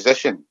be a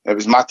musician. It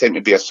was my time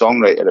to be a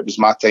songwriter. It was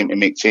my time to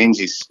make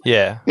changes.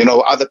 Yeah.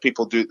 Other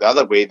people do it the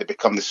other way. They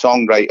become the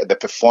songwriter, the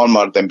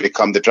performer, then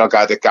become the drug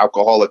addict,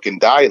 alcoholic,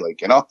 and die,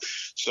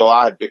 So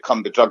I had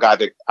become the drug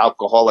addict,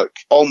 alcoholic,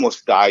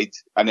 almost died,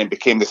 and then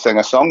became the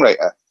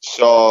singer-songwriter.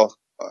 So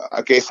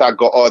I guess I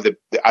got all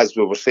as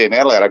we were saying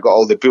earlier, I got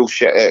all the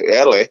bullshit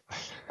early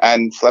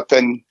and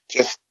flipping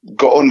just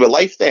got on with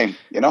life then,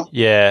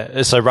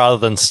 Yeah. So rather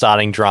than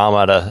starting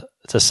drama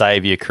to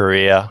save your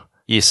career,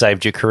 you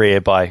saved your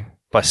career by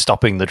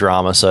stopping the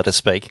drama, so to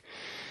speak.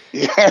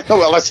 Yeah,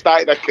 well, I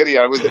started a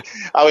career.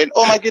 I went,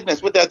 oh my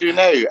goodness, what do I do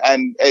now?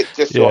 And it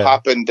just so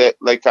happened that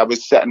I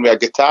was sitting with a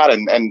guitar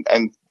and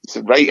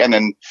writing,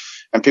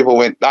 and people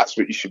went, that's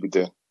what you should be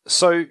doing.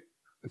 So,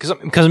 because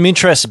I'm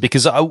interested,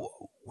 because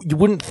you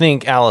wouldn't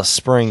think Alice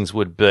Springs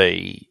would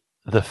be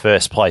the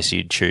first place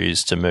you'd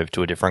choose to move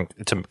to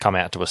to come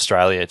out to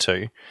Australia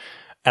to.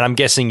 And I'm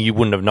guessing you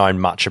wouldn't have known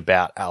much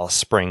about Alice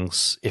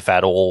Springs, if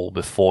at all,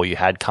 before you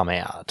had come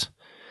out.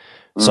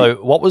 So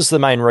what was the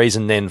main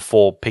reason then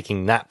for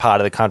picking that part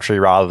of the country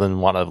rather than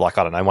one of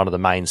the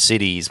main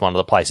cities, one of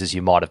the places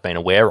you might have been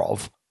aware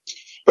of?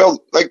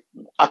 Well,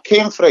 I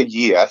came for a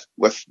year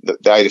with the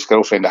Irish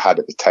girlfriend I had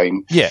at the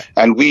time. Yeah.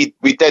 And we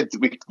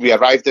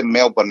arrived in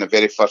Melbourne the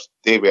very first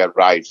day we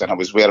arrived, and I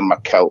was wearing my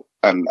kilt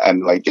and I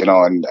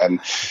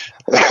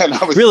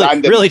was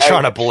really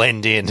trying to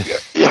blend in.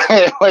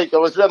 Yeah, I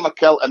was wearing my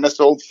kilt, and this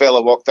old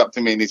fella walked up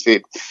to me and he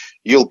said,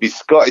 "You'll be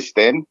Scottish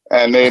then,"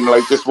 and then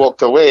just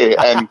walked away.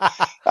 And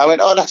I went,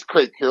 "Oh, that's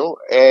quite cool."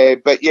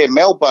 But yeah,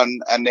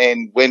 Melbourne, and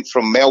then went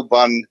from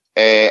Melbourne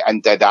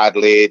and did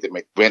Adelaide, and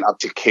we went up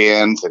to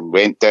Cairns and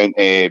went down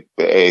to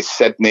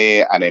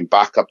Sydney and then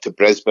back up to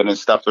Brisbane and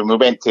stuff. And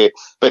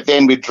but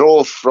then we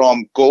drove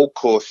from Gold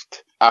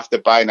Coast after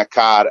buying a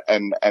car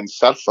and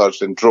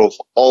surfers, and drove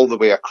all the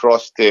way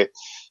across to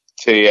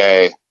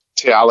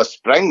Alice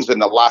Springs in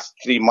the last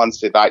 3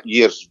 months of that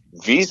year's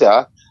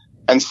visa.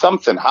 And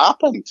something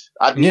happened.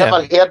 I'd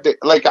never heard it.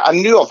 I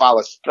knew of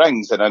Alice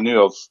Springs, and I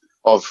knew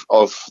of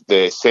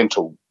the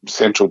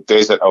central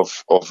desert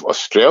of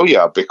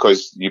Australia,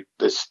 because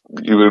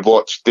you would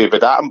watch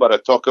David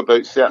Attenborough talk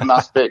about certain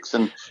aspects,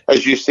 and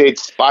as you said,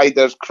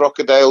 spiders,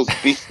 crocodiles,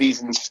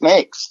 beasties, and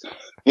snakes.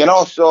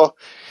 So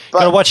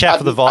gotta watch out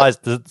for the visor.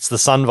 It's the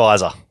sun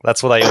visor.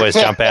 That's what they always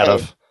jump out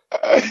of.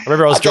 I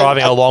remember I was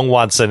driving along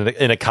once in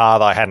a car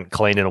that I hadn't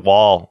cleaned in a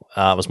while.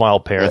 It was my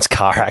old parents'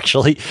 car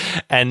actually,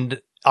 and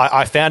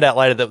I found out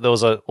later that there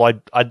was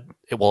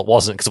it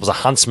wasn't, because it was a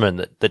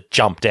huntsman that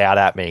jumped out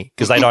at me,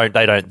 because they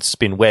don't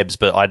spin webs,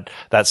 but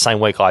that same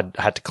week I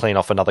had to clean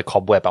off another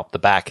cobweb up the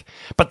back.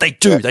 But they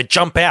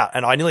jump out,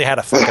 and I nearly had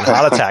a fucking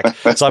heart attack.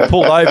 So I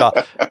pulled over,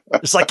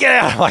 It's like, get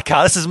out of my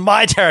car. This is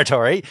my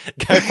territory.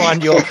 Go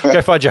find your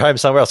home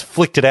somewhere else.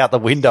 Flicked it out the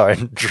window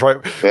and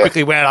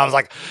quickly went. I was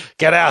like,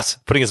 get out.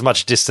 Putting as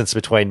much distance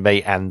between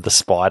me and the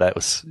spider. It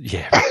was,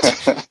 Yeah.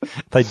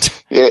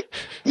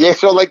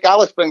 So like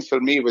Alice Springs for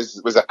me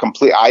was a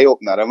complete eye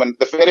opener. And when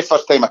the very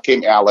first time I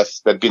came to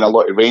Alice, there'd been a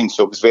lot of rain,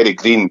 so it was very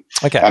green.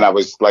 Okay. And I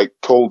was like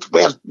told,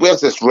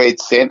 where's this red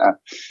centre?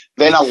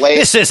 Then I left.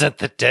 This isn't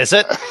the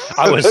desert.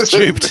 I was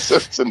duped.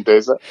 This isn't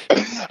desert.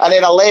 And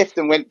then I left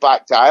and went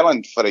back to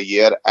Ireland for a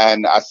year.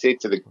 And I said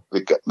to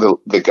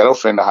the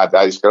girlfriend I had, the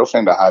Irish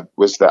girlfriend I had,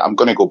 was that I'm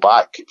going to go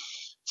back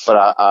for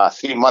a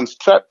 3-month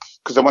trip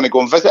because I want to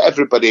go and visit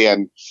everybody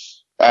and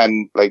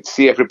like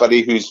see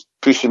everybody who's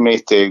pushing me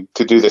to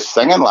do this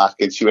singing like.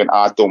 And she went,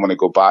 I don't want to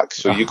go back.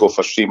 So you go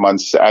for 3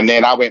 months. And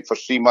then I went for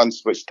 3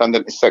 months, which turned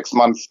into 6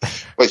 months,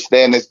 which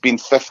then has been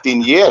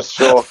 15 years.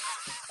 So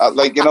I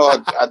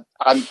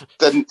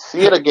didn't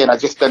see her again. I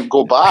just didn't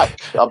go back.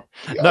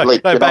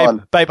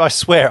 Babe, I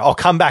swear I'll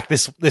come back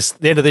the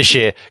end of this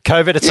year.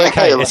 COVID, it's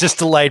okay. It's just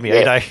delayed me,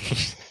 you know.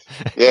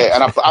 Yeah,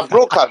 and I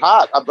broke her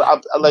heart.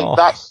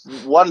 That's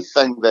one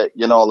thing that,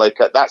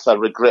 that's a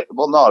regret.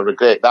 Well, not a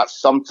regret.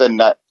 That's something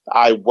that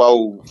I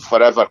will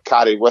forever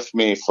carry with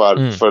me for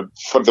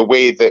the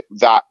way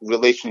that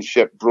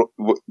relationship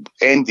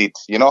ended,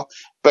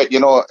 But,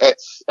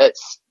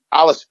 it's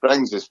Alice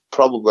Springs is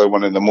probably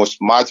one of the most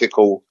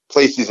magical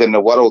places in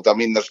the world. I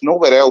mean, there's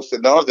nowhere else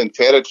in the Northern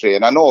Territory,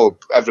 and I know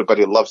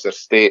everybody loves their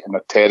state and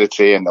their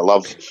territory and they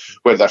love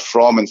where they're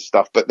from and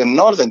stuff, but the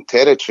Northern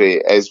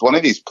Territory is one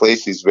of these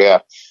places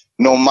where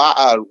no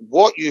matter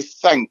what you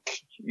think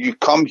you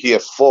come here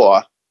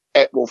for,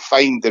 it will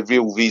find the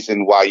real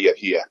reason why you're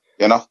here,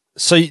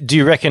 So do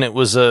you reckon it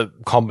was a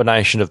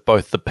combination of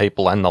both the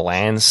people and the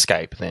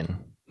landscape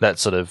then that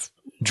sort of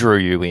drew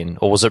you in,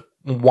 or was it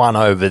one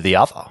over the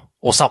other?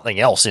 Or something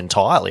else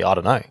entirely, I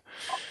don't know.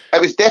 It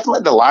was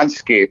definitely the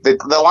landscape.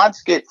 The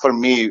landscape for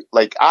me,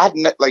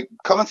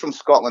 coming from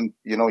Scotland,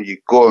 you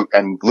go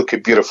and look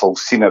at beautiful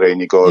scenery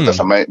and you go, there's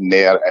a mountain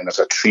there and there's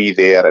a tree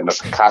there and there's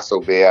a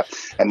castle there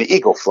and the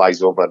eagle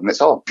flies over and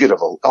it's all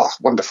beautiful. Oh,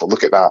 wonderful.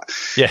 Look at that.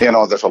 Yeah.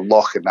 There's a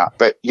loch in that.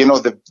 But,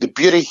 the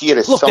beauty here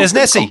is something. Look,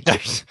 there's Nessie.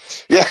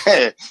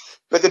 Yeah.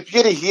 But the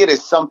beauty here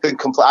is something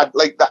complete.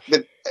 Like that.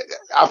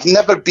 I've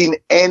never been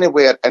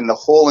anywhere in the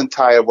whole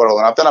entire world,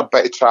 and I've done a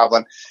bit of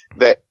traveling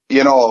that,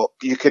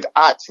 you could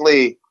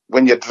actually,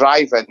 when you're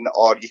driving,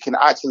 or you can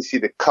actually see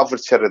the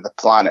curvature of the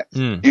planet.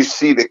 You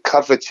see the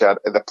curvature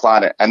of the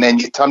planet, and then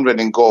you turn around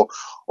and go,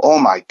 oh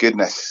my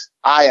goodness,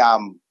 I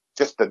am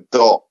just a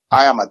dot.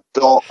 I am a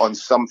dot on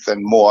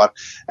something more,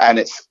 and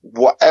it's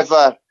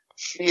whatever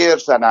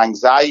fears and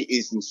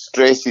anxieties and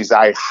stresses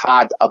I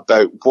had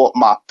about what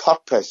my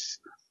purpose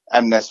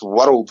in this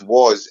world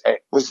was, it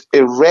was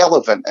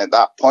irrelevant at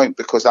that point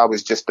because I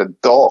was just a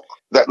dot.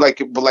 That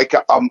like a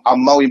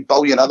million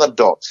billion other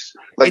dots.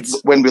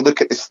 When we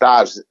look at the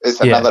stars, it's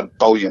another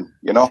billion,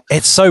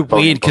 It's so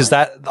weird because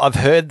I've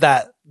heard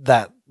that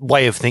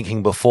way of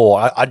thinking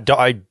before.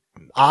 I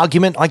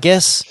argument, I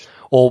guess,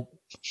 or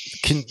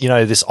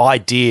this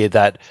idea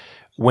that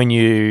when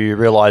you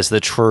realize the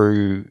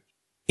true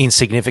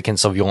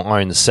insignificance of your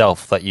own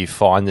self, that you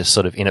find this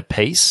sort of inner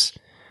peace.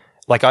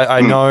 Like I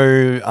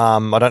know,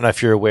 I don't know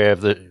if you're aware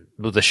of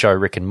the show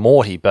Rick and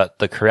Morty, but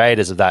the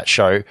creators of that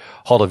show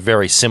hold a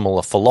very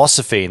similar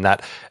philosophy in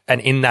that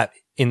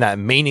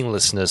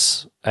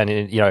meaninglessness and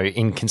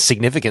in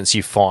insignificance,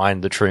 you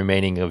find the true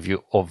meaning of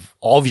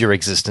your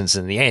existence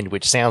in the end,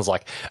 which sounds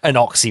like an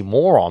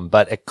oxymoron,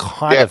 but it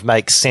kind of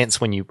makes sense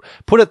when you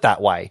put it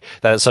that way,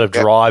 that it sort of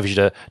drives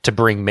you to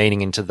bring meaning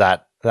into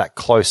that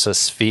closer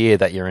sphere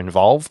that you're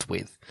involved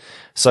with.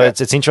 So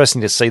it's interesting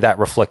to see that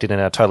reflected in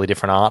a totally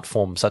different art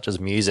form, such as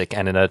music,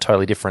 and in a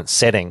totally different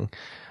setting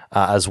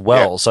as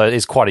well. So it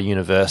is quite a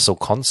universal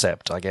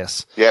concept, I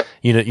guess. Yeah.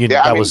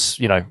 Was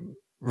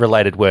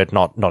related word,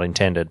 not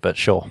intended, but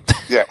sure.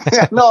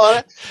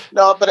 No,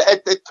 but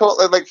it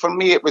totally, like, for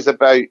me, it was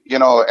about,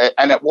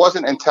 and it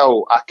wasn't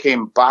until I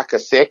came back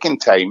that second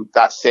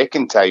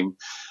time,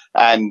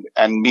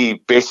 and me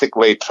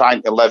basically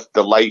trying to live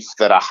the life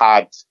that I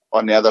had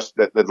on the other,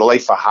 the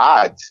life I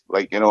had,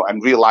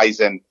 and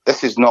realizing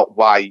this is not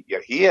why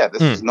you're here.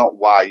 This is not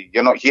why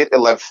you're not here to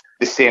live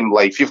the same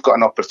life. You've got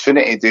an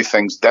opportunity to do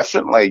things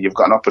differently. You've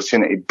got an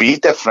opportunity to be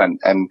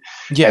different and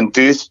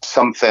do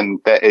something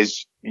that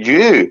is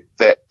you.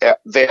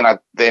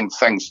 Then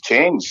things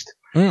changed.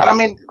 And I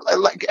mean,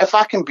 like, if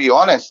I can be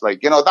honest,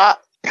 that.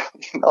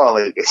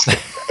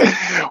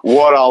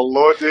 What a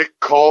load of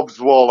Cobb's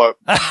bollocks,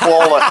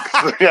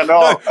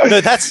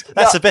 No, that's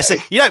the best thing.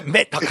 You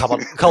don't come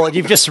on, Colin.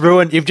 You've just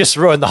ruined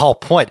the whole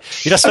point.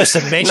 You're not supposed to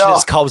mention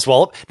it's Cobb's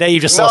wallop. Now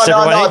you've just lost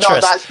everyone's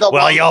interest.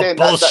 Well, you're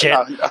bullshit.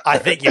 I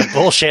think you're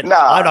bullshit.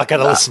 I'm not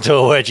going to listen to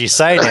a word you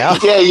say now.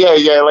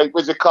 Yeah. Like,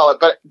 what you call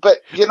it?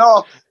 But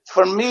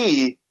for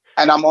me,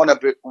 and I'm on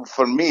about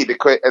for me,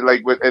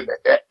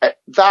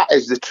 that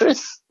is the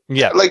truth.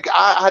 Yeah. Like,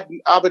 I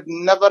would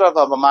never have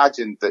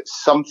imagined that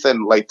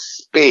something like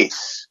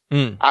space,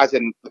 as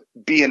in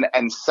being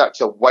in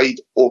such a wide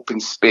open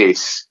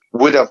space,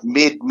 would have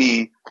made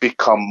me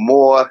become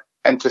more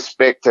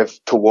introspective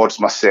towards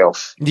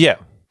myself. Yeah.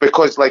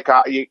 Because the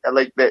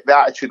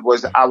attitude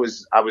was I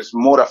was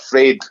more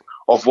afraid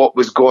of what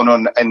was going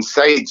on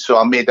inside, so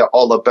I made it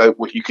all about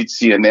what you could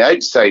see on the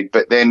outside.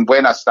 But then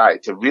when I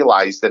started to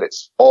realise that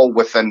it's all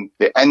within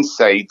the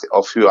inside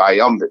of who I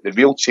am, that the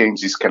real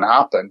changes can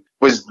happen,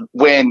 was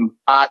when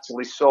I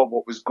actually saw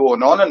what was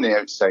going on the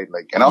outside,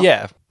 like, you know?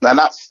 Yeah. And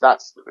that's,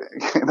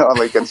 you know,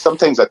 like, and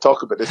sometimes I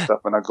talk about this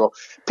stuff and I go,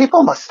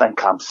 people must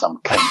think I'm some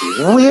kind of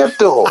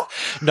weirdo.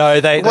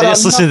 No, they Well,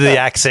 just I'm listen to not the that.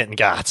 accent and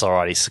go, it's all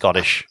right, he's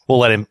Scottish. We'll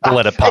let it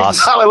pass.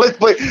 Exactly.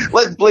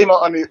 Let's blame it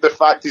on the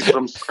fact he's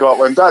from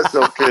Scotland. That's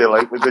okay,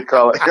 like what they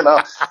call it, you know.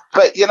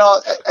 But you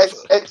know,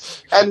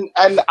 it's and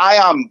I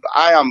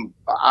am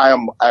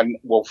and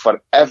will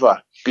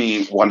forever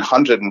be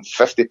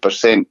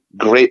 150%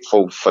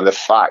 grateful for the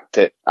fact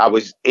that I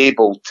was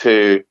able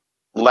to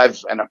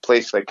live in a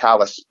place like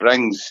Alice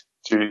Springs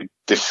to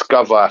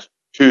discover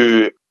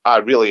who I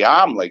really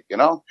am, like, you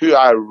know, who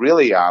I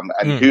really am,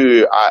 and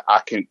who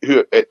I can,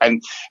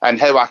 and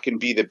how I can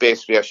be the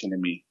best version of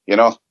me, you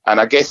know.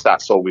 And I guess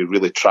that's all we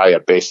really try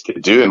our best to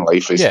do in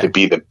life, is to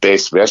be the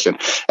best version.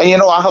 And you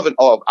know,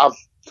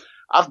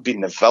 I've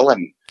been the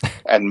villain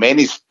in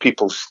many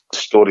people's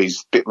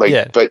stories, but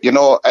you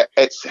know,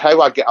 it's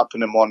how I get up in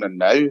the morning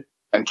now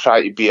and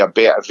try to be a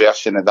better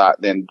version of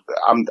that. Then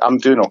I'm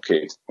doing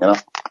okay, you know.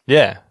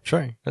 Yeah,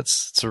 true.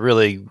 It's a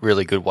really,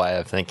 really good way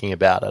of thinking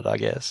about it, I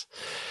guess.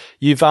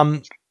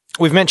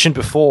 We've mentioned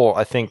before,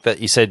 I think, that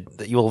you said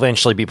that you will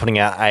eventually be putting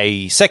out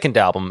a second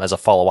album as a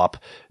follow-up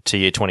to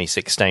your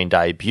 2016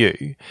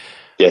 debut.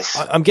 Yes.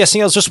 I'm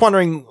guessing, I was just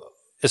wondering,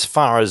 as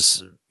far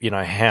as, you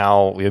know,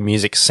 how your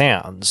music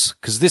sounds,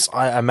 because this,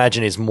 I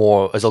imagine, is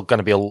going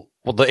to be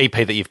the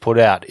EP that you've put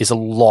out is a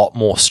lot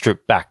more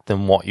stripped back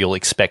than what you'll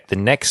expect the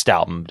next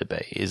album to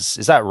be. Is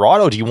that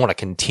right? Or do you want to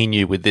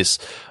continue with this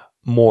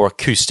more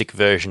acoustic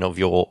version of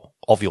your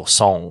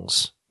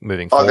songs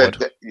moving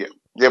forward?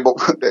 Well,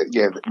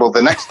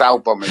 the next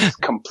album is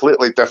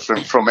completely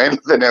different from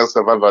anything else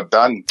I've ever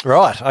done.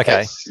 Right.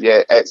 Okay.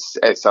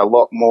 It's a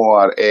lot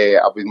more.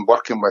 I've been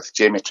working with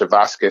Jamie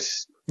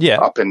Travaskis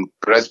up in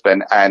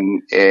Brisbane,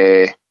 and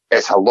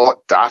it's a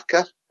lot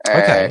darker.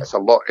 It's a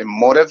lot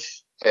emotive.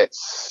 The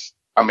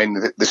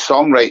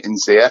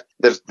songwriting's there.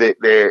 There's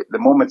the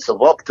moments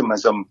of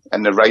optimism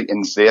in the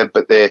writing's there,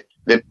 but the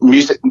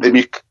music,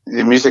 the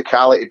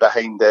musicality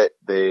behind it,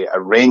 the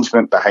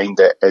arrangement behind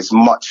it is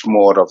much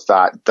more of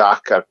that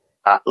darker.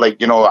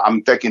 Like, you know,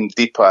 I'm digging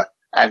deeper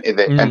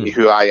into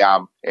who I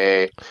am,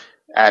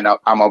 and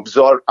I'm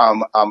observing.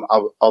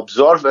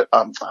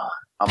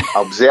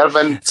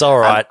 It's all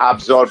right. And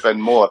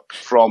absorbing more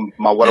from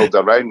my world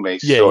around me,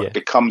 it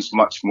becomes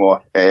much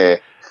more.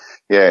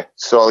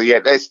 So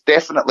there's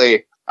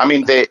definitely. I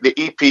mean, the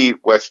EP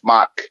with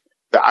Mark,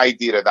 the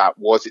idea of that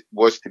was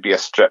to be a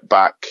strip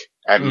back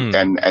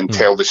and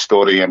tell the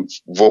story and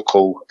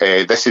vocal.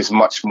 This is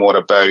much more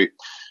about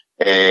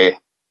the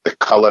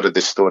colour of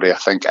the story, I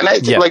think. And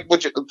it's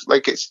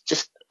it's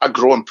just a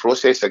growing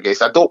process, I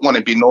guess. I don't want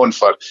to be known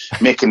for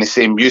making the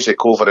same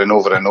music over and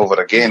over and over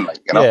again, like,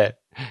 you know.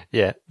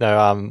 Yeah.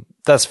 No,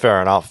 that's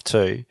fair enough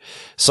too.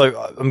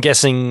 So I'm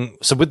guessing.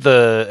 So with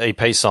the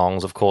EP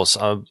songs, of course,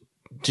 were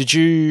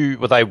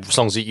they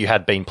songs that you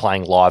had been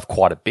playing live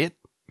quite a bit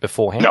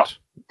beforehand? No.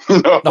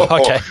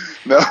 Okay.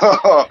 No.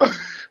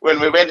 When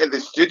we went to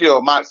the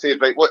studio, Mark said,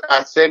 right, what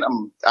I sent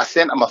him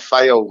a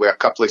file with a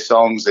couple of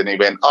songs, and he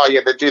went, oh yeah,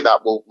 they do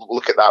that. We'll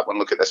look at that one,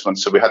 look at this one.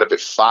 So we had about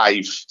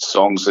 5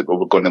 songs that we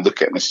were going to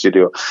look at in the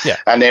studio. Yeah.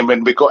 And then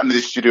when we got into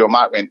the studio,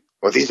 Mark went,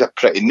 well, these are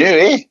pretty new,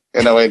 eh?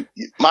 And I went,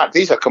 Mark,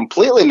 these are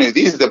completely new.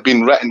 These have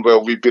been written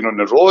while we've been on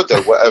the road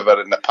or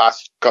whatever in the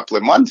past couple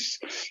of months.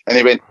 And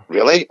he went,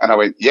 really? And I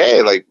went,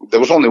 yeah, like there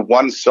was only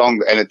one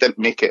song and it didn't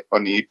make it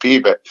on the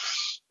EP, but,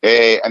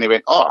 and he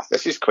went, oh,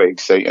 this is quite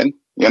exciting,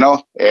 you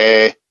know?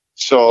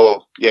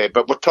 So, yeah,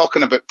 but we're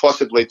talking about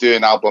possibly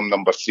doing album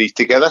number 3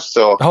 together.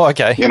 So,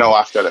 okay. You know,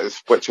 after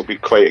this, which will be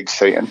quite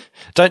exciting.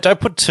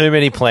 Don't put too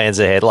many plans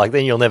ahead. Like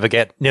then you'll never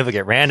get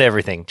round to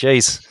everything.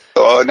 Jeez.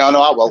 Oh, no,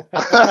 I will.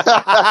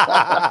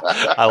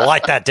 I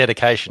like that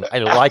dedication. I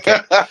like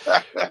it.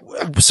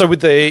 So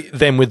with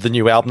the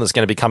new album that's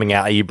going to be coming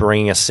out, are you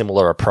bringing a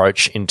similar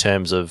approach in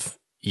terms of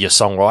your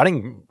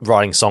songwriting,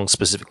 writing songs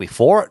specifically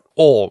for it?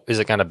 Or is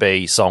it going to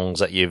be songs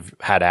that you've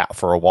had out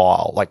for a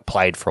while, like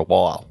played for a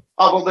while?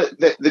 Oh, well,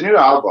 the new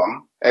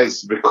album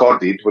is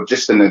recorded. We're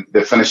just in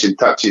the finishing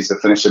touches, the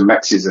finishing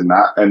mixes and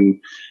that.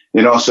 And,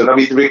 you know, so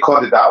we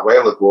recorded that a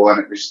while ago, and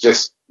it was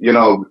just, you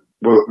know,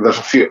 there's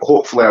a few,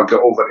 hopefully I'll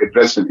get over to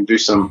Brisbane and do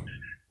some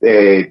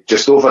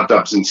just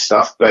overdubs and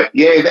stuff. But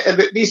yeah,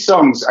 these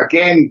songs,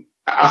 again,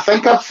 I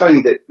think I've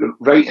found that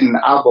writing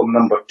album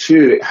number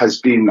 2 has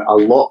been a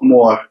lot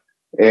more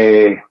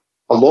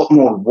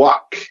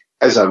work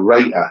as a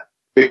writer,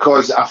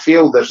 because I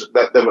feel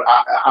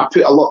I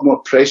put a lot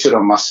more pressure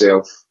on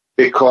myself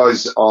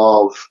because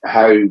of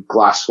how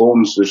Glass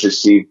Homes was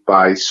received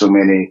by so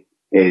many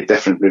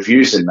different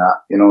reviews in that.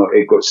 You know,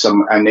 it got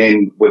some, and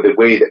then with the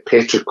way that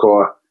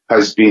Petrichor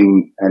has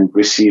been and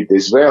received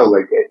as well.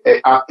 Like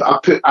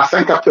I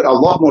think I put a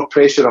lot more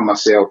pressure on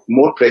myself,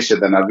 more pressure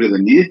than I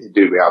really needed to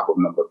do with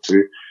album number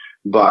 2.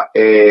 But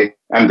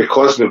and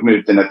because we've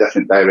moved in a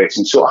different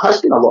direction, so it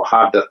has been a lot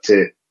harder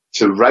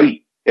to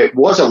write. It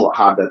was a lot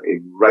harder to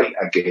write,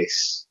 I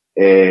guess,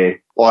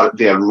 or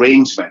the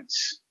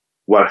arrangements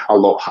were a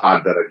lot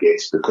harder, I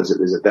guess, because it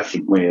was a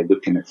different way of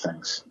looking at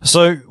things.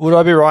 So would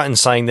I be right in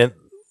saying that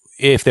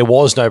if there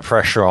was no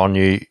pressure on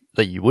you,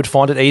 that you would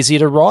find it easier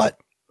to write?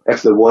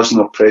 If there was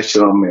no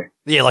pressure on me.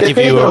 Yeah, like if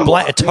you were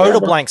a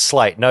total blank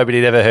slate, nobody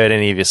had ever heard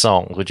any of your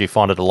songs, would you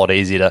find it a lot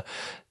easier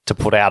to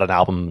put out an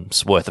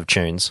album's worth of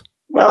tunes?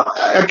 Well,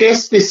 I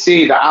guess they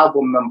say that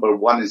album number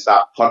 1 is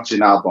that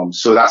purging album,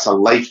 so that's a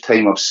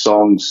lifetime of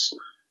songs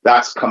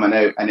that's coming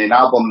out. And then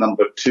album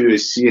number 2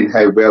 is seeing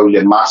how well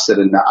you're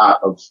mastering the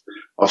art of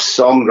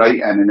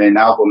songwriting. And then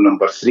album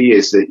number 3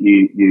 is that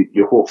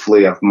you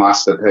hopefully have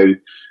mastered how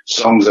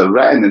songs are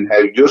written and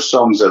how your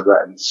songs are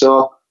written.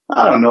 So,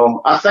 I don't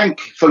know. I think,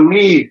 for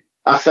me,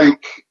 I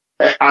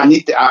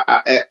need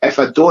to, if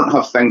I don't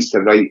have things to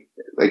write,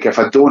 like if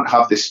I don't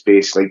have the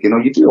space, like,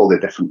 you do all the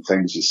different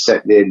things. You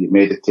sit there, you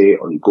meditate,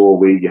 or you go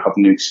away, you have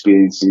new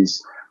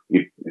experiences.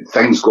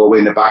 Things go away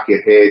in the back of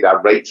your head. I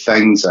write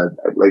things.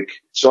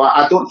 So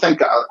I don't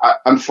think,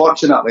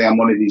 unfortunately, I'm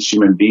one of these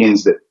human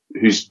beings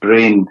whose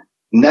brain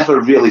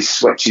never really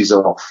switches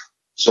off.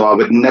 So I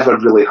would never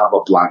really have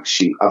a blank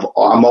sheet.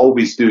 I'm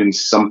always doing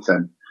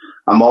something.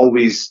 I'm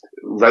always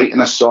writing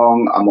a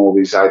song. I'm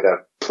always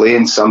either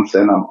playing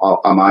something.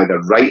 I'm either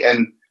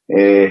writing.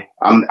 I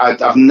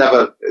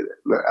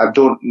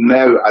don't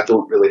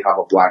really have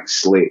a blank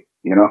slate,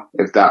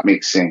 if that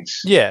makes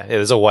sense. Yeah,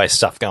 there's always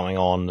stuff going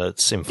on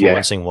that's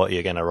influencing what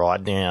you're going to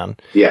write down.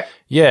 Yeah.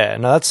 Yeah,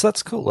 no,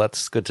 that's cool.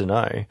 That's good to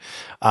know.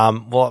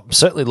 Well, I'm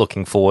certainly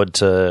looking forward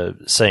to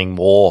seeing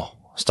more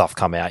stuff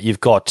come out.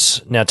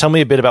 Now tell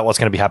me a bit about what's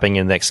going to be happening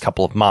in the next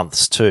couple of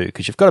months too,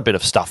 because you've got a bit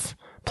of stuff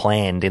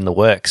planned in the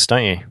works,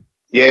 don't you?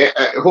 Yeah,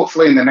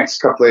 hopefully in the next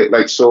couple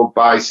of, so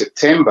by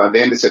September, the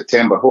end of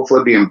September, hopefully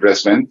I'll be in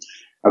Brisbane.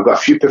 I've got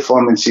a few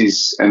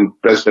performances in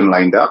Brisbane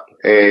lined up.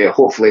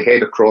 Hopefully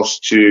head across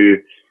to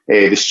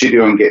the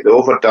studio and get the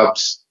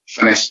overdubs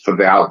finished for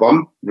the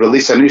album.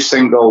 Release a new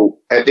single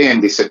at the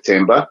end of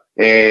September,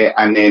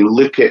 and then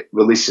look at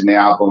releasing the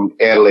album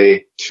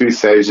early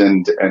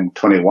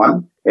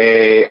 2021.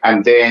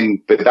 And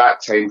then by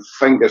that time,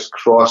 fingers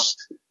crossed,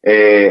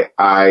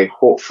 I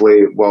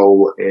hopefully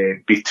will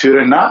be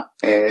touring that.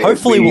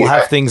 Hopefully we'll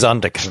have things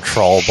under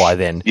control by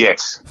then.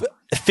 Yes.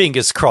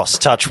 Fingers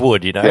crossed, touch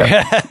wood,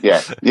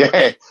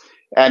 Yeah.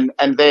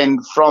 And then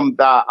from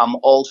that, I'm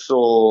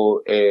also,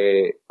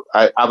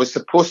 I was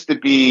supposed to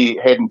be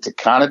heading to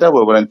Canada.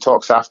 We were in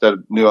talks after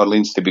New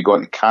Orleans to be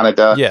going to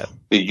Canada,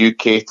 the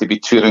UK to be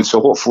touring. So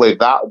hopefully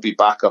that will be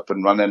back up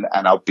and running,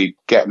 and I'll be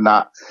getting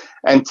that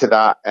into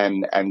that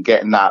and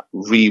getting that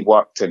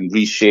reworked and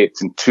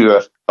reshaped and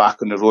tour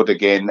back on the road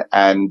again.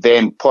 And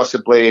then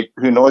possibly,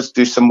 who knows,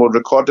 do some more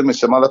recording with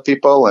some other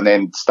people, and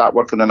then start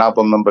working on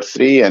album number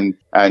 3. And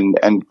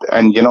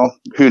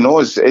who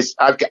knows?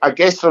 I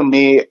guess for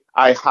me,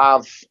 I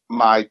have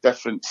my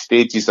different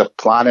stages of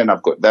planning.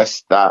 I've got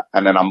this, that,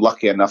 and then I'm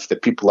lucky enough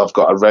that people I've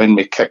got around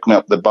me kick me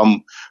up the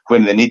bum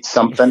when they need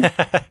something.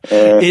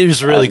 It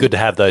is really good to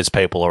have those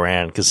people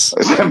around, because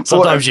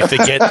sometimes you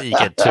forget that you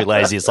get too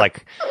lazy. It's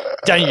like,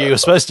 dang, you were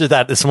supposed to do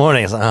that this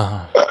morning. It's like,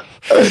 oh.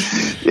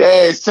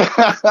 Yes.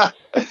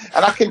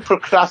 And I can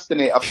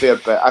procrastinate a fair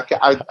bit.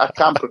 I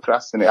can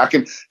procrastinate. I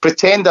can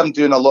pretend I'm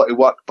doing a lot of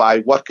work by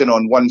working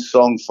on one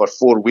song for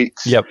 4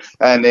 weeks. Yep.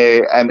 And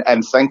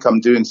think I'm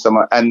doing some.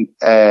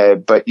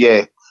 But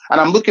yeah. And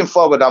I'm looking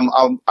forward.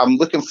 I'm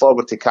looking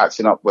forward to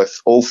catching up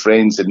with old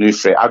friends and new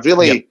friends.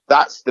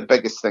 That's the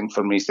biggest thing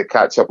for me, is to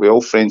catch up with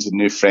old friends and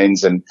new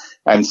friends, and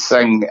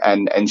sing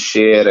and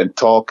share and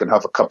talk and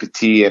have a cup of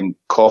tea and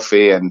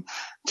coffee and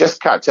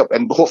just catch up,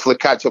 and hopefully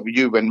catch up with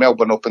you when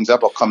Melbourne opens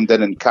up. I'll come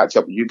down and catch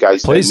up with you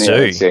guys. Please do.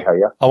 And say hi.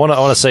 I want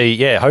to see.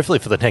 Yeah, hopefully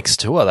for the next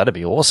tour. That'd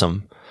be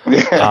awesome.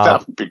 Yeah,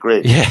 that would be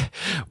great. Yeah.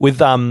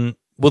 With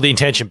will the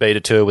intention be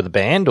to tour with a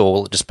band, or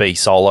will it just be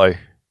solo?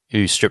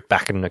 You strip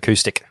back an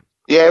acoustic.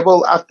 Yeah,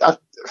 well,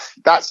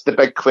 that's the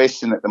big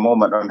question at the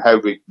moment on how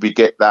we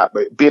get that.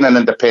 But being an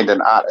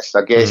independent artist,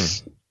 I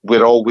guess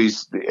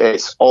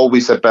it's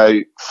always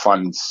about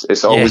funds.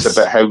 It's always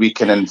about how we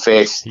can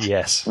invest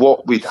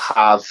what we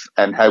have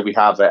and how we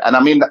have it. And I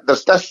mean,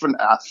 there's different,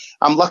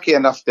 I'm lucky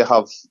enough to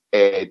have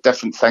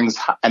different things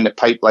in the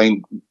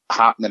pipeline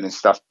happening and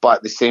stuff, but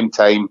at the same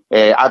time,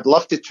 I'd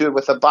love to tour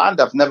with a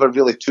band. I've never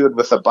really toured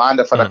with a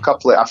band. I've had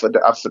I've had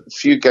a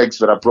few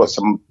gigs where I brought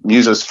some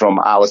musos from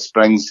Alice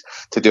Springs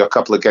to do a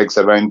couple of gigs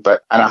around, and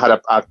I had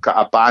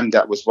a band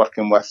that I was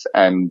working with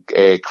in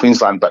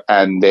Queensland,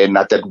 and then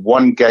I did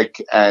one gig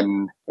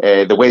in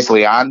the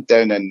Wesleyan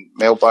down in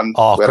Melbourne.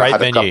 Oh, where great I had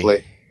venue. a couple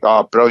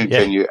of, brilliant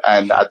venue.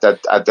 And I did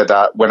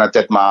when I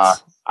did my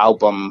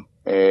album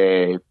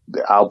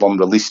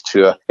release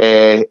tour.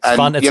 It's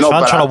fun. It's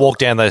fun trying to walk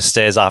down those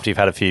stairs after you've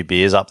had a few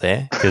beers up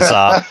there, because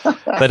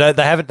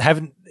they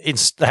haven't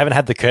they haven't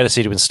had the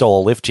courtesy to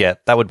install a lift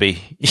yet. That would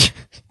be.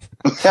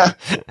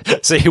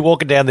 So you're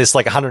walking down this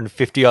like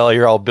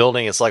 150-year-old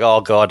building. It's like,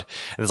 oh god,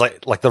 and it's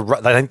like they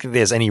don't think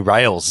there's any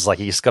rails. It's like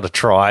you just got to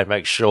try and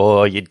make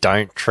sure you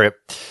don't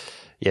trip.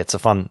 Yeah, it's a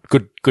fun,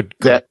 good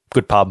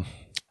pub.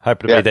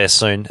 Hoping to be there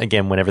soon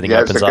again when everything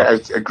opens up.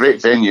 It's a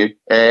great venue.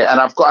 And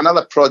I've got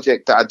another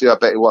project that I do a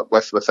bit of work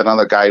with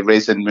another guy,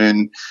 Raisin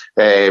Moon.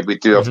 I've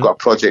got a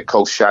project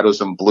called Shadows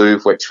and Blue,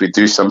 which we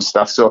do some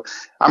stuff. So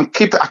I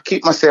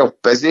keep myself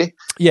busy.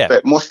 Yeah.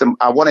 But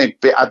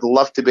I'd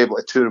love to be able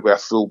to tour with a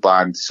full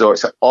band. So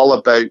it's all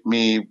about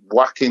me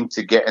working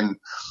to getting,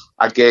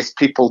 I guess,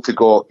 people to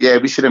go, yeah,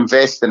 we should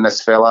invest in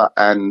this fella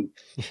and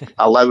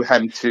allow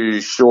him to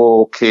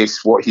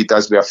showcase what he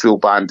does with a full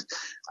band.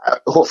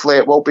 Hopefully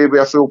it will be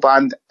with a full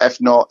band. If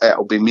not,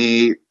 it'll be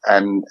me,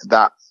 and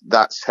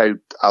that's how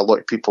a lot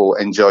of people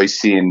enjoy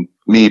seeing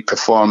me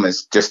perform,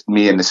 is just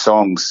me and the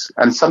songs.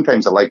 And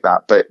sometimes I like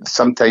that, but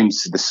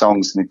sometimes the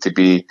songs need to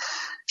be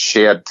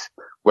shared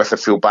with a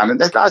full band, and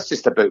that's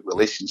just about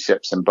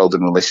relationships and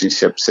building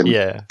relationships and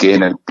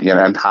gaining,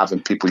 and having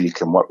people you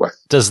can work with.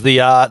 Does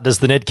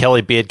the Ned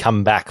Kelly beard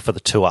come back for the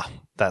tour?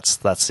 That's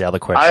the other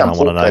question I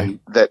want to know.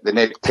 That the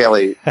Ned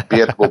Kelly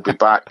beard will be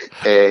back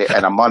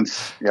in a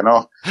month.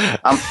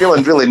 I'm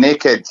feeling really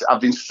naked.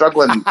 I've been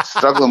struggling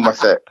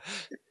with it.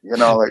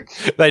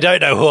 Like they don't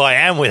know who I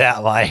am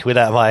without my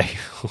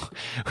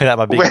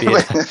big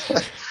beard.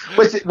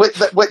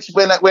 Which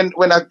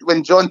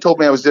when John told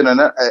me I was doing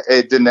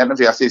the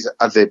interview, I says,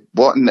 "Are they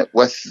wanting it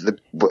with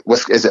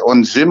is it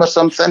on Zoom or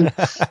something?"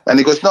 And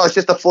he goes, "No, it's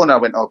just a phone." I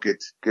went, "Oh, good."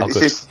 Oh,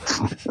 good.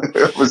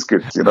 It was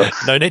good,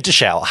 No need to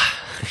shower.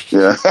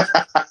 Yeah.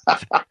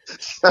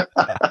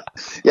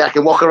 Yeah, I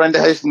can walk around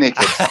the house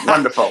naked.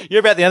 Wonderful. You're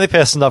about the only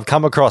person I've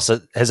come across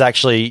that has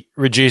actually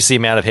reduced the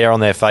amount of hair on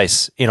their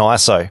face in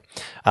ISO.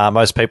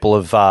 Most people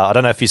have. I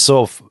don't know if you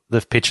saw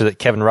the picture that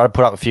Kevin Rudd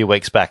put up a few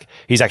weeks back.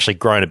 He's actually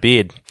grown a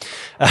beard.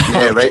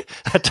 Yeah, right.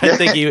 I don't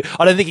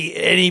think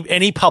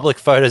any public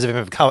photos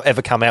have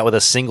ever come out with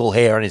a single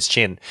hair on his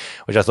chin,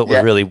 which I thought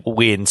was really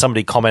weird. And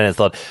somebody commented and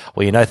thought,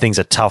 well, things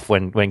are tough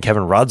when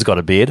Kevin Rudd's got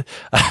a beard.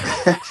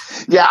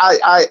 Yeah,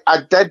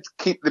 I did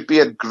keep the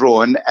beard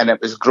growing, and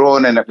it was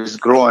growing and it was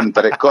growing,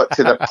 but it got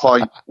to the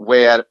point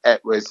where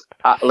it was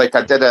like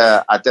I did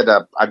a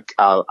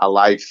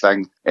live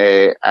thing,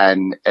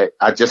 and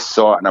I just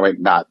saw it and I went,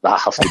 nah, I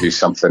have to do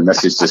something.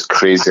 This is just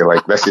crazy.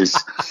 Like this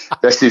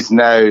is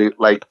now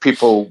like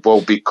people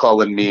will be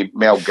calling me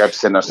Mel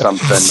Gibson or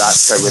something.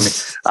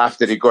 That's how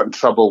after he got in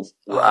trouble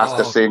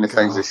after saying the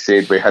things he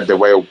said, we had the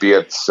wild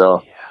beard.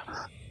 So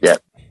yeah.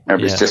 It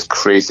was just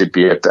crazy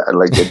beard.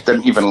 Like it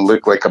didn't even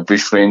look like a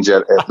bush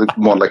ranger. It looked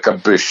more like a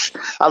bush.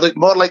 I looked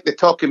more like the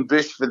talking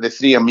bush for the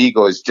Three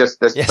Amigos. Just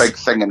this big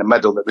thing in the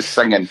middle that was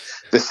singing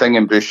the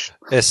singing bush.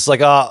 It's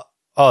like I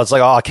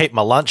keep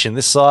my lunch in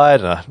this side,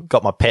 and I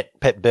got my pet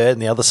bird in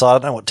the other side. I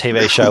don't know what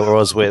TV show it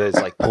was where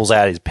it's like pulls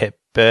out his pet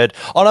bird.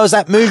 Oh no, it was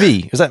that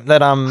movie. It was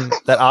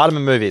that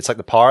Artemis movie. It's like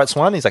the Pirates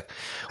one. He's like,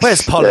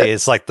 "Where's Polly?"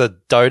 It's like the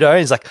dodo.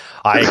 He's like,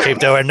 "I keep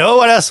doing. No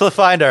one else will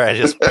find her," and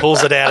he just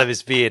pulls it out of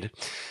his beard.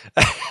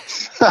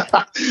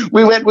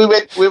 we went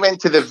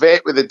to the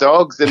vet with the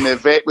dogs, and the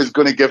vet was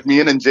going to give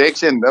me an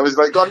injection. I was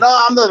like, "Oh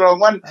no, I'm the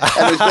wrong one,"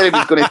 and it was where he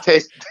was going to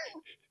test.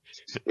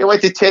 He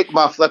went to check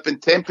my flipping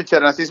temperature,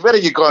 and I says, "Where are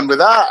you going with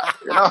that?"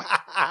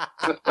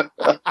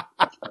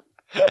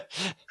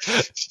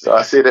 So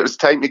I said it was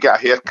time to get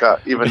a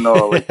haircut, even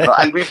though,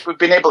 and we've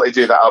been able to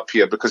do that up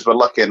here because we're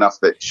lucky enough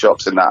that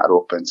shops and that are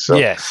open. So,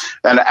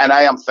 and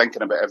I am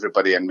thinking about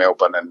everybody in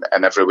Melbourne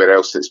and everywhere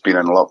else that's been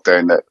in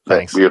lockdown that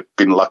we've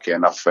been lucky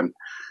enough, and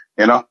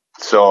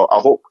so I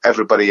hope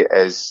everybody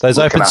is those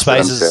open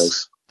spaces.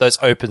 Themselves. Those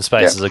open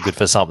spaces are good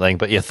for something.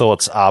 But your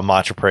thoughts are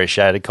much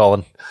appreciated,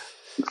 Colin.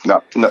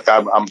 No,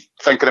 I'm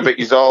thinking about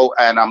you all,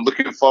 and I'm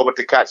looking forward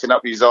to catching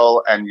up with you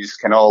all, and you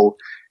can all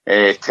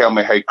tell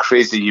me how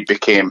crazy you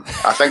became.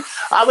 I think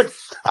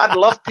I'd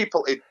love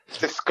people to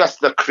discuss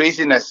their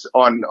craziness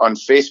on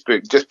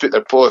Facebook. Just put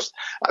their post.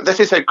 This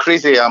is how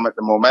crazy I am at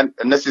the moment,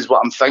 and this is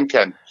what I'm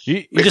thinking.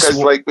 You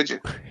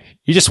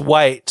just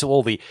wait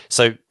till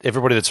so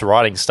everybody that's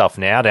writing stuff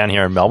now down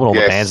here in Melbourne, all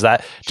the bands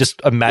just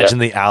imagine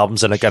the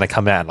albums that are going to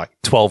come out in like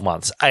 12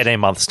 months, 18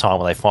 months time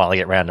when they finally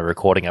get around to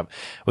recording them.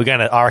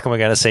 I reckon we're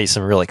going to see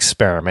some real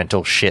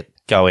experimental shit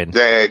go in.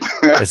 Yeah,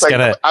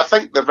 I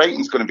think the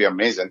writing's going to be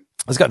amazing.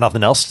 It's got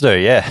nothing else to do,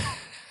 yeah.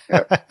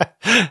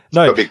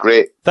 No, it'll be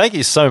great. Thank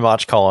you so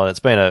much, Colin. It's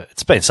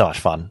been so much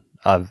fun.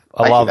 I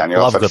love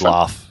a good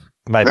laugh.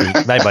 Made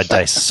my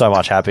day so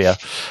much happier.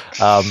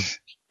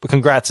 But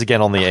congrats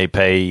again on the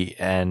EP,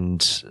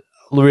 and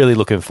really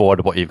looking forward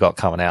to what you've got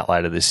coming out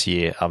later this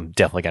year. I'm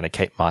definitely going to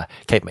keep my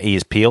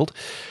ears peeled.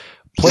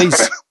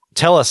 Please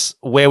tell us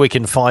where we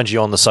can find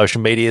you on the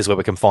social medias, where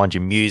we can find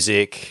your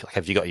music. Like,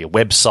 have you got your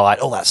website,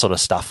 all that sort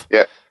of stuff?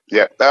 Yeah.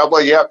 You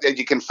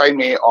can find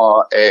me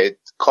on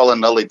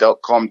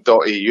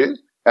colinlilly.com.au.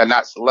 And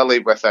that's Lily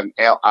with an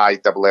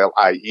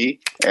Lillie.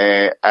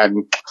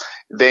 And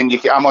Then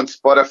I'm on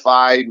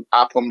Spotify,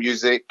 Apple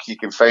Music. You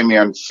can find me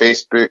on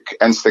Facebook,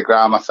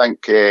 Instagram. I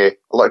think a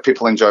lot of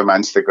people enjoy my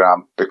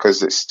Instagram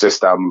because it's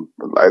just at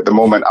the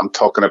moment I'm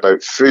talking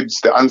about foods,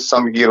 the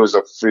unsung heroes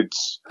of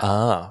foods.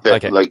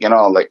 Okay. Like, you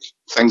know, like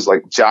things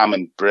like jam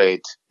and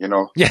bread. You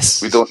know,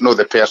 Yes. we don't know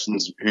the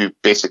persons who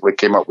basically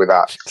came up with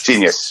that.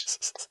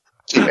 Genius.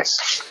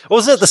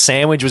 Wasn't it the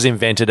sandwich was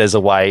invented as a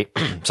way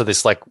so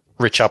this like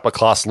rich upper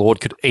class lord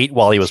could eat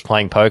while he was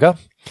playing poker?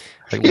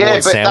 Like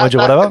Lord sandwich or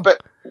whatever?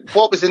 But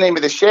what was the name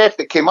of the chef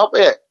that came up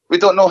with it? We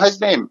don't know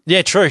his name.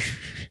 Yeah, true.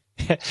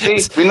 See,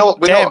 we know.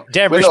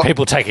 Damn rich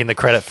people taking the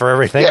credit for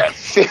everything. Yeah,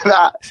 see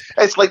that?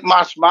 It's like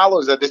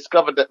marshmallows. I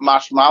discovered that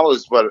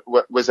marshmallows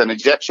was an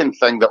Egyptian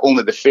thing that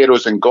only the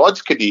pharaohs and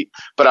gods could eat.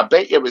 But I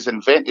bet it was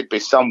invented by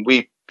some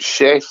wee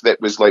chef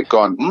that was like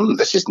going,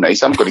 this is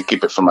nice. I'm going to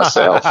keep it for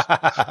myself.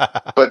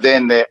 But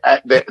then the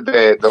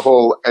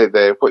whole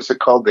what's it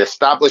called? The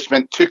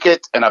establishment took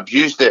it and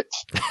abused it.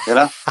 You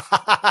know,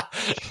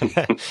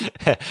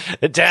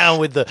 down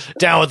with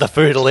the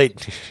food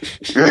elite.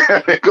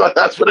 God,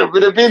 that's what it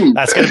would have been.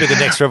 That's going to be the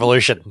next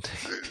revolution.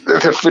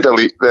 The food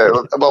elite.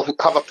 We'll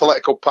have a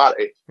political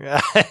party.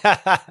 Yeah.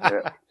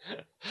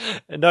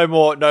 No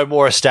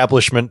more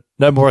establishment,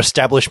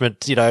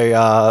 you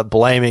know,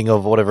 blaming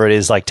of whatever it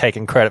is, like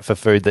taking credit for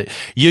food that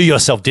you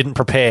yourself didn't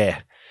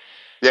prepare.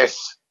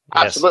 Yes,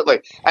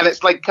 absolutely. And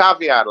it's like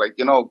caviar, like,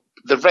 you know,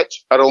 the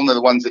rich are only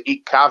the ones that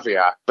eat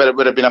caviar, but it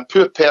would have been a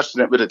poor person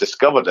that would have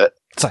discovered it.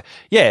 So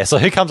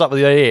who comes up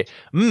with the idea?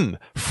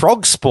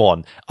 Frog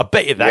spawn. I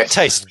bet you that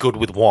tastes good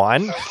with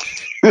wine.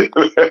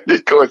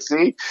 Go and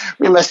see.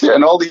 We miss it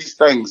and all these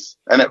things.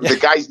 And the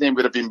guy's name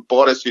would have been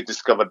Boris, who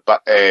discovered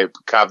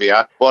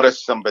caviar.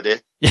 Boris somebody.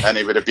 Yeah. And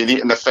he would have been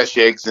eating the fish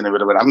eggs and he would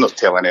have been, I'm not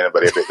telling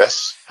anybody about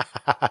this.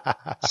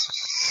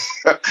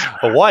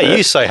 Well, why are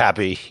you so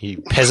happy,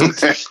 you peasant?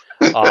 Should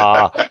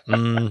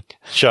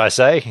I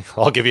say?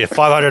 I'll give you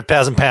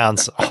 500,000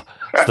 pounds.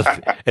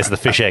 It's the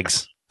fish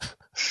eggs.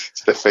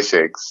 It's the fish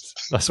eggs.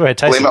 I swear it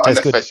tastes, Blame it on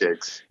the good. fish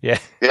eggs. Yeah.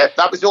 Yeah,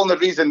 that was the only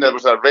reason there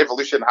was a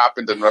revolution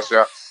happened in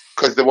Russia,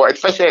 because they wanted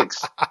fish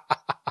eggs.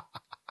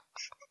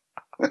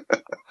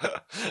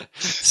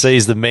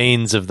 Sees the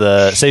means of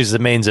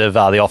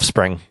the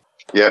offspring.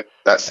 Yeah,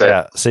 that's it.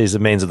 Yeah, sees the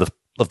means of the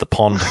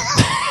pond.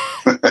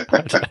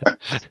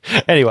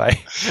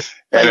 Anyway,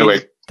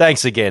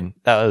 thanks again.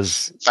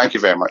 Thank you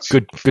very much.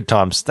 Good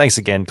times. Thanks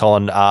again,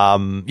 Colin.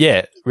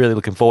 Really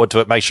looking forward to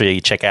it. Make sure you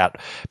check out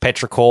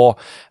Petrichor.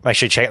 Make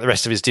sure you check out the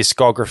rest of his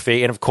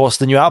discography, and of course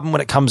the new album when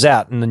it comes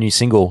out and the new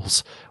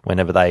singles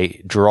whenever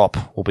they drop.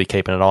 We'll be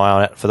keeping an eye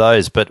on it for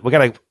those. But we're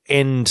going to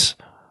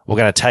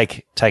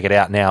take it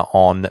out now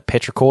on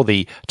Petrichor,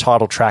 the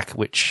title track,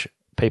 which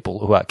people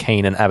who are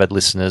keen and avid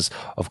listeners,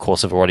 of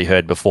course, have already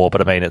heard before.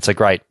 But I mean, it's a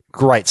great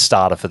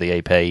starter for the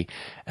EP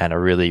and a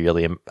really,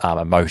 really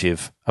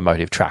emotive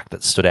track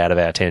that stood out of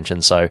our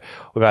attention. So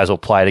we may as well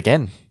play it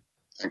again.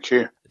 Thank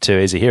you. Too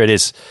easy. Here it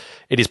is.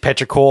 It is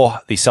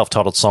Petrichor, the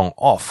self-titled song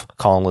off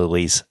Colin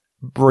Lilly's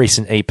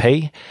recent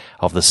EP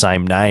of the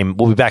same name.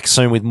 We'll be back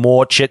soon with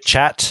more chit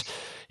chat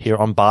here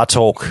on Bar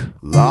Talk.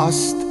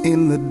 Lost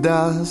in the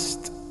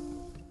dust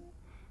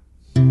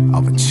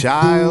of a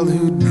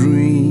childhood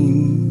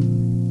dream,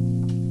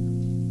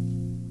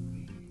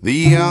 the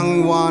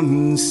young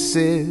ones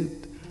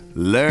sit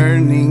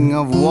learning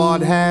of what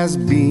has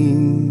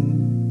been,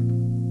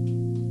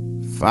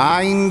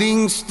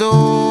 finding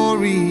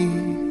stories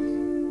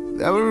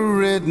that were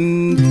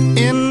written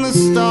in the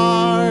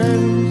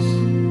stars,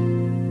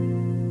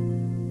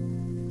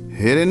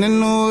 hidden in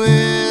the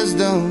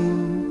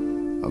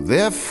wisdom of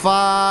their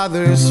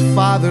father's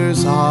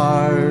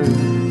heart.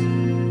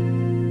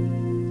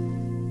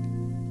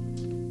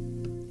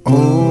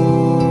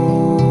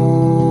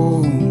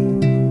 Oh,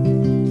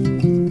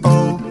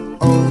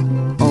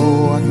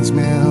 I can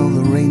smell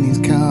the rain is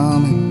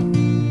coming.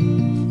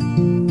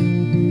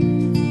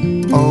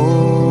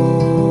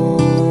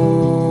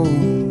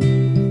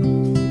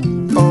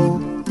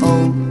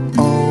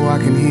 I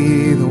can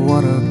hear the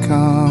water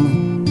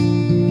coming.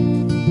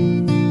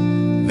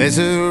 There's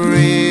a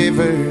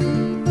river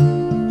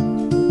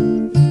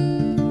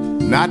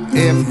not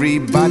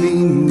everybody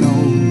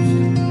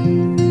knows,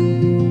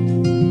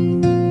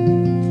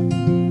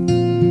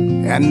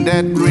 and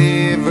that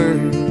river,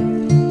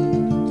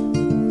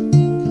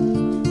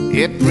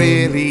 it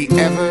rarely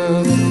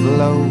ever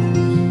flows.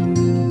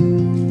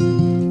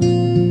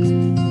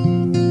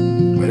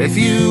 But if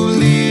you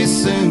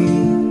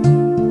listen,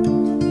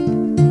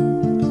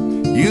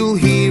 you'll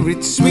hear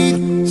its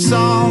sweet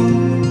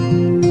song.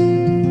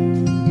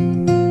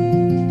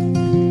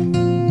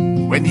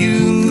 When you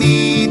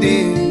need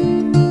it,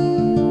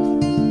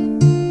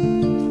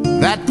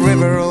 that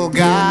river will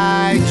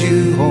guide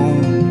you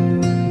home.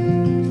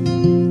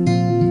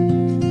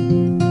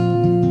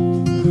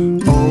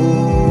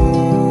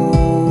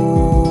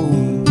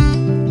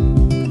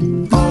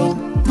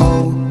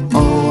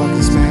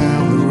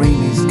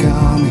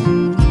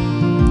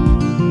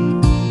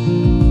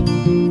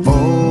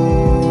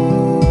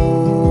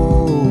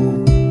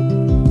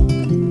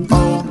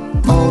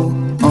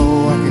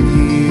 I can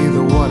hear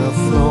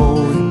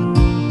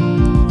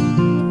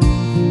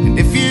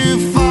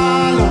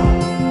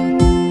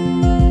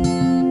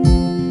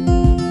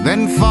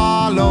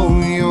follow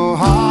your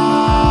heart.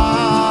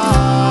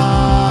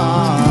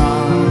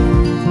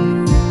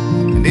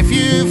 And if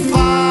you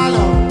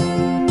follow,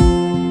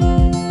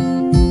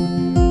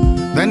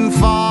 then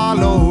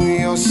follow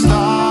your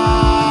star.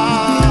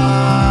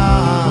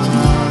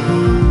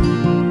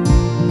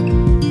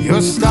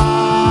 Your star.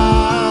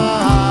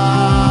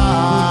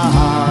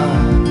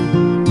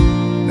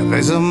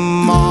 There's a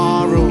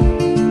moral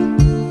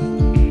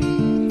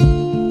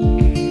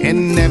in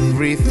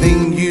everything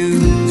you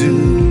do,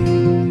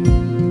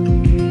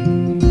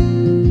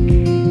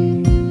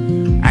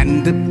 and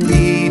the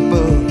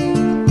people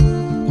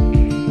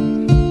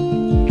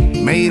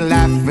may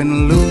laugh and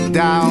look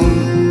down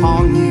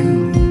on you.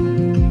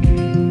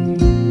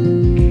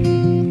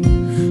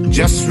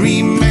 Just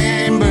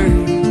remember,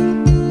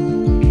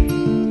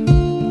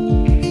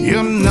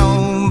 you're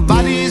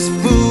nobody's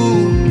fool.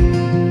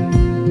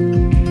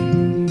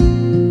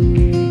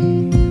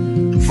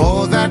 For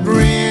that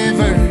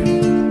river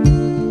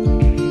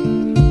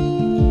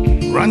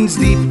runs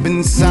deep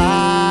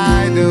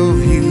inside of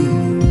you.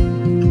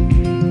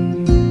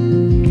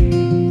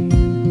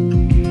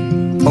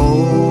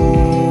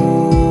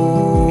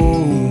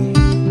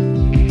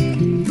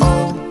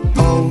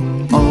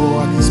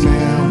 I can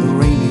smell the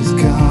rain is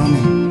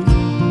coming.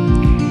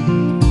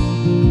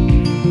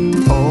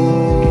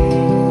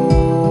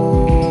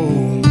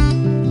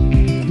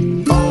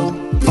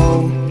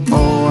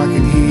 I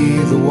can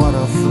hear the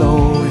water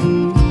flowing.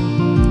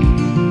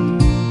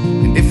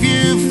 And if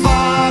you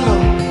follow,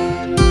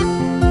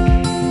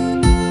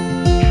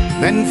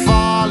 then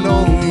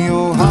follow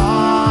your heart.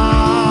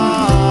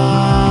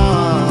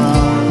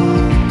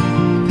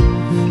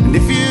 And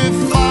if you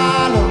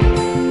follow,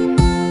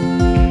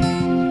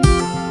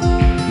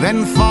 then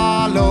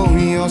follow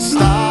your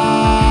star.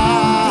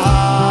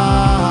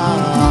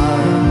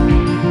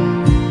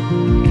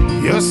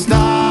 Your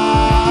star.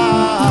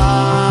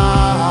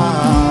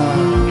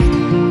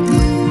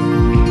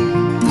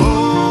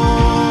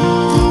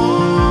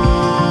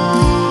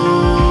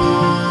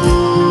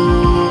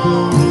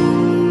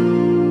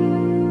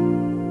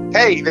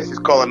 Hey, this is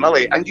Colin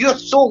Millie, and you're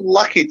so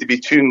lucky to be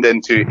tuned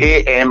into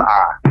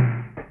AMR.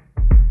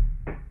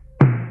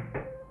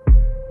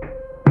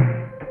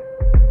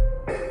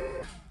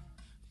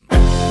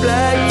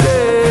 Black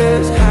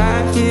dress,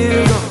 high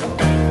heels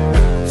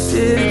on.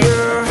 City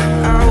girl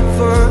out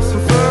for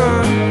some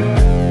fun.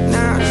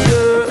 Not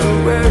sure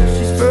where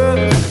she's from,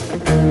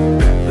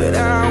 but I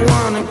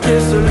wanna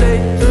kiss her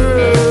later.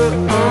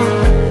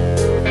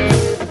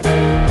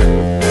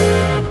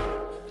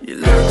 You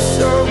look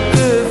so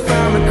good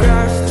from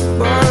across the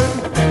bar.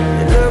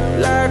 You look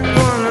like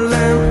one of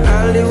them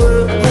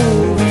Hollywood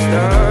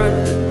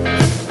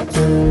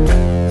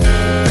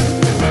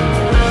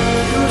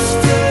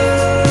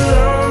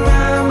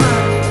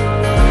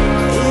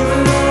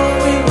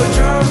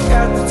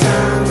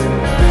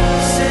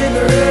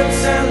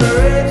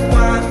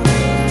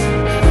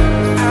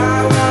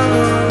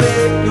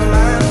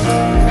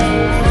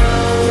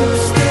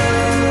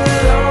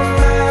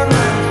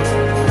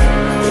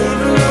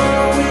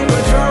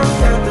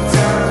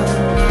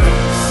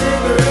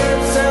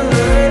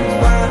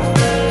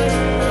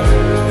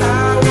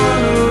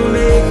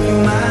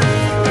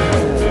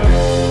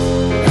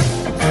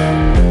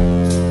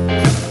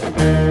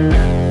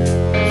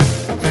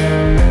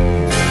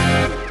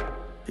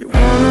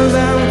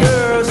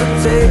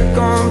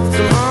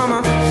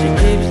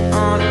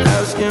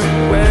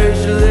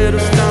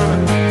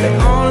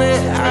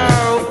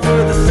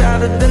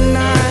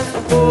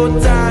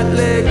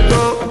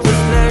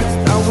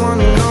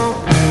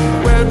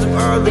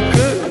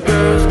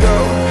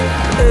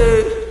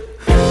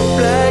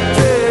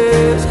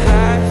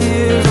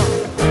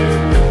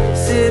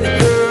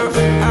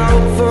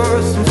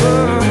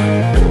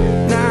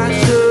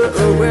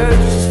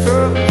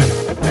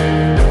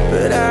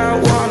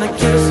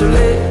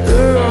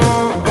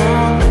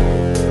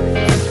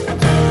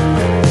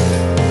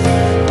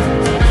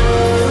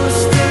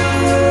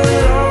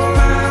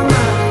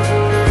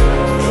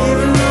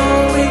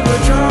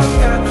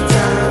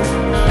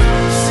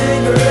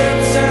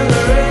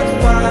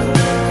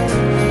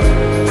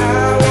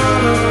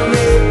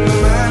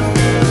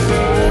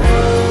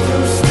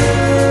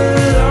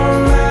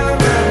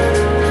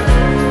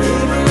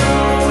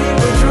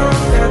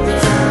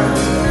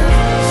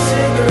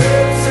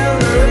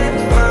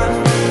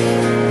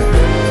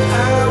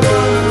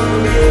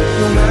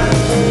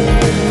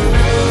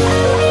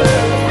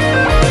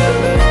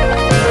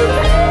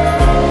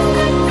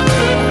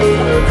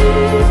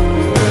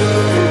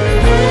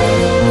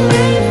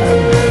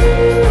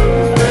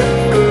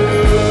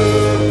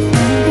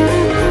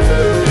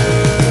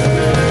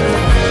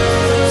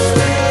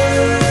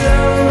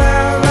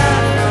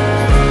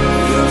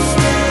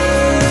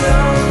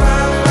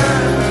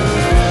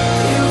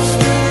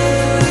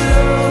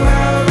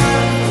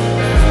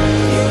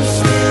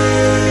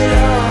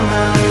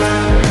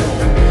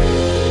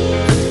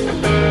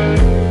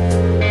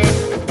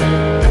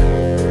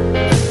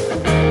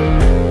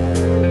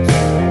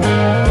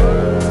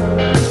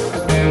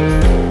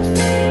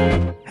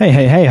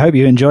Hey, hope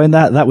you enjoyed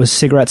that. That was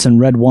Cigarettes and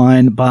Red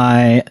Wine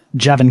by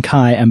Javin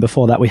Kai. And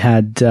before that, we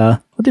had,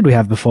 what did we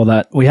have before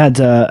that? We had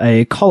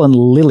a Colin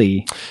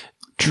Lilly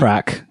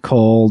track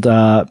called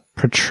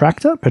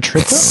Petricor?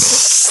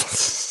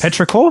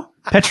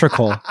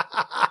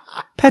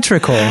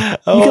 Petrichor.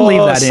 You can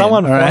leave that in.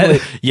 All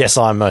right? Yes,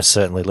 I'm most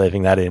certainly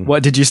leaving that in.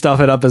 What, did you stuff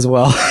it up as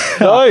well?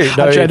 No, I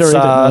tried to read it and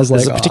I was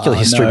there's like, a particular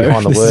history no,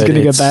 behind the this word. is going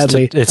to go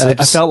badly.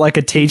 I felt like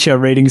a teacher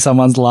reading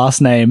someone's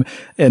last name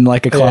in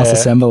like a class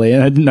assembly,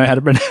 and I didn't know how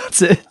to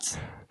pronounce it.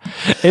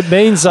 It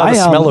means the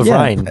smell of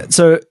rain.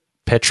 So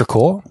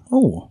Petrichor.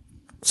 Oh,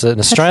 It's an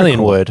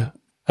Australian word.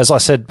 As I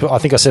said, I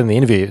think I said in the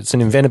interview, it's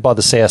invented by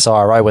the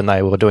CSIRO when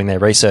they were doing their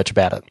research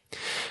about it.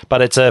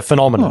 But it's a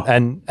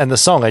phenomenon. And the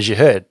song, as you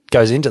heard,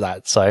 goes into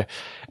that. So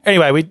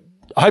anyway,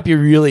 I hope you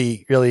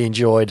really, really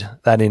enjoyed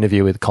that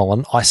interview with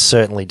Colin. I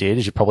certainly did,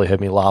 as you probably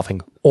heard me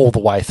laughing all the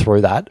way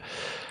through that.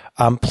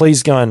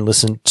 Please go and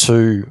listen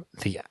to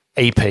the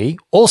EP,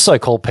 also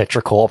called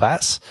Petrichor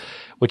Vass,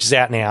 which is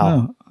out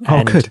now.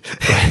 Oh, good.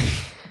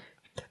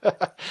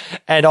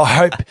 And I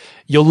hope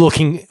you're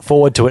looking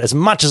forward to it as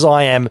much as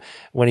I am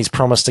when he's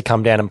promised to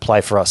come down and play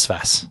for us,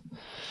 Vass.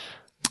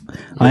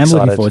 I am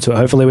looking forward to it.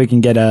 Hopefully we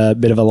can get a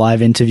bit of a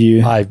live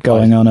interview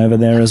going on over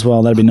there as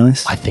well. That'd be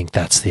nice. I think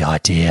that's the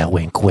idea.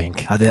 Wink,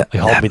 wink. Hold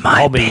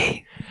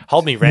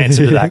me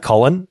ransom to that,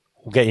 Colin.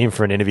 We'll get you in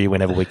for an interview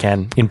whenever we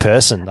can in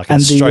person. I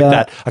can stroke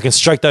that. I can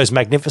stroke those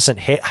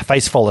magnificent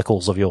face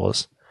follicles of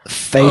yours.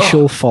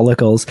 Facial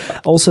follicles.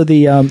 Also,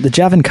 the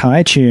Javin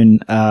Kai tune,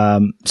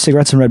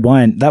 "Cigarettes and Red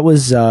Wine." That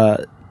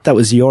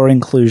was your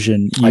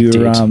inclusion.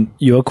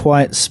 You were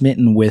quite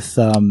smitten with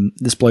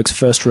this bloke's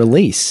first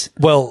release.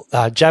 Well,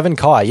 Javin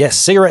Kai, yes,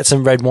 "Cigarettes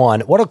and Red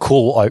Wine." What a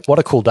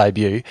cool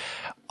debut.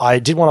 I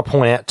did want to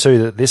point out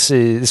too that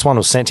this one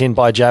was sent in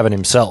by Javin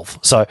himself.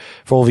 So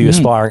for all of you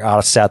aspiring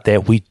artists out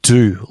there, we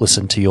do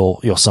listen to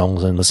your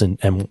songs and listen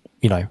and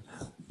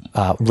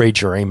read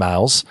your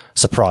emails.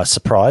 Surprise,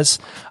 surprise.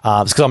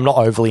 It's because I'm not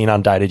overly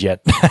inundated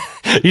yet.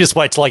 You just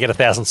wait till I get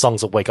 1,000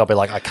 songs a week. I'll be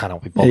like, I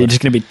cannot be bothered. You're just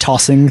going to be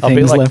tossing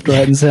things left,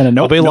 right, and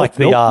center. I'll be like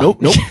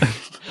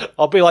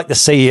I'll be like the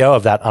CEO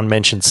of that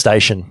unmentioned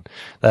station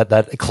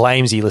that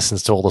claims he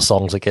listens to all the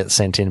songs that get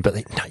sent in, but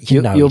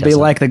you'll be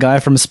like the guy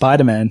from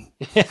Spider-Man.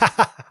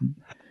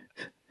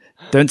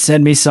 Don't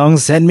send me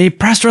songs, send me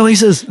press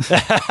releases.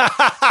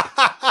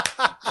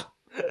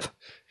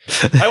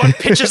 I want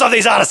pictures of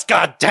these artists.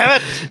 God damn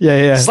it!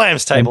 Yeah.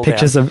 Slams table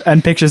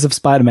and pictures of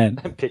Spider-Man.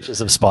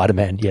 Pictures of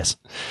Spider-Man. Yes.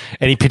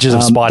 Any pictures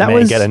of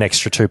Spider-Man get an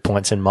extra 2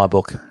 points in my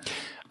book.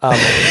 Can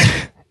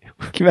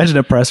you imagine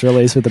a press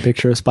release with a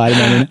picture of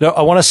Spider-Man in it? No,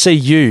 I want to see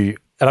you,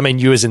 and I mean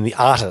you as in the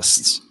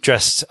artists,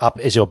 dressed up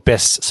as your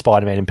best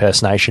Spider-Man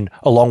impersonation,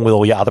 along with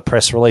all your other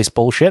press release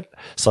bullshit.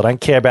 So I don't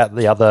care about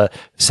the other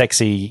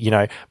sexy,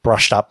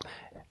 brushed up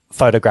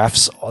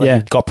photographs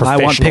that got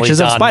professionally I want pictures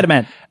done of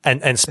Spider-Man.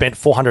 and spent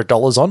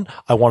 $400 on.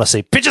 I want to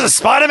see pictures of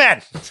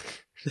Spider-Man.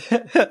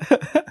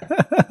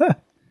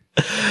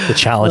 The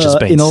challenge has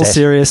been in all set.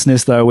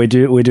 seriousness, though, we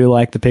do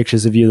like the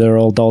pictures of you that are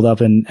all dolled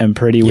up and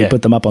pretty. We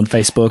put them up on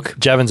Facebook.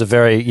 Javin's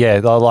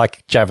I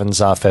like Javin's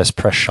first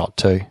press shot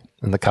too,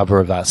 and the cover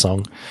of that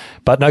song.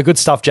 But no, good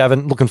stuff,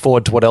 Javin. Looking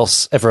forward to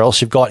whatever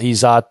else you've got.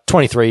 He's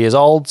 23 years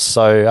old,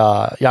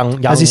 so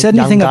young. Has he said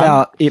anything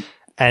about it?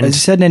 And has he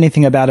said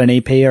anything about an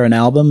EP or an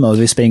album, or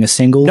this being a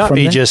single? No, from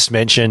he there? just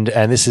mentioned,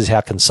 and this is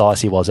how concise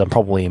he was. I'm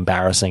probably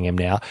embarrassing him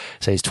now.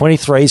 So he's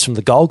 23, he's from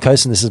the Gold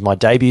Coast, and this is my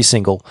debut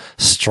single,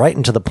 straight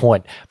and to the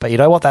point. But you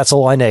know what? That's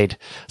all I need.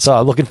 So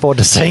I'm looking forward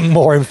to seeing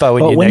more info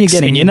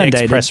in your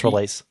next press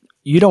release.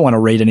 You don't want to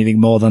read anything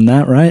more than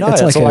that, right? No,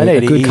 it's that's like all I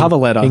need. a good cover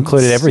letter.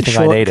 Included everything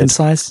short, I needed.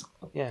 Concise.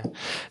 Yeah.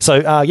 So,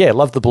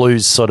 love the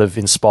blues sort of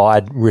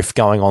inspired riff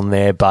going on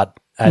there,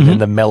 and then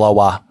the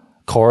mellower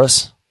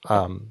chorus.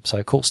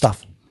 So cool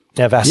stuff.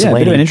 Now, Vaseline. Yeah, a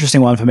bit of an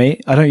interesting one for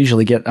me. I don't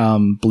usually get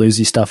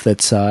bluesy stuff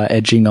that's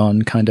edging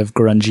on kind of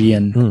grungy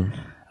and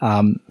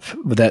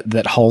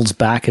that holds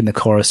back in the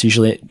chorus.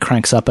 Usually it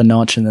cranks up a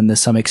notch and then there's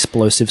some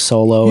explosive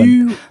solo.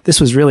 And this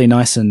was really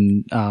nice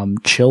and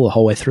chill the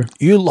whole way through.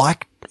 You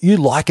like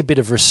a bit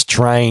of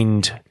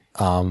restrained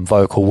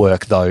vocal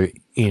work, though,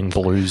 in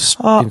blues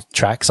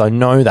tracks. I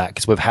know that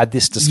because we've had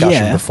this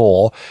discussion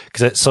before,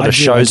 because it sort of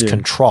shows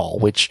control,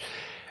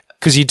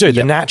 because you do.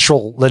 The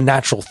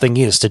natural thing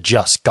is to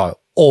just go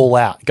all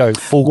out, go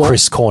full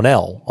Chris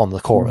Cornell on the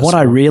chorus. What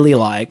I really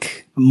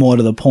like, more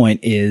to the point,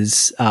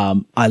 is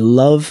I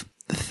love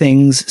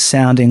things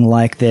sounding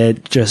like they're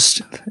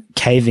just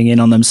caving in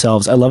on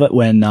themselves. I love it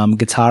when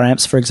guitar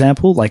amps, for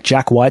example, like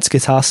Jack White's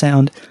guitar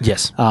sound.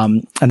 Yes.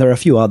 And there are a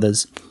few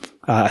others.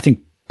 I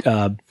think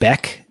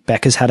Beck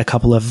has had a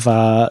couple of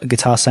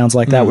guitar sounds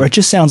like that, where it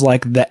just sounds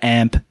like the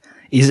amp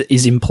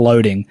is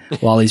imploding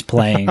while he's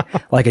playing.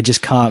 Like it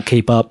just can't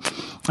keep up.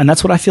 And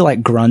that's what I feel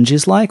like grunge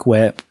is like,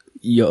 where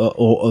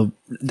or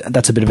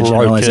that's a bit of a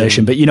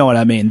generalization, but you know what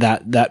I mean?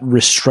 That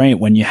restraint,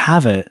 when you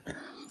have it,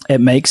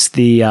 it makes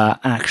the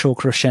actual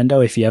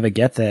crescendo, if you ever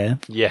get there.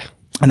 Yeah.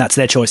 And that's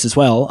their choice as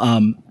well.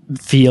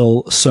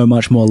 feel so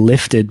much more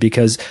lifted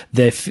because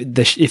if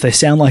they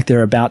sound like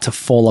they're about to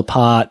fall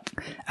apart,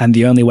 and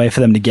the only way for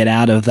them to get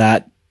out of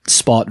that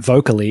spot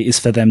vocally is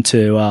for them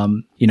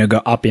to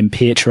go up in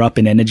pitch or up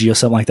in energy or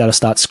something like that, or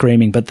start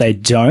screaming, but they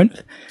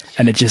don't,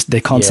 and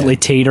they're constantly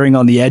teetering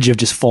on the edge of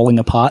just falling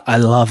apart. I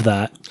love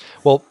that.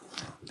 Well,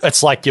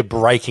 it's like you're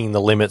breaking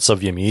the limits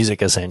of your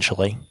music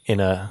essentially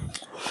and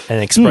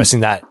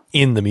expressing that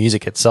in the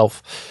music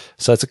itself.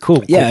 So it's a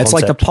cool it's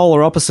like the concept.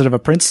 polar opposite of a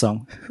Prince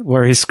song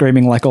where he's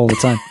screaming like all the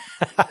time.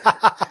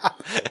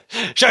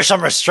 Show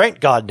some restraint,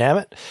 God damn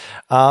it.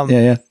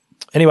 Yeah.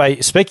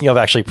 Anyway, speaking of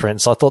actually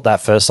Prince, I thought that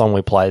first song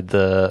we played,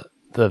 the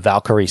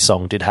Valkyrie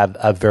song, did have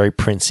a very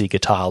Princey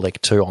guitar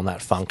lick too on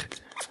that funk.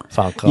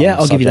 Yeah,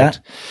 I'll give you that.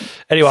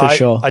 Anyway, For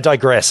sure. I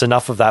digress.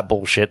 Enough of that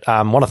bullshit.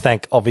 Want to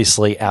thank,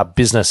 obviously, our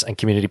business and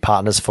community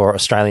partners for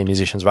Australian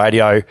Musicians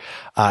Radio.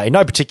 In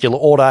no particular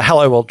order,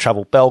 Hello World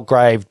Travel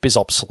Belgrave,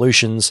 BizOps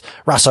Solutions,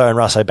 Russo and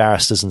Russo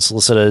Barristers and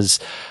Solicitors,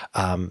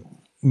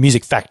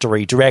 Music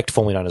Factory Direct,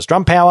 formerly known as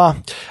Drum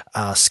Power,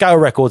 Scale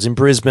Records in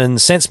Brisbane,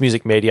 Sense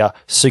Music Media,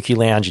 Suki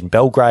Lounge in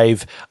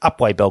Belgrave,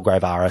 Upway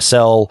Belgrave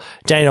RSL,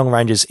 Dandenong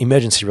Rangers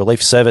Emergency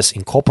Relief Service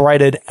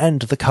Incorporated,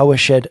 and the Koa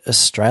Shed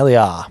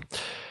Australia.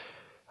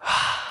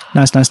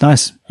 Nice.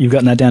 You've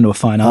gotten that down to a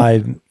fine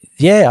art.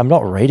 I'm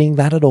not reading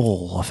that at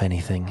all, if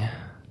anything.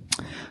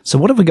 So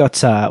what have we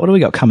got? What do we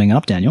got coming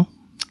up, Daniel?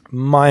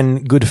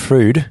 Mine good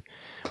food.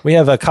 We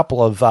have a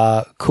couple of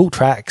cool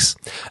tracks.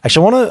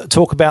 Actually, I want to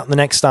talk about the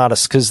next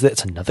artist because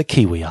it's another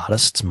Kiwi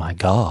artist. My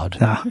God.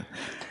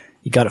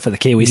 You got it for the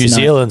Kiwis. New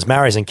Zealand's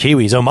Maoris and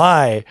Kiwis. Oh,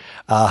 my.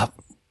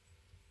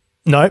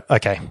 No?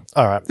 Okay.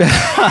 All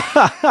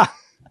right.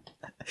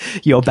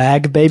 Your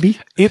bag, baby?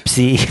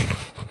 Oopsie.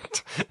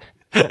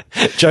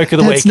 Joke of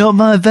the week. That's not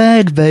my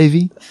bag,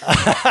 baby.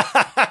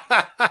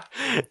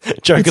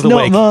 Joke of the It's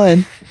not week.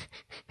 mine.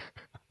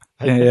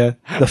 Yeah.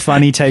 The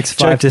funny takes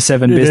 5 to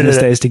 7 business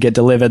days to get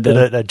delivered.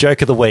 The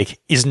joke of the week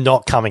is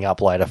not coming up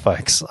later,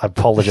 folks. I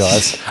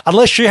apologize.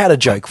 Unless you had a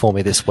joke for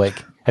me this week.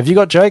 Have you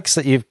got jokes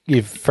that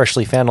you've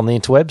freshly found on the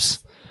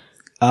interwebs?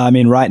 I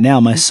mean, right now,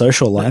 my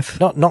social life.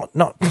 Not.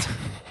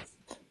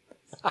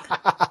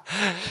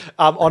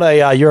 On one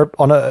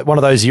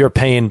of those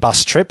European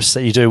bus trips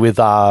that you do with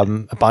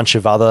a bunch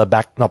of other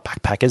not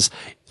backpackers,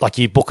 like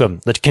you book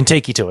them, the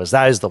Kentucky tours.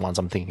 That is the ones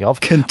I'm thinking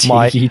of.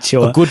 Kentucky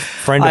tour. A good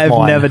friend of I've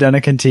mine. never done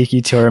a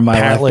Kentucky tour in my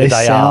Apparently life.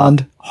 They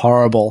sound are.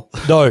 horrible.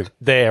 No,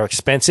 they're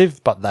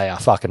expensive, but they are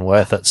fucking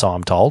worth it. So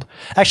I'm told.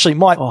 Actually,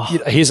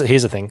 here's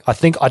the thing.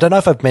 I don't know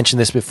if I've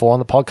mentioned this before on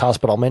the podcast,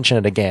 but I'll mention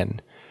it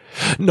again.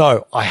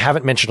 No, I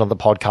haven't mentioned on the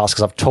podcast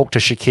because I've talked to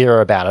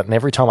Shakira about it. And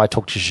every time I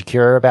talk to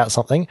Shakira about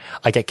something,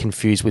 I get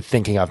confused with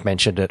thinking I've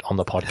mentioned it on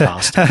the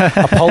podcast.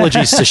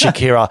 Apologies to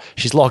Shakira.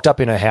 She's locked up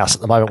in her house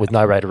at the moment with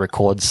no way to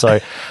record. So,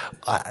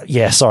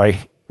 sorry,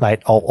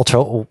 mate. I'll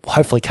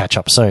hopefully catch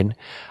up soon.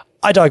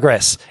 I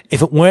digress.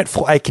 If it weren't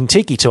for a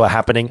Kentucky tour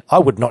happening, I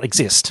would not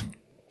exist.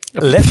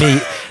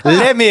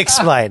 Let me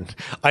explain.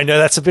 I know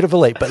that's a bit of a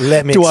leap, but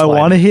let me explain. Do I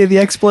want to hear the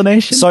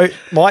explanation? So,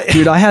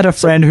 Dude, I had a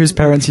friend whose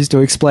parents used to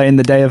explain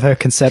the day of her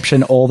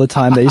conception all the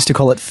time. They used to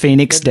call it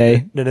Phoenix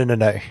Day.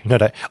 No.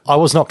 I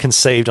was not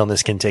conceived on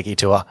this Kentucky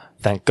tour,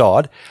 thank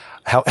God.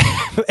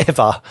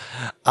 However,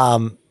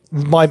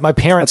 my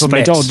parents That's what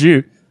met. they told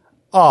you.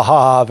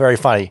 Oh, very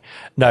funny.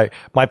 No,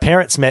 my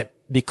parents met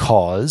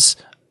because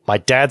my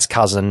dad's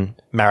cousin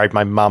married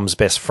my mum's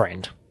best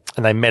friend,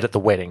 and they met at the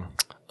wedding.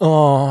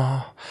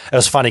 Oh, it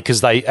was funny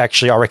because I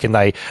reckon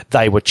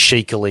they were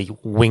cheekily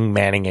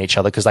wingmanning each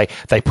other because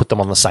they put them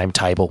on the same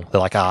table.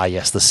 They're like,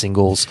 yes, the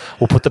singles.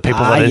 We'll put the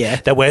people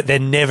they're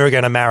never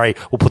going to marry.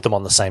 We'll put them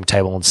on the same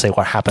table and see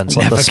what happens.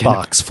 Let the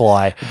sparks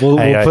fly.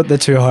 We'll put the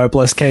two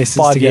hopeless cases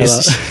 5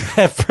 together.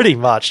 years, pretty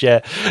much.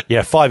 Yeah.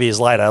 5 years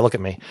later, look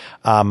at me.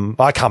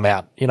 I come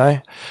out,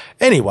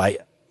 Anyway.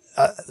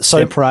 So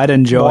their pride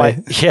and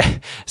joy.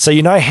 So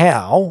you know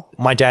how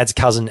my dad's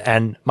cousin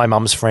and my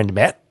mum's friend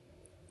met?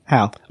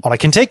 How? On a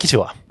Kentucky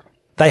tour.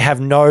 They have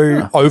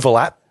no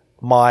overlap.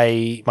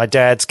 My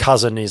dad's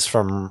cousin is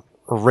from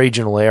a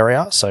regional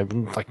area, so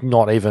like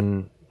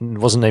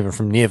wasn't even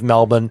from near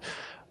Melbourne.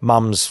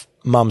 Mum's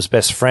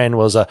best friend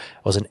was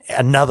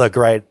another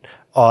great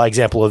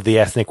example of the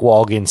ethnic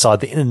wog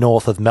inside the inner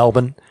north of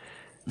Melbourne.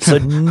 So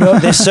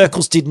their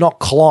circles did not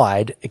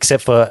collide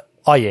except for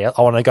I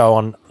want to go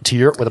on to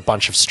Europe with a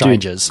bunch of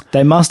strangers. Dude,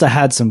 they must have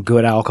had some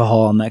good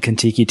alcohol on that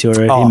Kentucky tour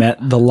if he met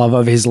the love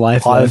of his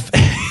life.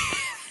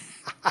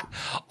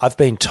 I've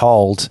been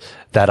told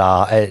that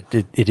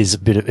it is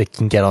it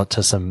can get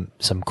onto some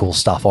cool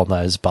stuff on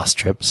those bus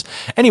trips.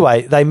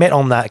 Anyway, they met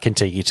on that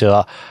Kentucky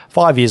tour.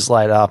 5 years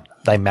later,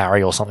 they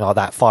marry or something like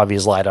that. 5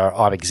 years later,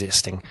 I'm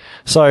existing.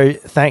 So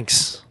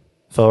thanks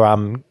for I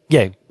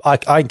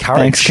encourage.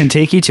 Thanks,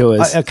 Kentucky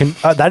Tours.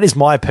 That is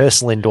my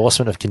personal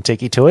endorsement of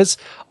Kentucky Tours.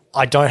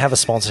 I don't have a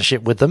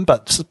sponsorship with them,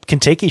 but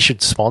Kentucky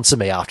should sponsor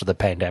me after the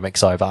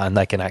pandemic's over and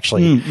they can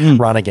actually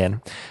run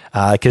again.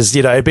 Because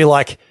it'd be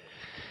like,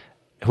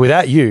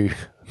 without you,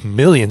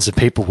 millions of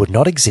people would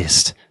not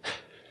exist.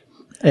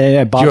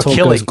 Yeah, Bar Talk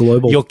goes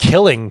global. You're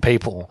killing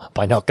people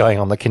by not going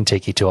on the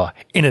Kentucky tour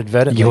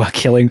inadvertently. You are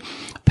killing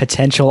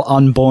potential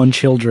unborn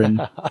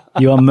children.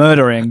 You are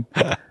murdering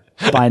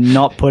by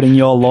not putting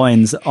your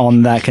loins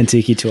on that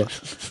Kentucky tour.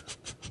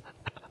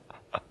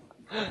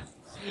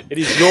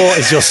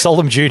 It's your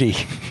solemn duty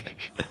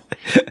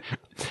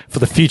for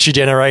the future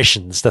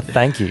generations to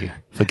thank you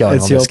for going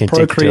on this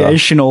Kentucky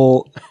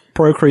tour.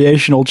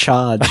 Procreational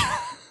charge.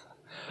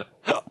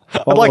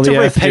 I'd like to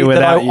repeat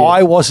that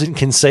I wasn't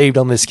conceived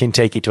on this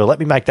Kentucky tour. Let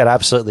me make that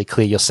absolutely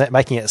clear. You're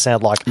making it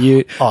sound like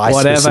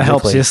whatever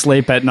helps you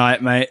sleep at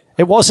night, mate.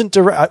 It wasn't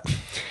direct.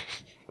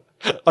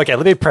 Okay,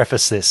 let me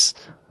preface this.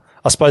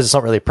 I suppose it's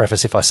not really a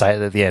preface if I say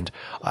it at the end.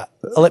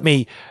 Let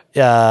me,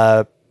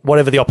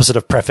 whatever the opposite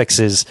of prefix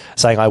is,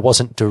 saying I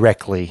wasn't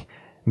directly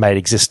made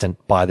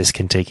existent by this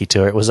Kentucky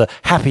tour. It was a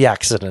happy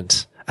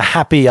accident, a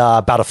happy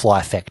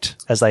butterfly effect,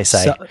 as they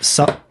say.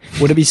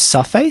 Would it be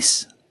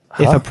sufface?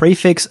 If a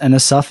prefix and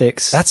a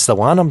suffix. That's the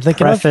one I'm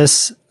thinking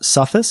preface,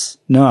 suffix?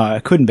 No,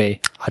 it couldn't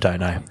be. I don't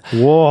know.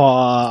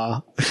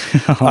 Whoa.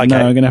 Okay. No, I'm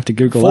going to have to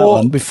Google that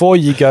one. Before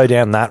you go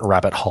down that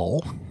rabbit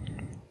hole,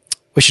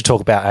 we should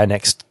talk about our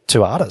next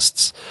two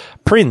artists.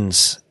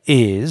 Prinz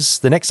is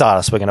the next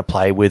artist we're going to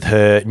play with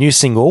her new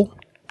single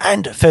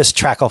and first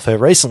track off her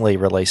recently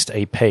released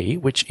EP,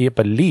 which I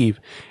believe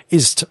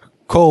is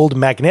called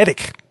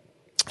Magnetic.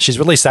 She's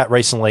released that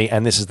recently,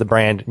 and this is the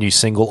brand new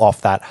single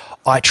off that,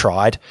 I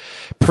Tried.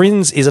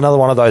 Prinz is another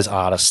one of those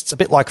artists, a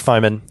bit like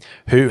Foeman,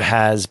 who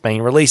has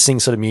been releasing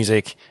sort of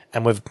music,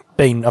 and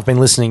I've been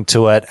listening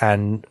to it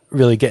and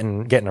really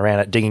getting around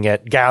it, digging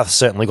it. Gareth's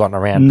certainly gotten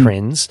around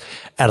Prinz,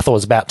 and I thought it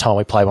was about time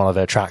we played one of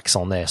her tracks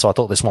on there. So I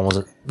thought this one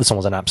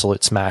was an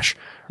absolute smash.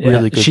 Yeah,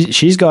 really good.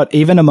 She's got,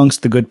 even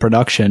amongst the good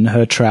production,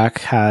 her track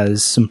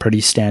has some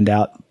pretty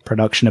standout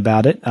production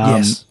about it.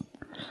 Yes.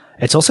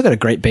 It's also got a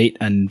great beat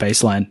and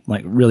bass line,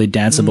 like really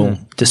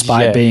danceable,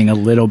 despite being a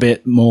little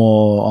bit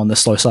more on the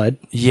slow side.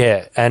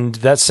 Yeah, and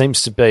that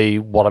seems to be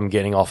what I'm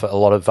getting off it. A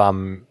lot of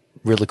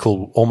really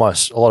cool,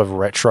 almost a lot of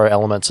retro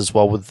elements as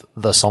well with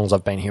the songs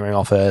I've been hearing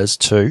off hers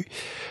too.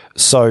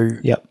 So,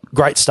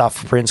 great stuff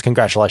for Prinz.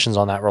 Congratulations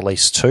on that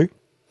release too.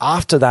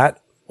 After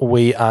that,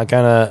 we are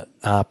going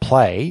to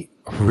play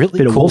a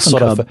really cool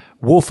sort of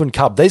Wolf and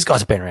Cub. These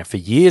guys have been around for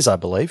years, I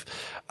believe.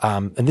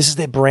 And this is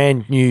their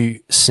brand new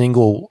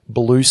single,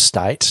 Blue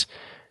State.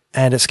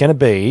 And it's going to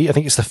be, I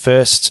think it's the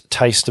first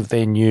taste of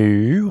their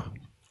new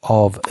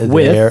album,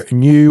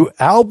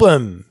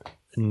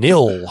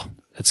 Nil,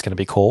 it's going to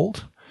be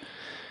called.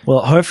 Well,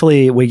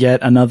 hopefully we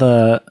get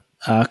another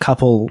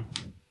couple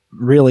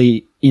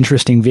really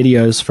interesting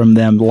videos from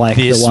them, like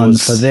the one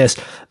for this,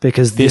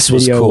 because this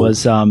video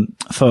was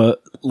for,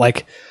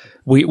 like,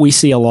 we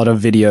see a lot of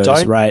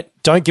videos, right?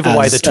 Don't give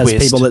away the twist.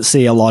 As people that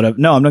see a lot of,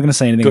 no, I'm not going to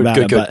say anything about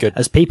it, but good.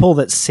 As people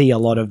that see a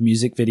lot of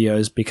music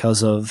videos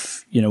because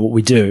of, what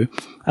we do,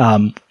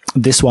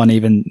 this one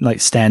even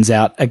like stands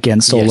out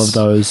against all of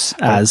those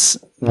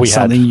as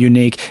something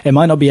unique. It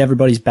might not be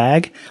everybody's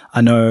bag.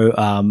 I know,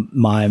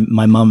 my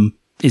mum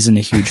isn't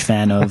a huge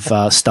fan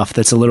of stuff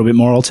that's a little bit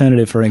more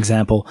alternative, for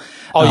example.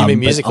 Oh, you mean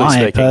musically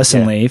speaking? I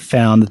personally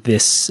found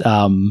this,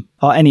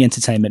 any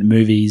entertainment,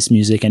 movies,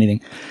 music,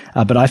 anything.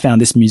 But I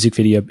found this music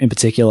video in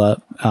particular,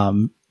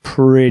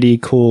 pretty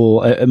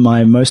cool.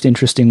 My most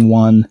interesting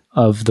one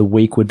of the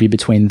week would be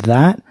between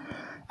that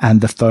and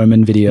the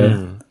Foeman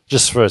video.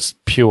 Just for its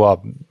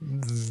pure,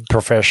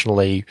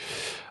 professionally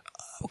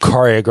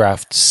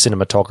choreographed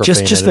cinematography.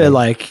 Just for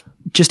like,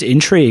 just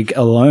intrigue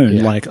alone.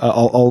 Yeah. Like,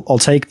 I'll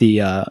take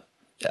the,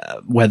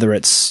 whether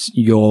it's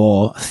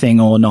your thing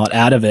or not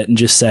out of it and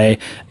just say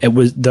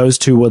those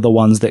two were the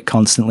ones that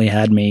constantly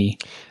had me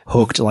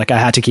hooked. Like I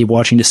had to keep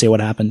watching to see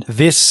what happened.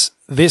 This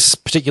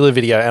particular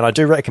video, and I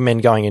do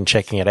recommend going and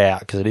checking it out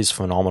because it is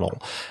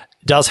phenomenal,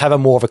 does have a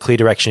more of a clear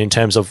direction in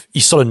terms of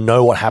you sort of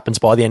know what happens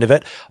by the end of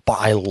it, but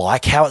I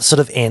like how it sort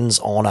of ends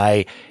on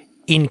a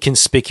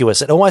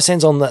inconspicuous. It almost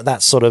ends on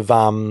that sort of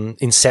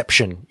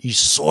Inception. You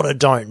sort of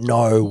don't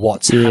know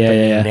what's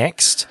happening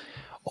next.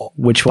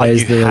 Which way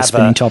is the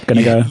spinning top going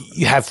to go?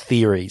 You have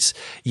theories.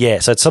 Yeah,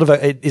 so it's sort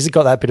of it's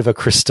got that bit of a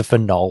Christopher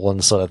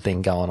Nolan sort of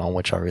thing going on,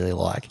 which I really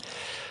like.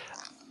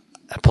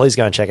 Please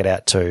go and check it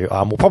out too.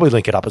 We'll probably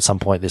link it up at some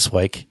point this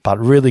week, but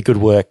really good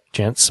work,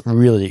 gents.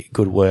 Really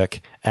good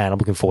work. And I'm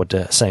looking forward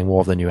to seeing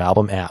more of the new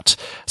album out.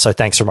 So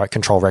thanks Remote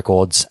Control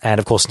Records and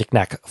of course Nick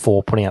Nack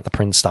for putting out the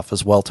Prinz stuff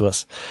as well to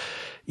us.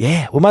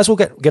 Yeah, we might as well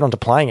get on to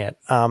playing it.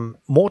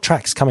 More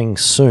tracks coming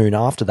soon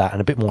after that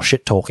and a bit more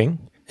shit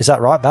talking. Is that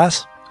right,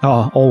 Bass?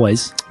 Oh,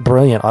 always.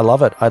 Brilliant. I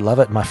love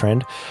it, my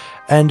friend.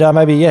 And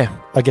maybe,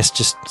 I guess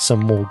just some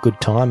more good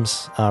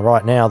times.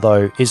 Right now,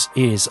 though,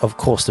 is of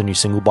course the new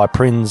single by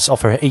Prinz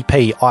off her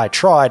EP, I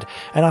Tried.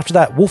 And after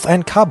that, Wolf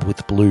and Cub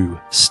with Blue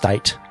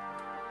State.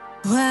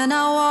 When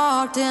I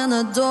walked in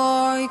the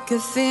door, you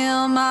could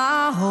feel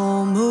my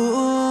whole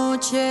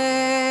mood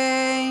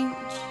change.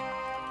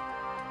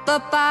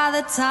 But by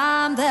the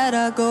time that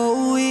I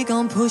go, we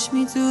gon' push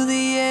me to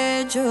the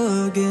edge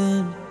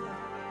again.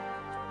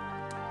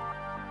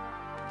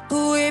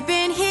 We've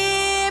been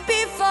here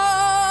before.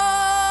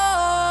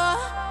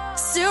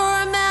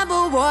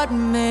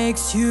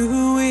 makes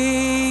you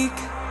weak.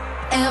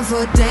 And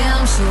for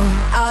damn sure,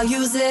 I'll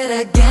use it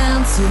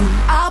against you.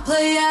 I'll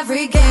play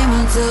every game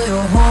until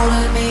you're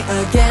holding me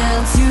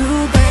against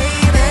you,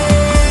 baby.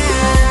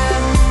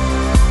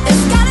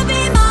 There's gotta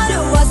be more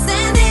to us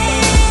than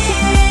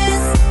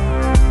this.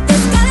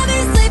 There's gotta be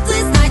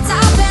sleepless nights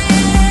out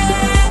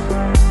there.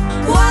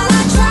 While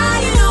I try,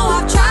 you know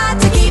I've tried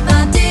to keep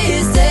my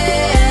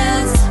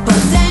distance,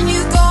 but then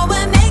you go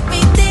and make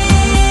me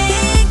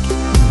think.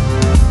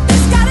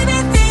 There's gotta be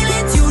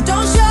feelings you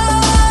don't show.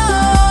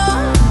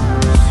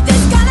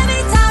 There's gotta be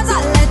times I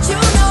let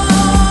you know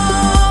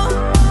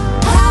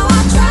how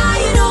I try,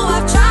 you know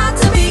I've tried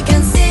to be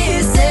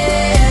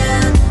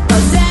consistent,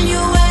 but then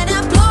you end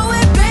up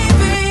blowing,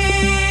 baby.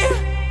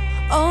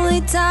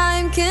 Only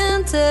time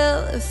can tell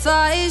if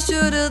I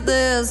should've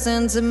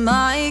listened to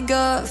my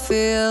gut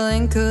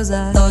feeling, 'cause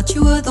I thought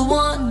you were the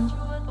one.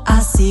 I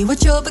see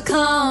what you're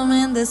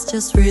becoming, this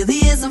just really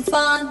isn't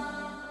fun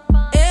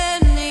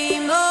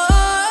anymore.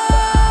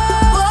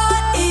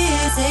 What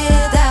is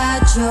it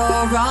that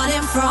you're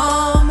running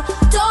from?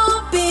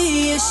 Don't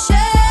be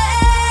ashamed,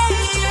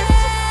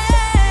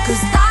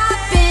 'cause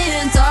I've been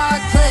in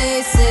dark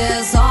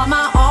places on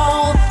my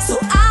own, so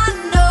I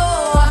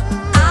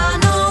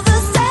know the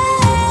same.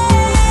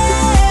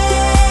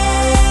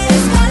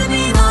 There's gotta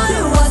be more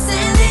to us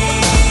than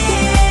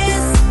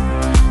this.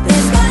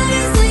 There's gotta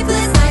be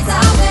sleepless nights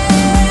out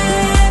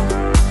there.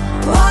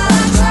 While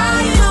I try,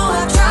 you know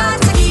I've tried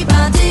to keep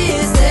my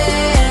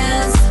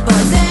distance,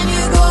 but then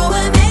you go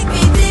and make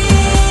me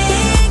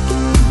think.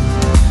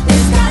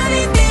 There's gotta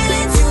be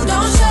feelings you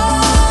don't show.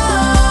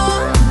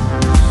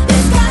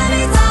 There's gotta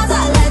be times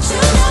I let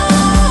you know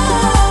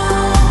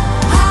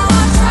how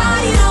I try,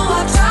 you know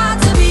I've tried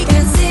to be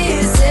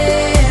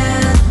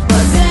consistent,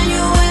 but then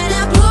you end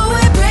up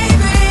blowing,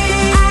 baby.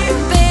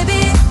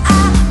 Baby,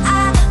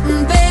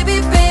 baby,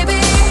 baby,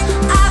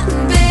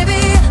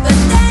 baby, but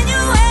then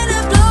you end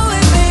up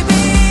blowing,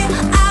 baby.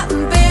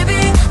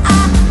 Baby,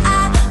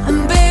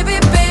 baby,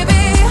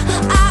 baby,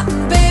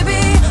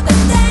 baby, but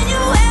then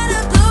you end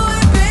up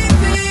blowing,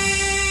 baby.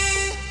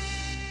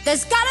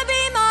 There's gotta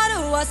be more to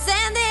us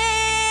than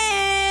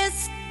this.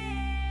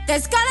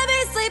 There's gotta be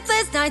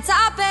sleepless nights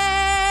out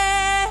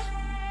there.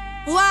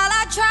 While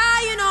I try,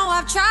 you know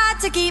I've tried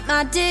to keep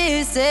my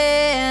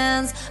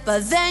distance,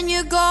 but then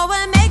you go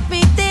and make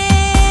me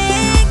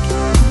think.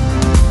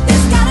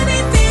 There's gotta be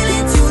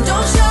feelings you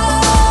don't show.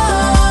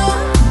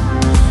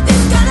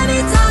 There's gotta be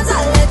times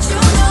I let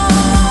you know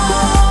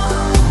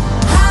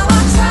how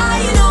I try,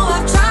 you know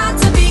I've tried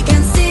to be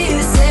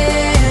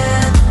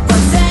consistent,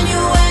 but then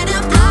you end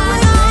up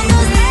blowing,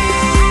 baby.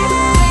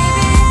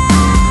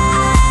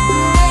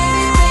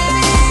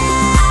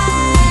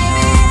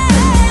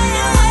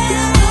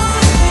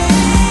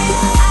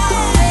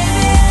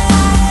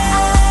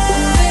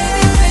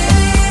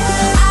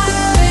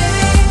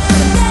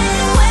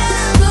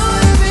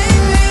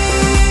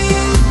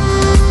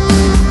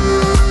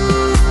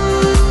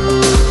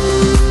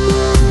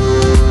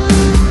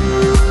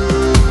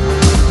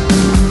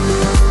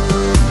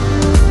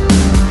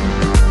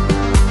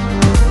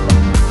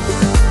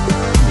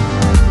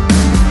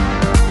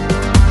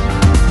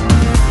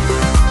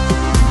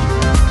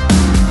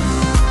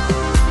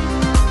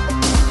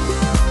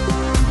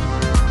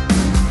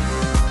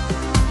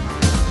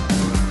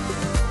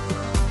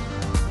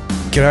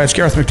 G'day, it's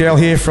Gareth McDowell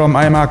here from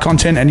AMR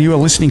Content, and you are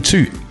listening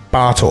to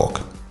Bar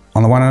Talk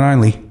on the one and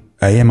only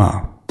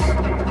AMR.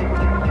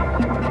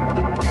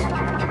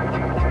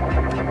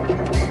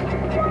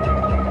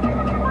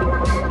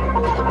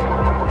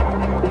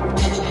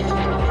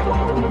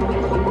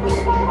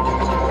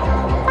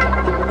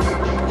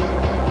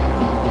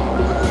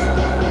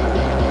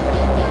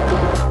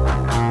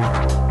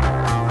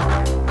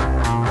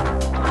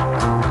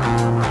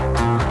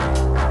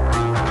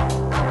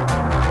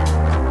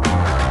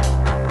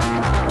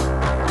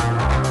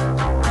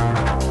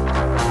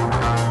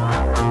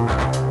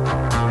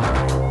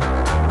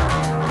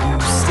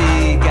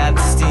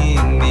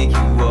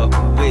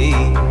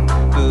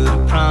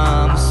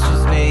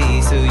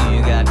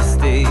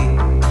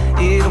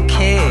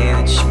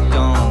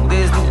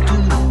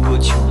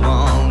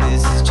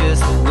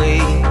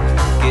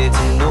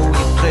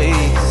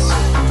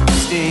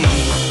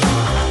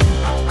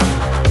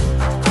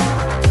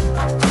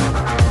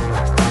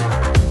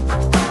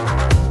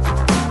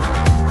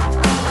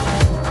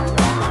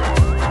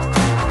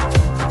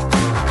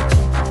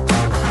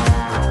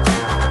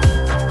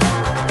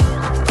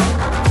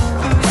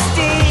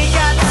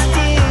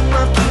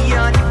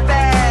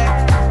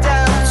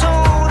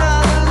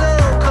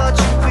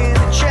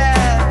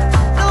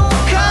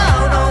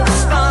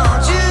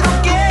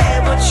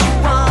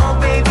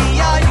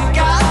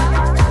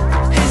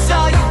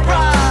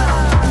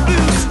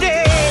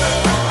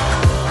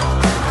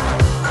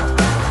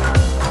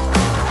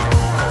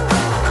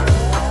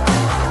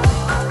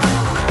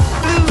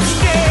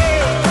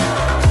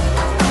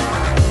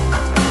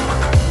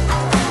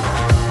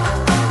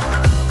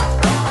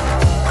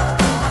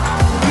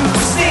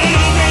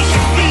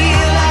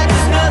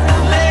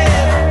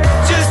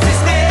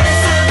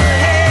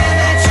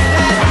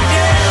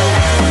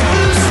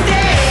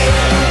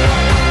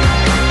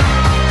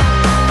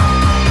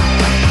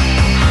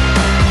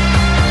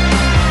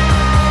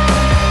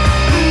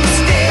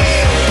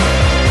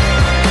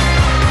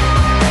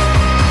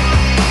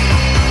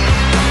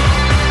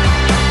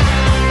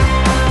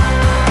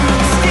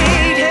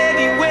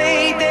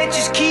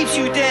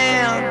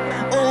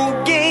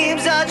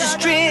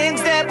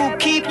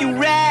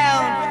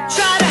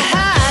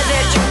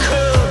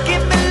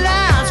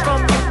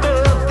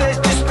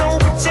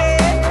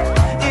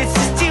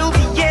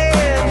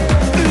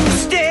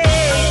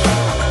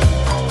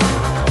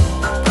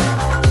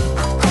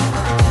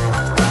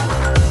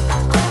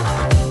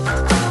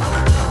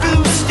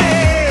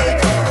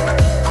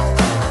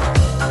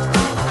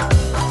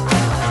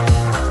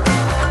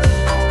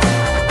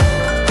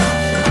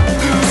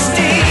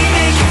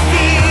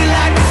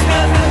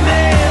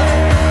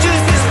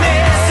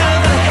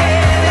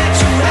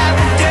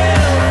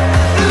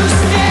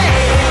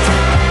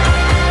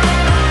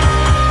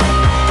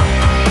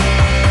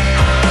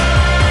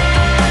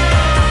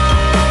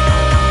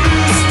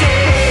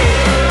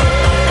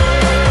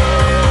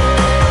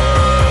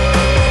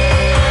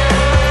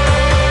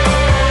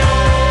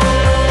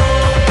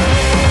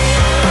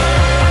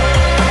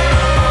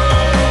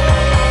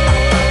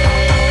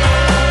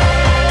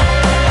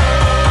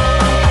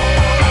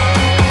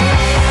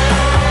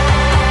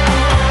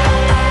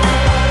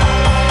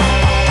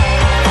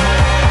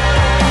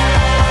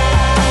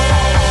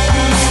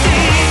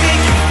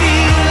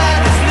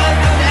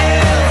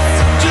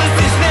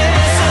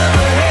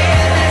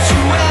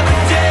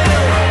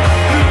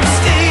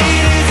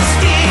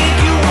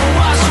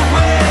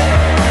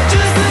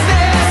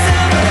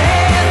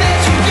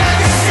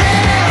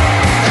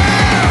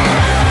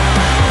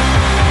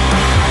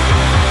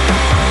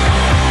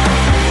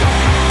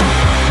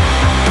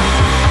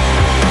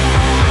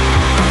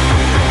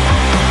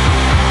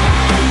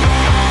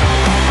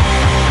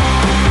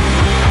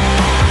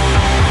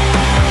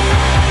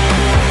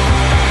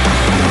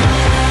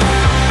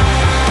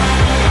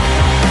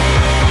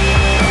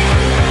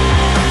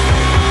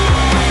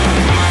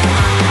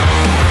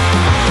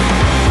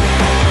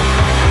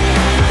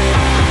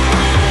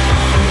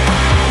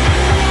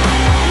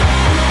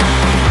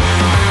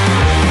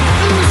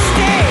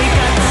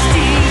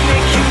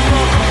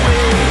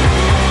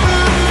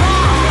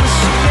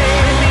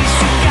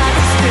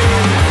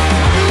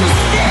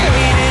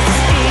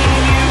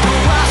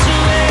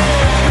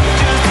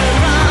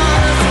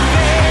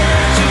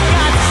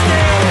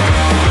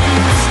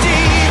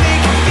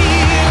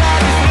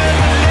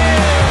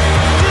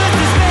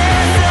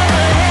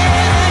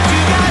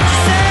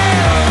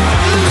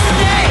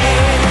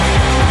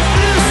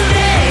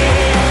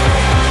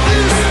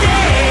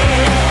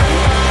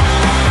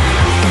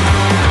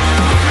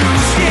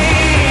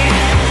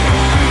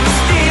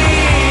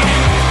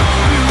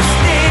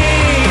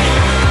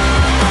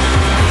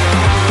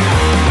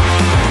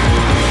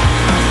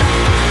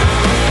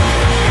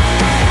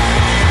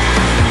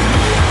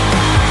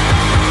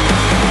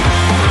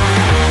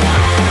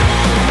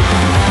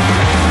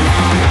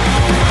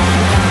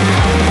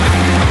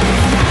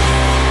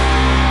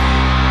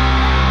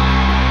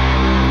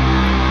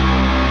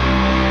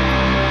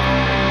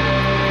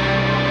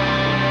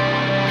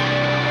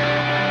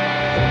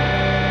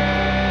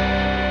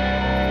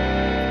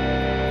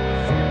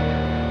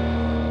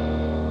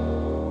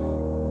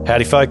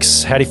 Howdy,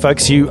 folks. Howdy,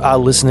 folks. You are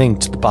listening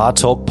to the Bar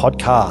Talk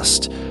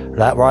podcast.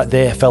 That right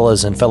there,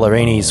 fellas and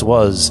fellarinis,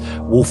 was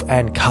Wolf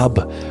and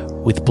Cub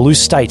with Blue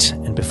State.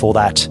 And before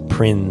that,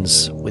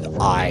 Prince with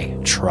I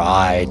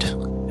Tried.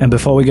 And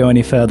before we go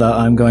any further,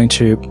 I'm going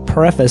to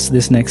preface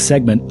this next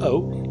segment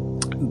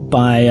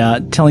by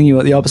telling you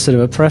what the opposite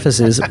of a preface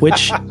is,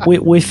 which we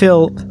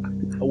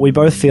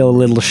both feel a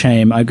little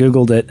shame. I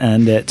Googled it,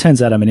 and it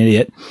turns out I'm an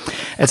idiot.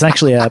 It's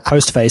actually a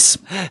postface.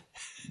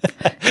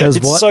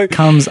 Because what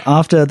comes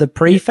after the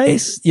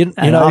preface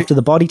after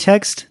the body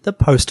text? The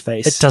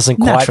postface. It doesn't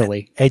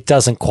naturally. It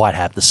doesn't quite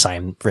have the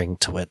same ring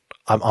to it.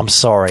 I'm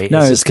sorry. No,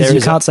 it's because you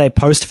can't say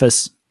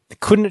postface.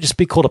 Couldn't it just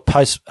be called a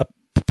post?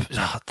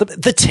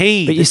 The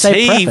T. But you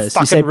say preface.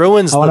 Fucking you say,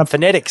 ruins the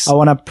phonetics. I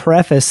want to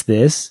preface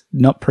this,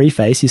 not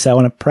preface. You say I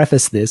want to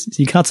preface this.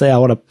 You can't say I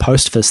want to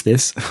postface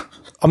this.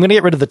 I'm going to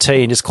get rid of the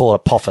T and just call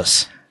it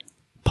Poffus.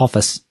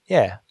 Poffus.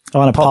 Yeah. I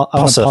want to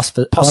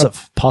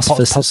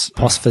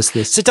postface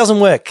this. It doesn't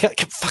work.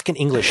 Fucking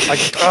English.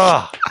 It's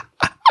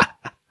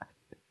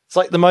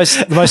like the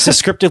most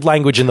descriptive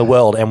language in the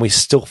world, and we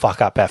still fuck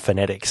up our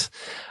phonetics.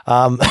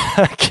 Every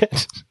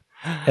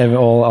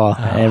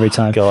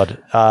time.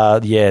 God.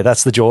 Yeah,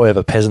 that's the joy of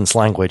a peasant's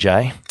language,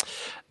 eh?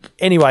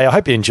 Anyway, I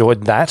hope you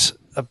enjoyed that.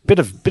 A bit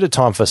of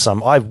time for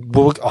some. I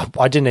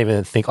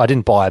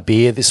didn't buy a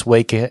beer this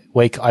week.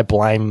 I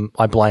blame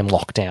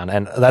lockdown,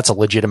 and that's a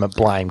legitimate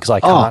blame because I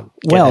can't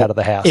get out of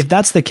the house. If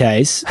that's the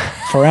case,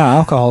 for our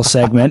alcohol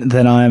segment,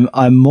 then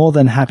I'm more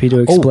than happy to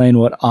explain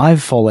what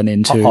I've fallen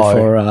into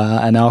for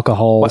an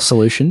alcohol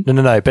solution.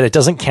 No, but it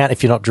doesn't count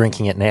if you're not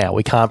drinking it now.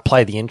 We can't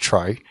play the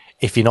intro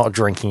if you're not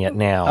drinking it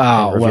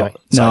now.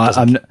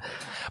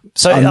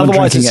 So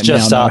otherwise, it's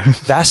just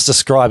Vass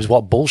describes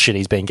what bullshit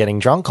he's been getting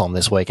drunk on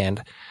this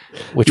weekend.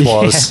 Which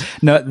was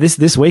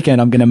this weekend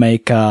I'm going to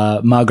make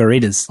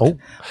margaritas.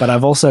 But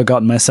I've also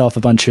gotten myself a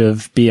bunch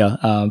of beer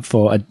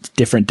for a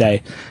different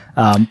day.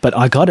 But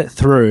I got it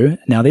through.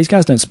 Now these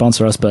guys don't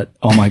sponsor us, but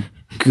oh my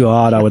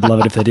god, I would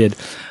love it if they did.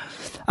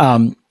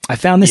 I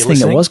found this thing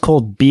that was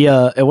called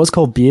beer. It was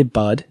called Beer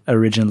Bud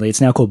originally. It's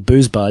now called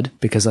Booze Bud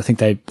because I think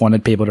they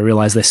wanted people to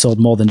realize they sold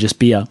more than just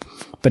beer.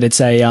 But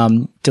it's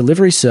a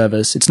delivery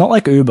service. It's not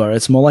like Uber.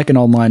 It's more like an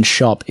online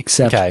shop,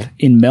 except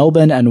in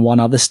Melbourne and one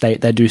other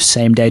state, they do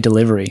same-day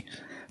delivery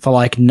for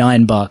like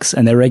 $9,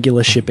 and their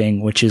regular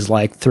shipping, which is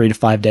like 3 to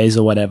 5 days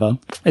or whatever,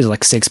 is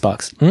like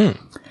 $6.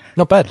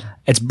 Not bad.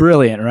 It's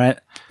brilliant, right?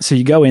 So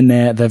you go in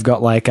there, they've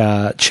got like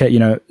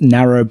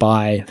narrow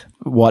by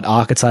what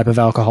archetype of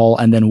alcohol,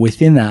 and then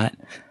within that,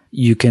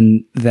 you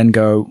can then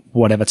go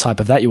whatever type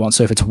of that you want.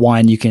 So if it's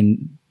wine, you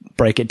can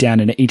break it down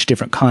into each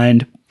different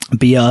kind.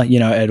 Beer,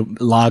 a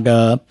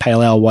lager,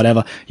 pale ale,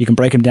 whatever, you can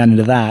break them down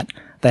into that.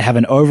 They have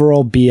an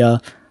overall beer,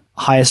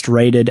 highest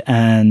rated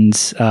and,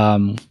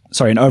 an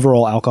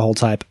overall alcohol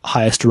type,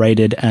 highest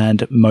rated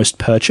and most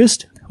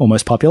purchased or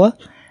most popular.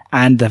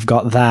 And they've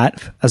got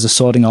that as a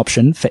sorting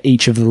option for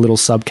each of the little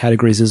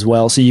subcategories as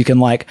well. So you can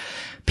like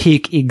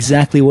pick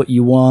exactly what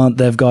you want.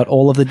 They've got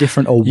all of the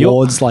different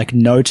awards like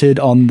noted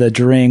on the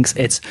drinks.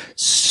 It's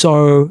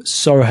so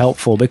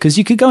helpful because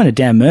you could go into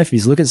Dan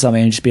Murphy's, look at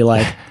something and just be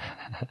like,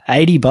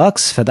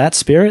 $80 for that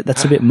spirit,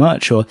 that's a bit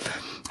much, or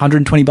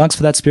 $120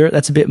 for that spirit,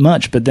 that's a bit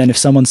much. But then if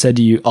someone said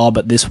to you,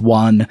 but this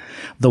won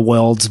the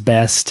world's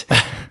best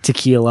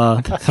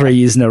tequila 3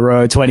 years in a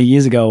row, 20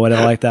 years ago, or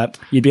whatever like that,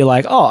 you'd be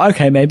like,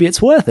 okay, maybe it's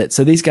worth it.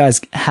 So these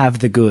guys have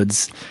the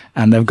goods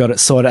and they've got it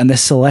sorted, and their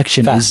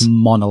selection is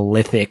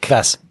monolithic.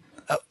 Vass,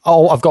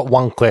 I've got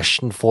one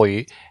question for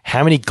you.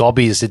 How many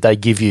gobbies did they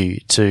give you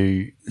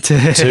to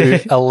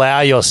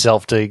allow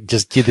yourself to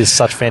just give this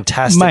such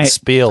fantastic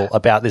spiel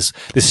about this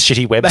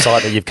shitty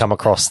website that you've come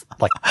across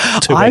like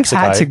 2 weeks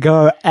ago? I've had to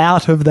go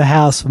out of the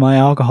house for my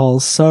alcohol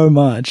so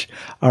much.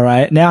 All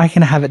right. Now I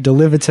can have it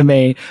delivered to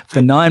me for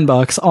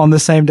 $9 on the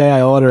same day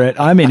I order it.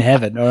 I'm in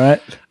heaven. All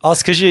right. Oh,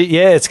 it's because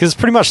it's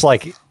pretty much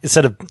like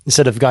instead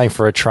of going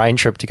for a train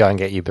trip to go and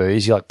get your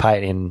booze, you like pay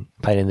it in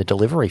the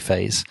delivery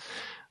fees.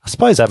 I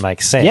suppose that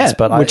makes sense,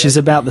 but which is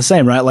about the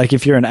same, right? Like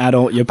if you're an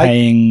adult, you're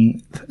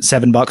paying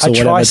 $7 or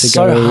whatever to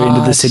go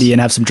into the city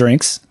and have some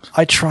drinks.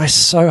 I try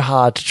so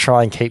hard to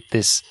try and keep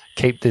this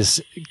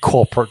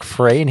corporate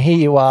free, and here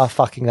you are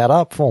fucking that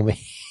up for me.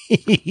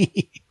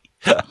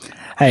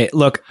 Hey,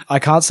 look, I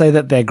can't say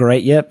that they're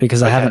great yet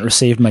because I haven't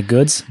received my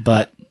goods,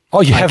 but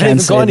you haven't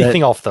even got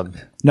anything off them.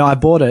 No, I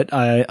bought it.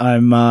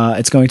 I'm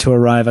it's going to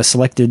arrive. I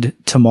selected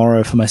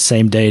tomorrow for my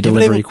same day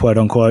delivery, quote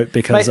unquote,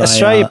 because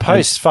Australia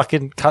Post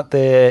fucking cut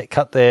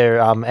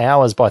their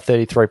hours by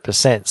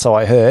 33%. So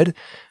I heard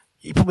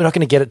you're probably not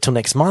going to get it till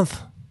next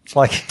month. It's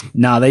like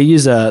they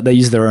use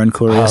their own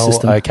courier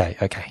system.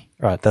 Okay,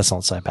 right, that's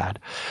not so bad.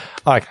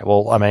 Okay,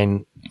 well, I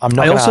mean, I'm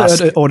not. I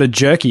also ordered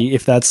jerky.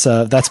 If that's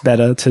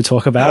better to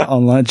talk about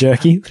online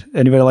jerky.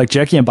 Anybody like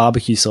jerky and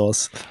barbecue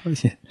sauce?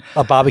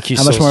 A barbecue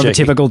sauce. How much more jerky. of a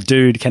typical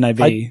dude can I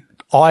be?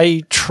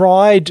 I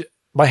tried.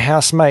 My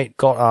housemate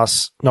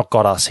not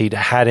got us. He'd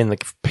had in the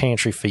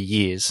pantry for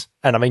years.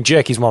 And I mean,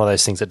 jerky's one of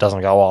those things that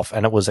doesn't go off.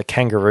 And it was a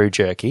kangaroo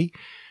jerky.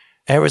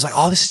 And everyone's like,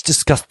 oh, this is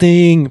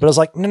disgusting. But I was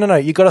like, no.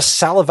 You got to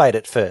salivate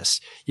it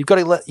first. You've got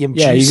to let your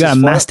Yeah, you juices got to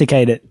flow.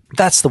 masticate it.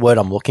 That's the word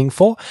I'm looking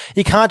for.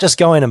 You can't just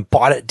go in and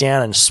bite it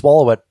down and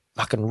swallow it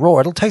fucking raw.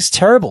 It'll taste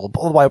terrible.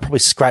 By the way, it'll probably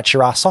scratch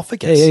your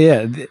esophagus.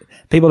 Yeah.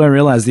 People don't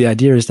realize the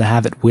idea is to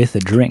have it with a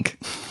drink.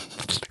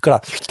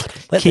 Got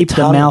to Keep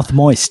the mouth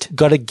moist.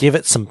 Got to give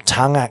it some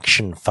tongue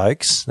action,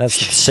 folks. That's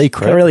the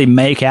secret. Can't really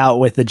make out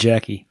with the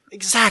jerky.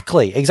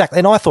 Exactly.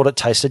 And I thought it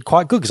tasted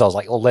quite good because I was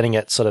like, letting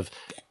it sort of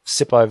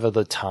sip over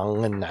the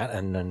tongue and that,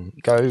 and then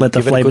go Let the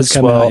give it a good flavors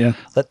come swirl. out, yeah.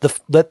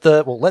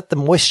 Let the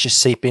moisture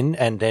seep in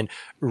and then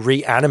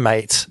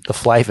reanimate the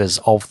flavors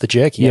of the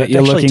jerky. You're It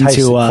actually looking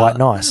tasted to quite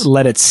nice.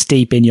 let it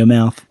steep in your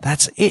mouth.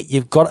 That's it.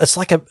 You've got it's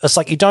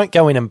like you don't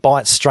go in and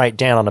bite straight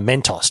down on a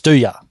Mentos, do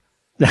you?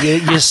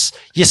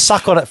 You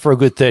suck on it for a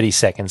good 30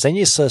 seconds, then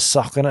you sort of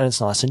suck on it and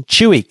it's nice and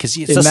chewy because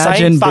it's the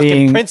same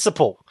fucking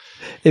principle.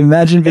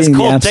 Imagine being It's the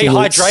called absolute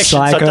dehydration,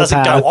 so it doesn't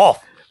psychopath go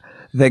off.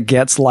 that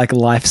gets like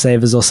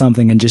lifesavers or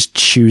something and just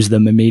chews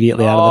them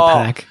immediately out of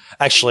the pack.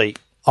 Actually,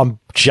 I'm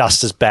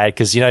just as bad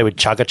because, with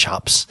Chugga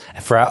Chups,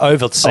 for our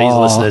overseas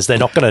listeners, they're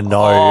not going to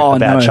know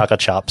about Chugga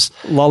Chups.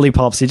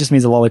 Lollipops. He just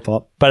means a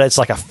lollipop. But it's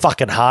like a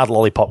fucking hard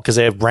lollipop because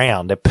they're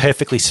round. They're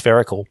perfectly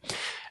spherical.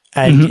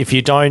 And if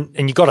you don't,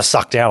 and you got to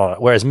suck down on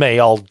it. Whereas me,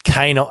 old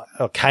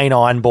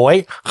canine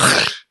boy,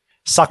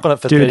 suck on it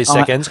for 30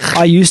 seconds.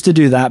 I used to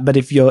do that, but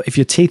if your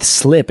teeth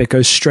slip, it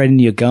goes straight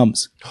into your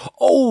gums.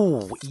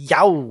 Oh,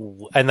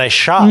 yow. And they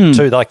sharp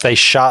too. Like they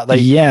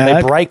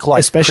break like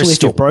especially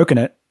crystal. if you've broken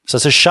it. So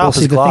it's as sharp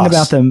as the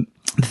glass. The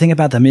thing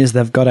about them is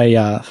they've got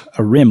a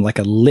rim, like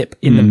a lip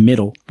in the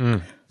middle.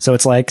 So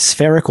it's like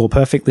spherical,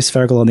 perfectly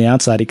spherical on the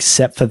outside,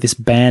 except for this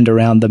band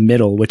around the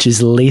middle, which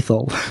is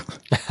lethal.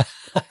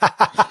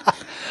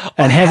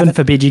 And heaven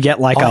forbid you get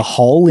like a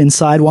hole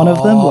inside one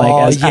of them,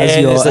 like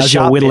as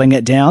you're whittling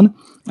it down.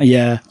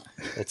 Yeah.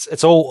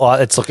 It's all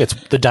it's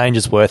the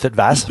danger's worth it,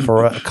 Vass,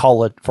 for a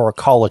cola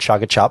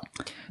Chugga Chup.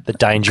 The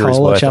danger is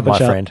worth it, my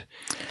friend.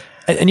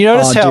 And you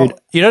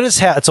notice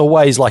how it's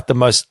always like the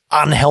most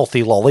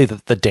unhealthy lolly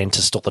that the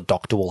dentist or the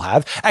doctor will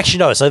have. Actually,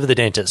 no, it's over the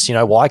dentist. You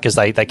know why? Because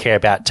they care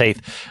about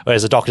teeth,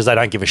 whereas the doctors, they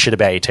don't give a shit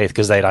about your teeth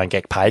because they don't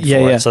get paid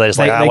for it. So they're just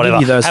like, whatever.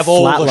 Give you those have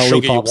all flat the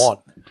sugar you lollipops. want.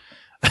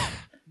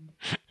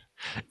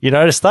 You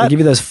notice that? They give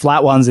you those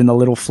flat ones in the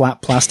little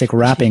flat plastic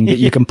wrapping that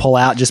you can pull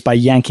out just by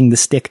yanking the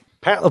stick.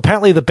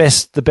 Apparently, the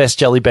best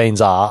jelly beans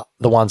are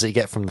the ones that you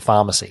get from the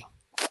pharmacy.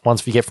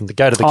 Ones you get from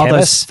go to the chemist.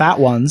 Those fat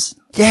ones.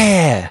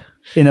 Yeah.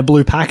 In a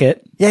blue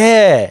packet.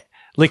 Yeah.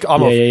 Look,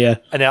 yeah.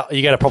 And now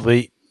you're going to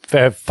probably,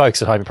 for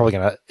folks at home, you're probably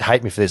going to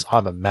hate me for this.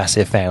 I'm a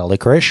massive fan of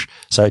licorice.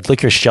 So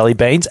licorice jelly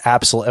beans,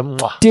 absolutely.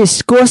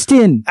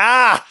 Disgusting.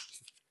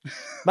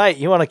 Mate,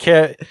 you want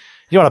to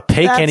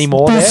peek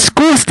anymore there?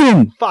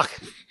 Disgusting. Fuck.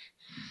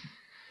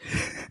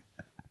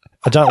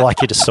 I don't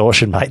like your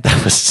distortion, mate.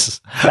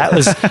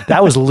 That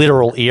was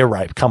literal ear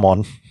rape. Come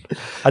on.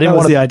 I didn't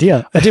want the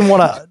idea. I didn't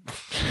want to.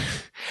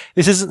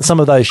 This isn't some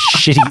of those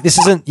shitty. This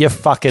isn't your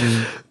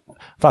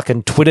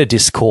fucking Twitter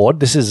Discord.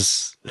 This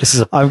is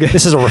a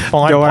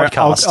refined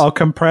podcast. I'll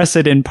compress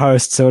it in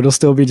post so it'll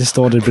still be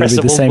distorted, but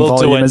it'll be the same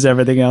volume as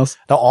everything else.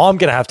 No, I'm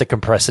going to have to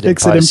compress it in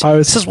post. Fix it in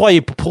post. This is why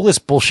you pull this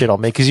bullshit on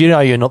me because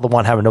you're not the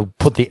one having to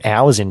put the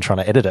hours in trying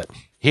to edit it.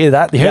 Hear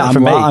that? You heard it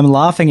from me. I'm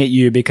laughing at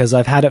you because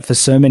I've had it for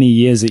so many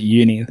years at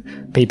uni.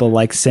 People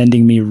like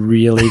sending me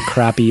really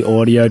crappy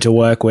audio to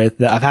work with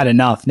that I've had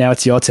enough. Now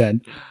it's your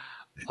turn.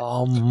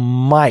 Oh,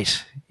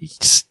 mate.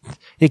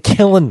 You're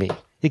killing me.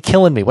 You're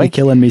killing me. You're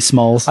killing me,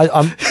 Smalls.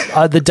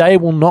 The day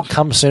will not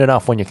come soon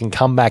enough when you can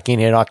come back in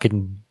here and I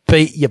can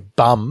beat your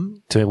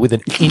bum with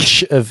an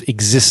inch of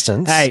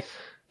existence. Hey,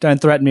 don't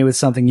threaten me with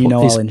something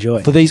I'll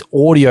enjoy. For these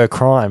audio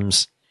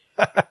crimes.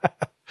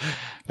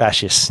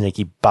 Gosh, you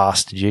sneaky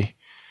bastard, you.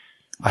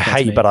 I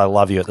hate you, but I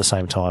love you at the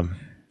same time.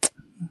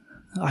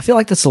 I feel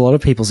like that's a lot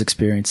of people's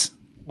experience.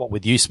 What,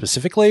 with you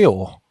specifically,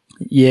 or?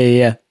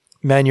 Yeah.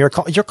 Man, you're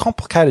a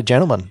complicated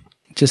gentleman.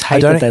 Just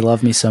hate that they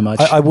love me so much.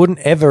 I wouldn't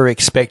ever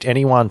expect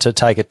anyone to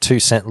take a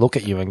 2-cent look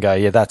at you and go,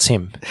 yeah, that's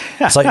him.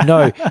 It's like,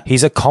 no,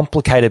 he's a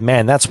complicated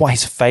man. That's why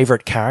his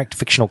favorite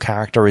fictional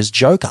character is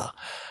Joker.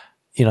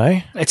 You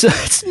know?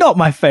 It's not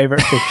my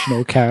favorite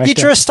fictional character. You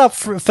dressed up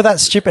for that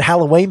stupid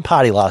Halloween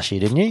party last year,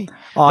 didn't you?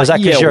 Was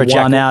that because you're a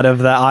one out of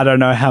the, I don't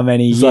know how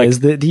many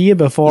years. Like, the year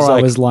before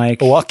I was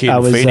like...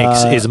 Joaquin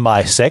Phoenix is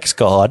my sex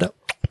god.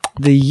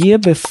 The year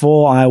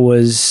before I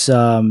was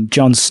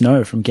Jon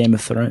Snow from Game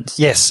of Thrones.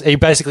 Yes,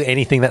 basically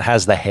anything that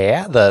has the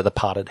hair, the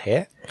parted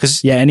hair.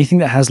 Yeah, anything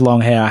that has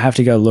long hair, I have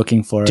to go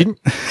looking for it.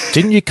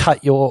 Did you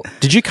cut your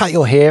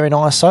hair in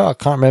ISO? I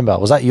can't remember.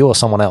 Was that you or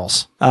someone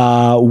else?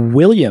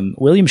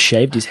 William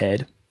shaved his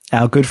head.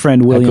 Our good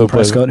friend William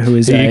Prescott, who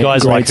is a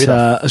great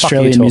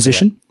Australian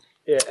musician.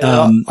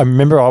 I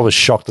remember I was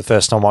shocked the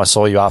first time I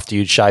saw you after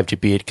you'd shaved your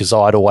beard because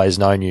I'd always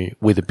known you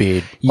with a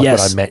beard.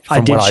 Yes, I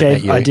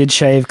did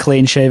shave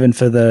clean shaven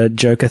for the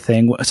Joker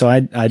thing. So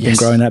I'd been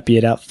growing that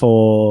beard out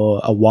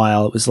for a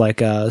while. It was like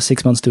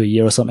 6 months to a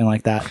year or something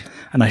like that.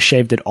 And I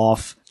shaved it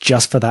off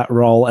just for that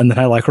role. And then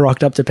I like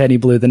rocked up to Penny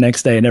Blue the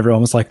next day and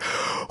everyone was like,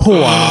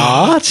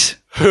 what?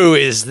 Who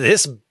is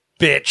this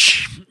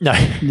bitch? No.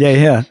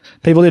 Yeah.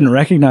 People didn't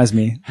recognize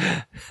me.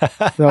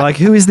 They're like,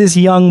 who is this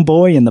young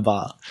boy in the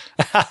bar?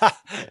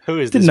 Who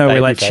is Didn't this know we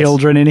baby let face?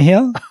 children in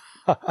here.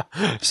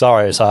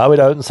 Sorry, sir, we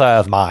don't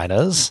serve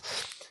minors.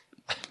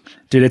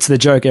 Dude, it's the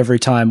joke every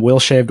time. Will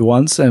shaved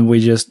once and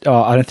we just,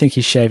 I don't think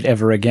he shaved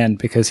ever again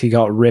because he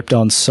got ripped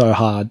on so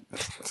hard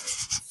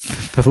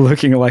for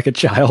looking like a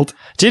child.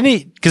 Didn't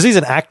he? Because he's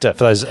an actor.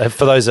 For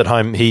those at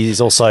home, he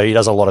does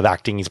a lot of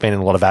acting. He's been in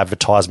a lot of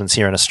advertisements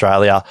here in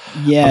Australia.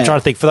 Yeah, I'm trying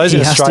to think. For those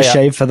in Australia, he has to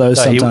shave for those.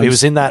 No, sometimes he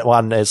was in that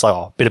one. It's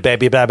like bit of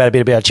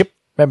bad chip.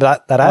 Remember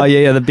that ad? Oh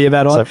yeah, the beer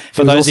bad one. So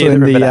for those also in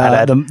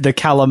the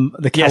Callum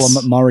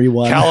Murray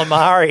one.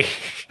 Calamari.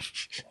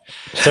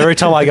 So every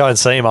time I go and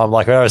see him, I'm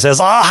like, whoever says,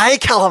 "Oh, hey,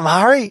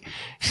 Calamari."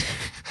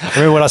 I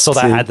remember when I saw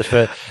that ad,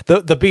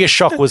 the biggest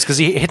shock was because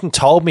he hadn't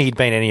told me he'd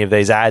been in any of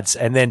these ads,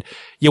 and then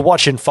you're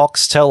watching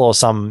Foxtel or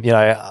some,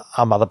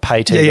 other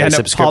pay TV and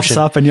subscription. It pops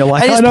up and you're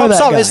like, and I it know pops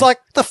that up. guy. It's like,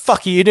 the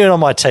fuck are you doing on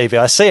my TV?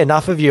 I see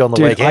enough of you on the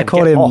Dude, weekend. I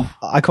caught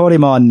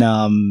him on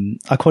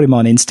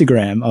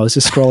Instagram. I was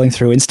just scrolling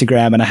through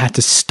Instagram and I had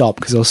to stop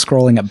because I was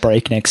scrolling at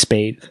breakneck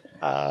speed.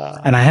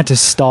 And I had to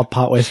stop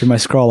partway through my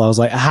scroll. I was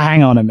like,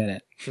 hang on a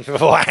minute.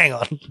 Oh, hang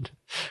on.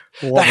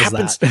 What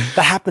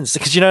That happens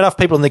because enough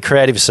people in the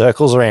creative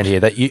circles around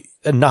here that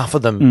enough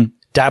of them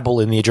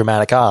dabble in the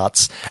dramatic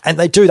arts, and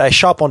they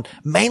show up on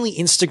mainly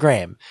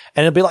Instagram,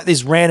 and it'll be like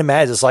these random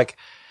ads. It's like,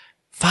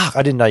 fuck,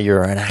 I didn't know you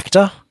were an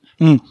actor.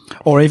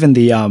 Or even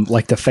the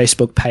like the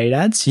Facebook paid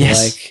ads.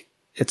 Yes. Like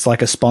it's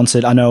like a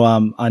sponsored. I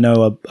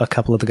know a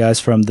couple of the guys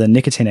from the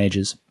Nicotine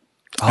Ages.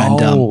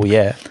 Oh,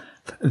 yeah.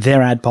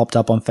 Their ad popped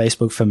up on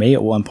Facebook for me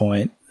at one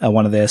point,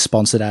 one of their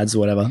sponsored ads or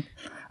whatever.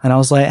 And I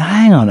was like,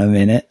 hang on a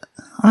minute.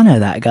 I know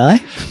that guy.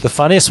 The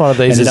funniest one of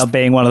these ended up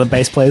being one of the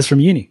bass players from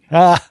uni.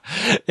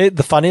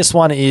 The funniest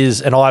one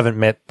is, and I haven't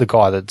met the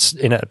guy that's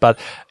in it, but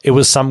it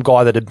was some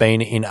guy that had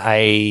been in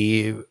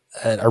a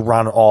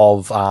run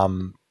of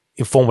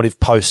informative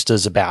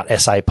posters about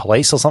SA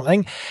police or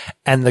something.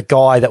 And the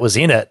guy that was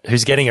in it,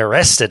 who's getting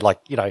arrested,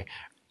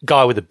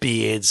 guy with a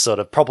beard, sort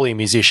of probably a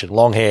musician,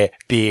 long hair,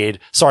 beard.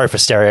 Sorry for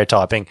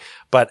stereotyping,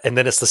 and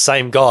then it's the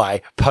same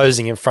guy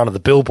posing in front of the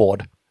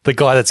billboard. The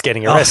guy that's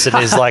getting arrested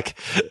is like,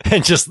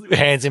 and just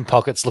hands in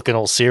pockets looking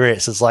all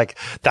serious. It's like,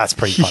 that's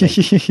pretty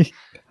funny.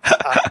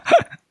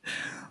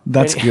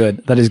 That's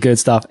good. That is good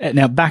stuff.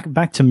 Now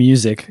back to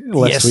music,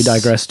 lest we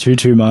digress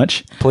too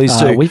much. Please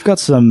do. We've got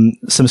some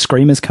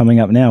screamers coming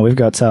up now. We've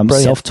got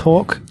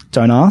Self-Talk,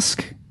 Don't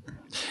Ask.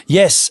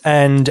 Yes,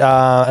 and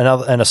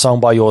a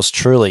song by yours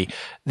truly.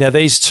 Now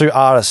these two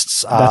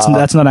artists are...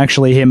 That's not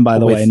actually him, by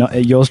the way.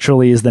 Yours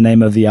truly is the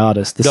name of the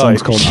artist. The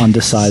song's called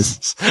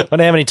Undersized. I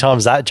wonder how many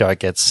times that joke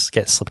gets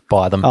slipped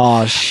by them.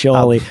 Oh,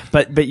 surely.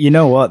 But you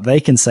know what? They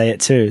can say it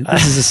too.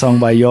 This is a song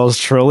by yours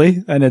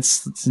truly, and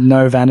it's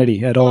no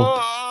vanity at all.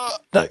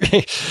 No.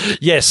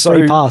 Yeah, so...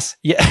 Free pass.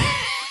 Yeah.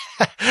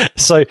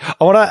 So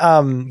I want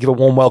to give a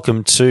warm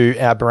welcome to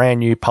our brand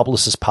new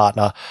publicist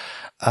partner,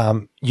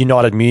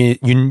 Unified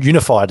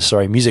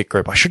Music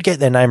Group. I should get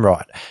their name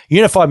right.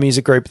 Unified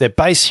Music Group. They're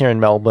based here in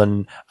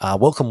Melbourne.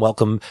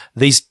 Welcome.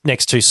 These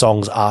next two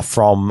songs are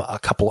from a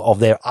couple of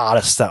their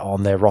artists that are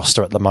on their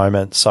roster at the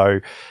moment. So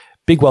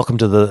big welcome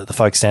to the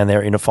folks down there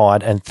at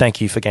Unified, and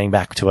thank you for getting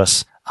back to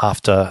us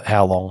after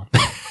how long?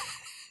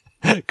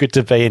 Good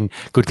to be in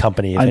good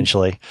company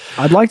eventually.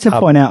 I'd like to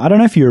point out, I don't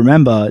know if you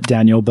remember,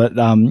 Daniel, but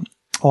on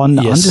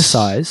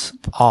Undersize,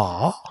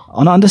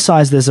 on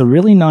Undersize, there's a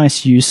really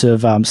nice use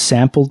of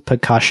sampled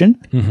percussion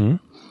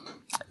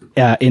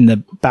in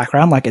the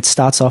background. Like it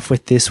starts off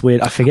with this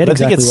weird, I forget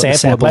exactly what the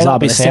samples are,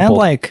 but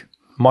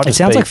it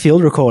sounds like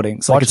field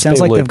recordings. Like it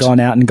sounds like they've gone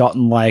out and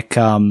gotten like,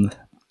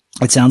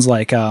 it sounds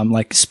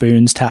like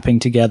spoons tapping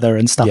together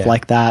and stuff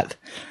like that.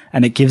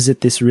 And it gives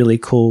it this really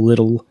cool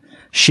little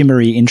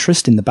shimmery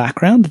interest in the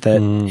background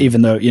that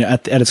even though,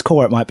 at its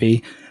core, it might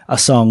be a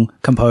song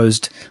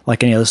composed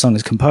like any other song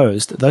is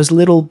composed. Those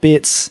little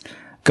bits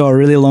go a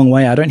really long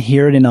way. I don't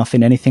hear it enough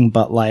in anything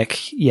but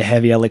like your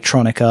heavy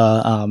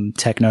electronica,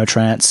 techno,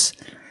 trance,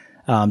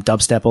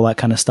 dubstep, all that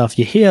kind of stuff.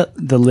 You hear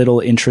the little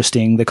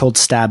interesting, they're called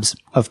stabs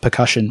of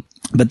percussion,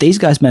 but these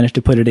guys managed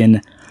to put it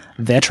in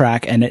their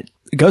track and it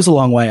goes a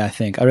long way, I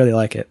think. I really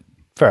like it.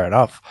 Fair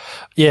enough.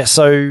 Yeah.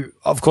 So,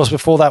 of course,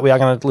 before that, we are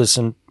going to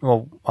listen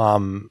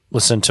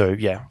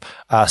to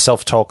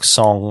Self-Talk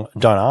song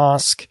Don't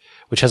Ask,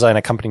 which has an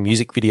accompanying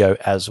music video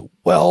as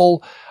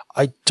well.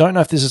 I don't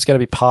know if this is going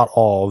to be part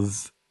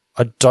of.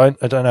 I don't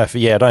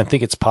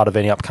think it's part of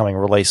any upcoming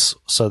release,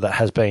 so that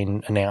has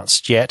been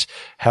announced yet.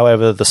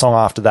 However, the song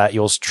after that,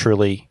 yours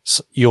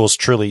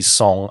truly's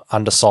song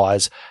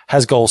Undersize,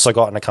 has also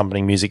got an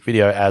accompanying music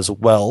video as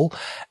well.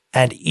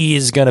 and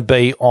is going to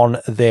be on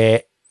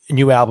their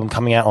new album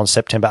coming out on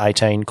September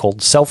 18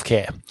 called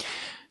Self-Care.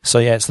 So,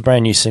 yeah, it's the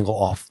brand new single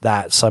off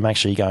that. So make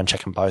sure you go and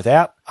check them both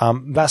out.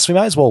 Vass, we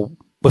may as well,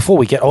 before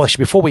we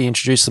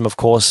introduce them, of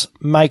course,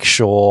 make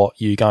sure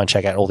you go and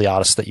check out all the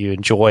artists that you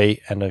enjoy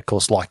and, of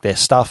course, like their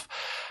stuff.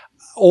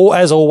 Or,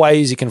 as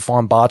always, you can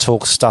find Bar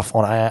Talk stuff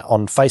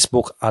on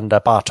Facebook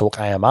under Bar Talk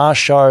AMR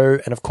Show.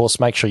 And, of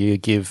course, make sure you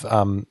give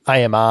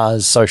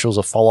AMR's socials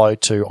a follow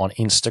too on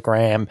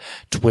Instagram,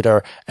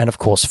 Twitter, and, of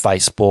course,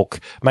 Facebook.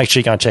 Make sure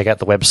you go and check out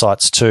the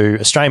websites too,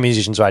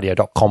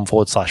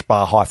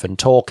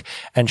 australianmusiciansradio.com/bar-talk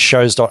and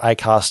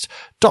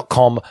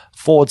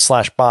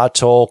shows.acast.com/bar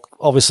talk.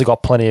 Obviously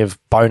got plenty of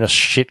bonus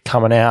shit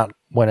coming out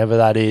whenever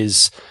that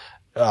is.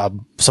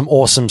 Some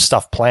awesome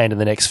stuff planned in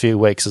the next few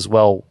weeks as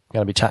well.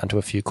 Going to be chatting to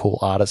a few cool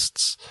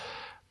artists.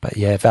 But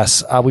yeah,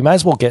 Vass, we may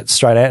as well get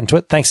straight out into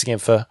it. Thanks again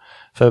for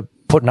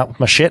putting up with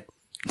my shit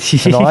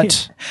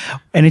tonight.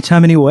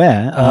 Anytime,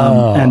 anywhere.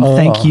 And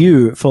thank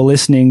you for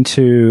listening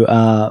to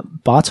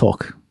Bar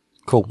Talk.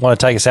 Cool. Want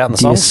to take us out in the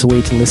Dear song?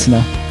 sweet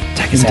listener.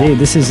 Take us Indeed. out.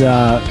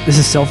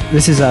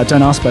 This is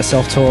Don't Ask by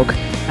Self Talk,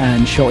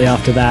 and shortly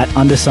after that,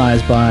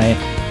 Undersized by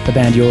the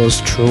band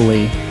Yours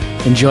Truly.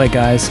 Enjoy,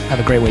 guys. Have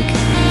a great week.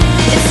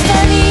 It's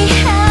funny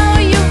how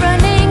you're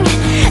running,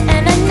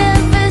 and I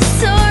never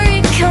saw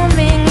it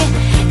coming.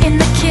 In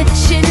the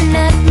kitchen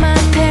at my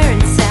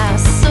parents'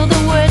 house, so the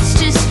words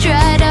just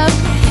dried up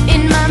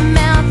in my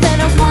mouth,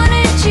 and I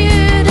wanted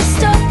you to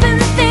stop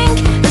and think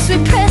as we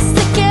pressed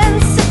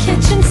against the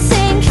kitchen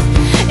sink.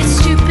 It's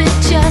stupid,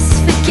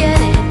 just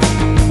forget it.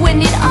 When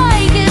did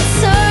I get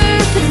so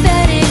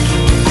pathetic?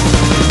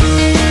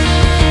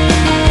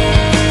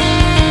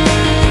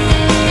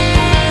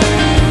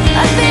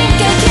 I think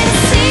I can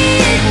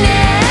see it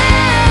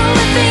now. I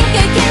think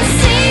I can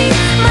see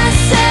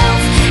myself,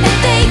 and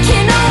they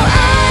can all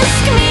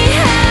ask me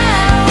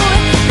how.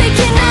 They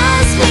can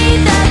ask me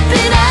that,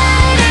 but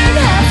I don't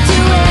have to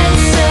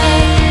answer.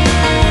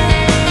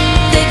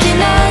 They can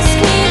ask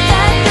me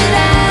that, but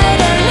I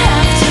don't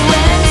have to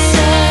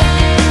answer.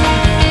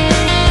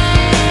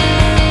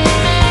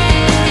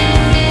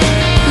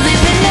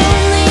 Living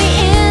only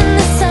in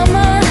the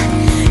summer,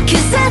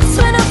 'cause that's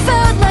when I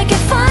felt like I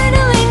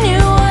finally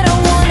knew what I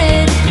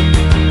wanted.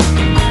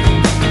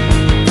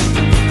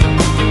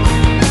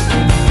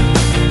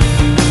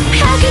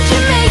 How could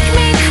you make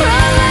me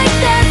cry like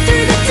that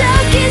through the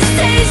darkest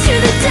days,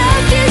 through the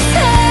darkest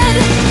head?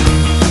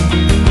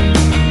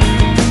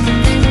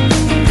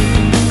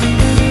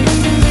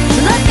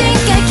 I think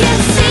I can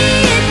see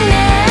it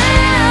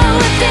now. I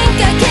think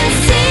I can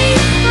see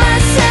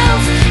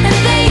myself, and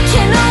they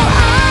can all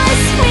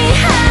ask me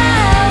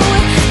how.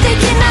 They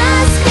can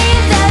ask me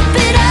that,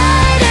 but I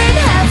don't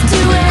have to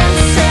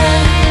answer.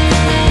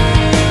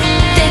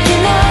 They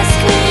can ask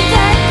me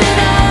that, but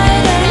I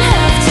don't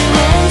have to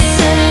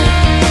answer.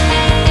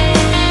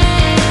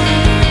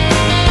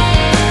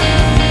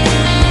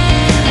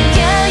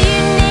 Girl, you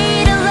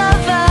need a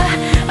lover,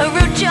 a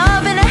real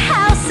job and a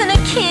house and a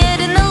kid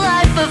in the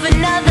life of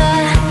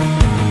another.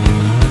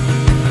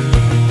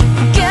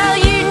 Girl,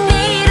 you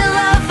need a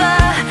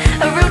lover,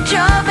 a real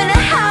job and a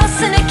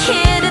house and a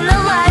kid in the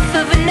life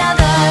of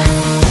another.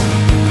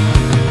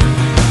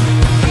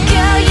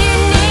 Girl, you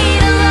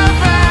need a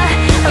lover,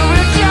 a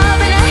real job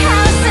and a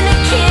house and a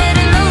kid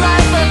in the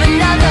life of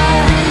another.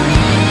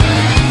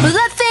 Well, I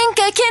think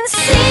I can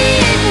see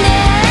it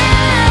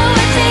now. I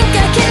think I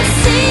can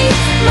see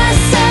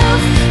myself.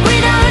 We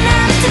don't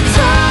have to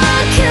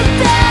talk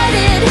about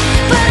it,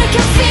 but I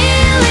can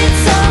feel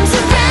its arms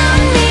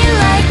around me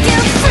like a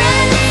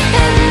friend.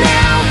 And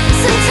now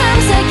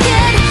sometimes I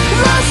get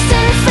lost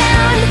and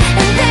found,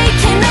 and they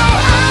can all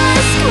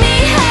ask me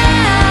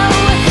how.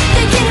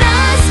 They can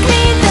ask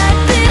me that,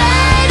 but I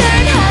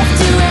don't have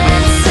to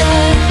answer.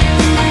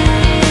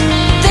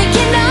 They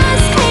can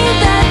ask me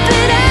that,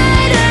 but I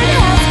don't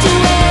have to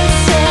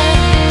answer.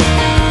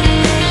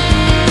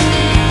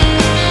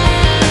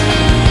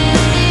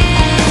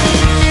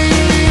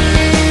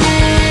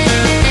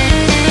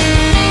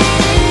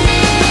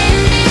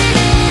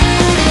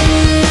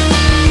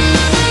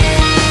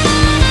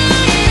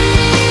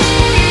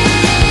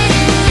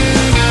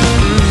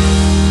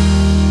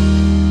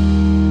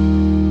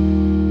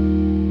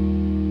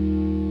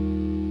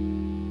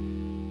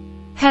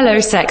 Hello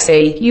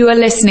sexy, you are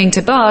listening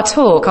to Bar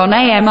Talk on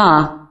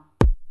AMR.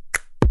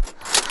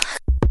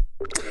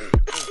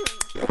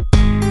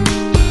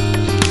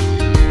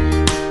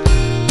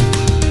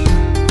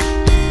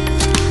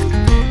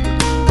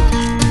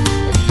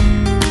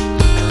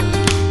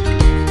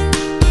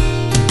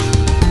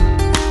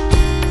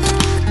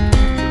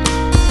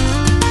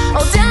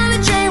 All down the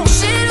drain, we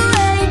shit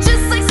away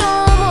just like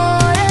storm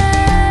water.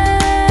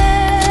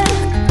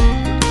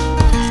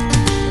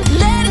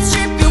 Let it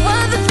strip you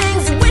of the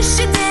things you wish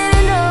you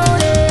didn't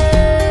notice.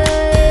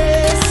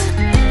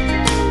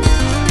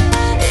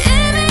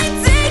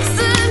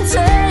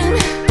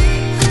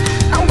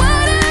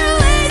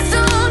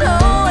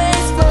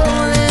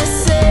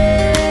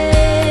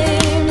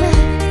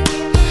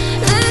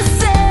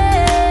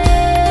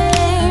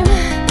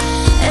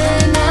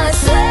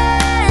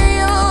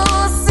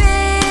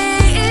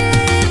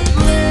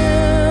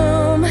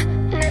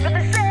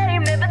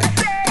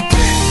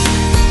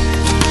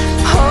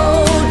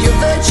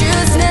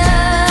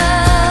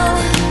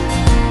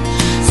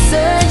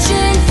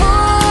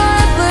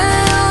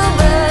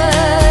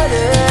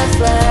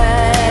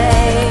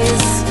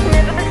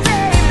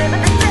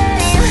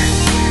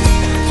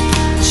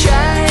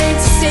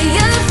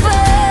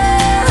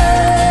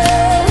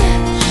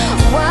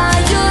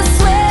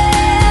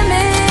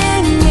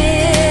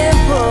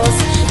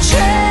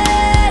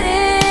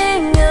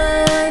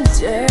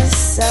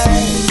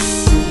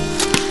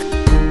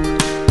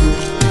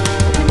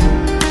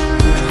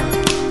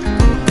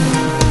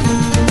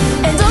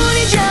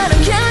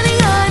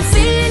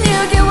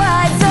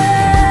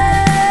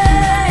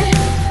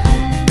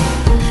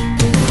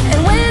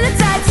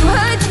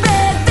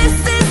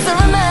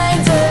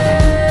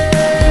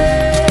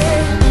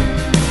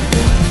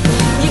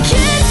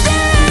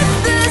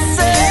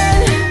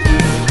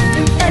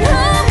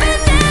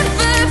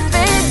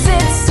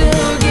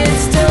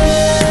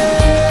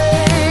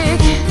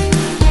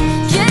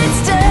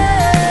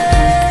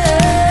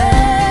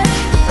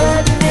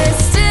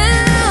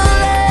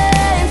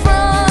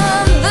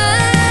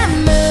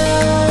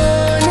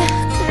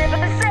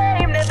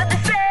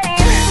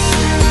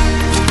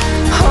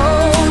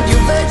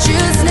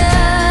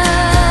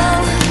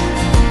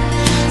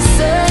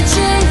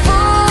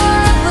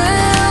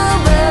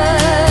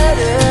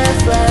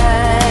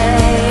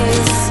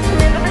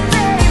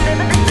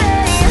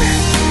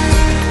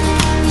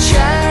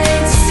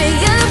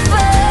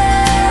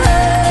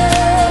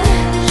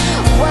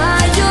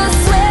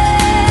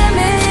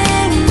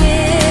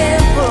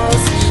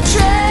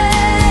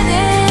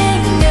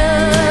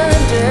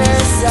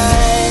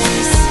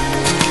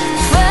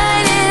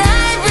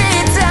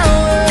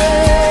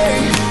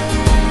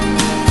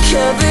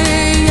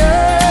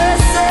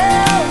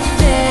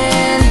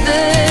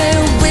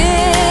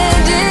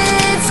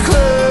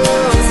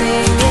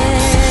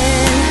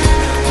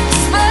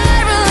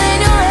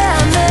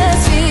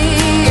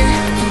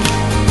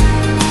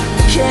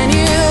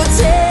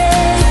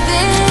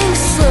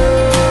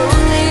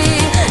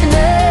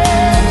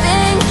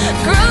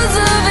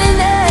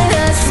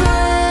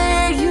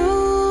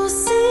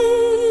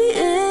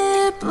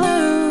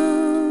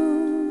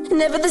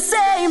 never the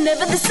same,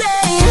 never the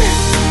same.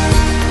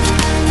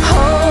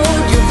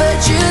 Hold your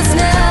virtues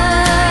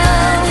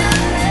now,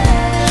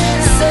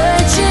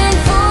 searching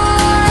for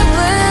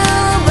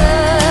blue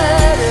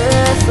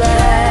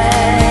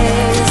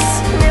butterflies,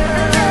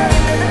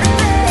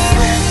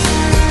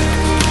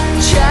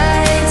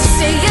 trying to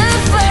stay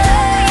afloat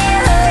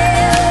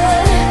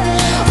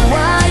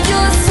while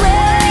you're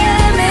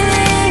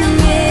swimming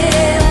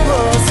in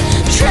pools,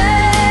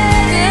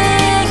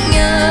 treading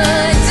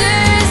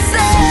undersides.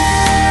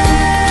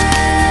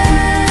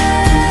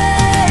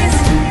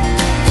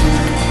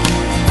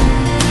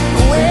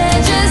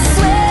 We're just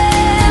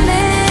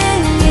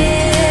swimming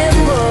in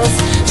pools,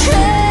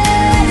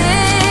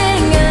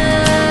 treading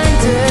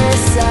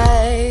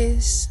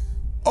undersides.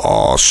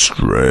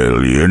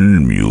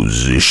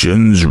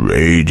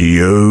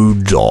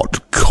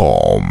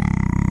 AustralianMusiciansRadio.com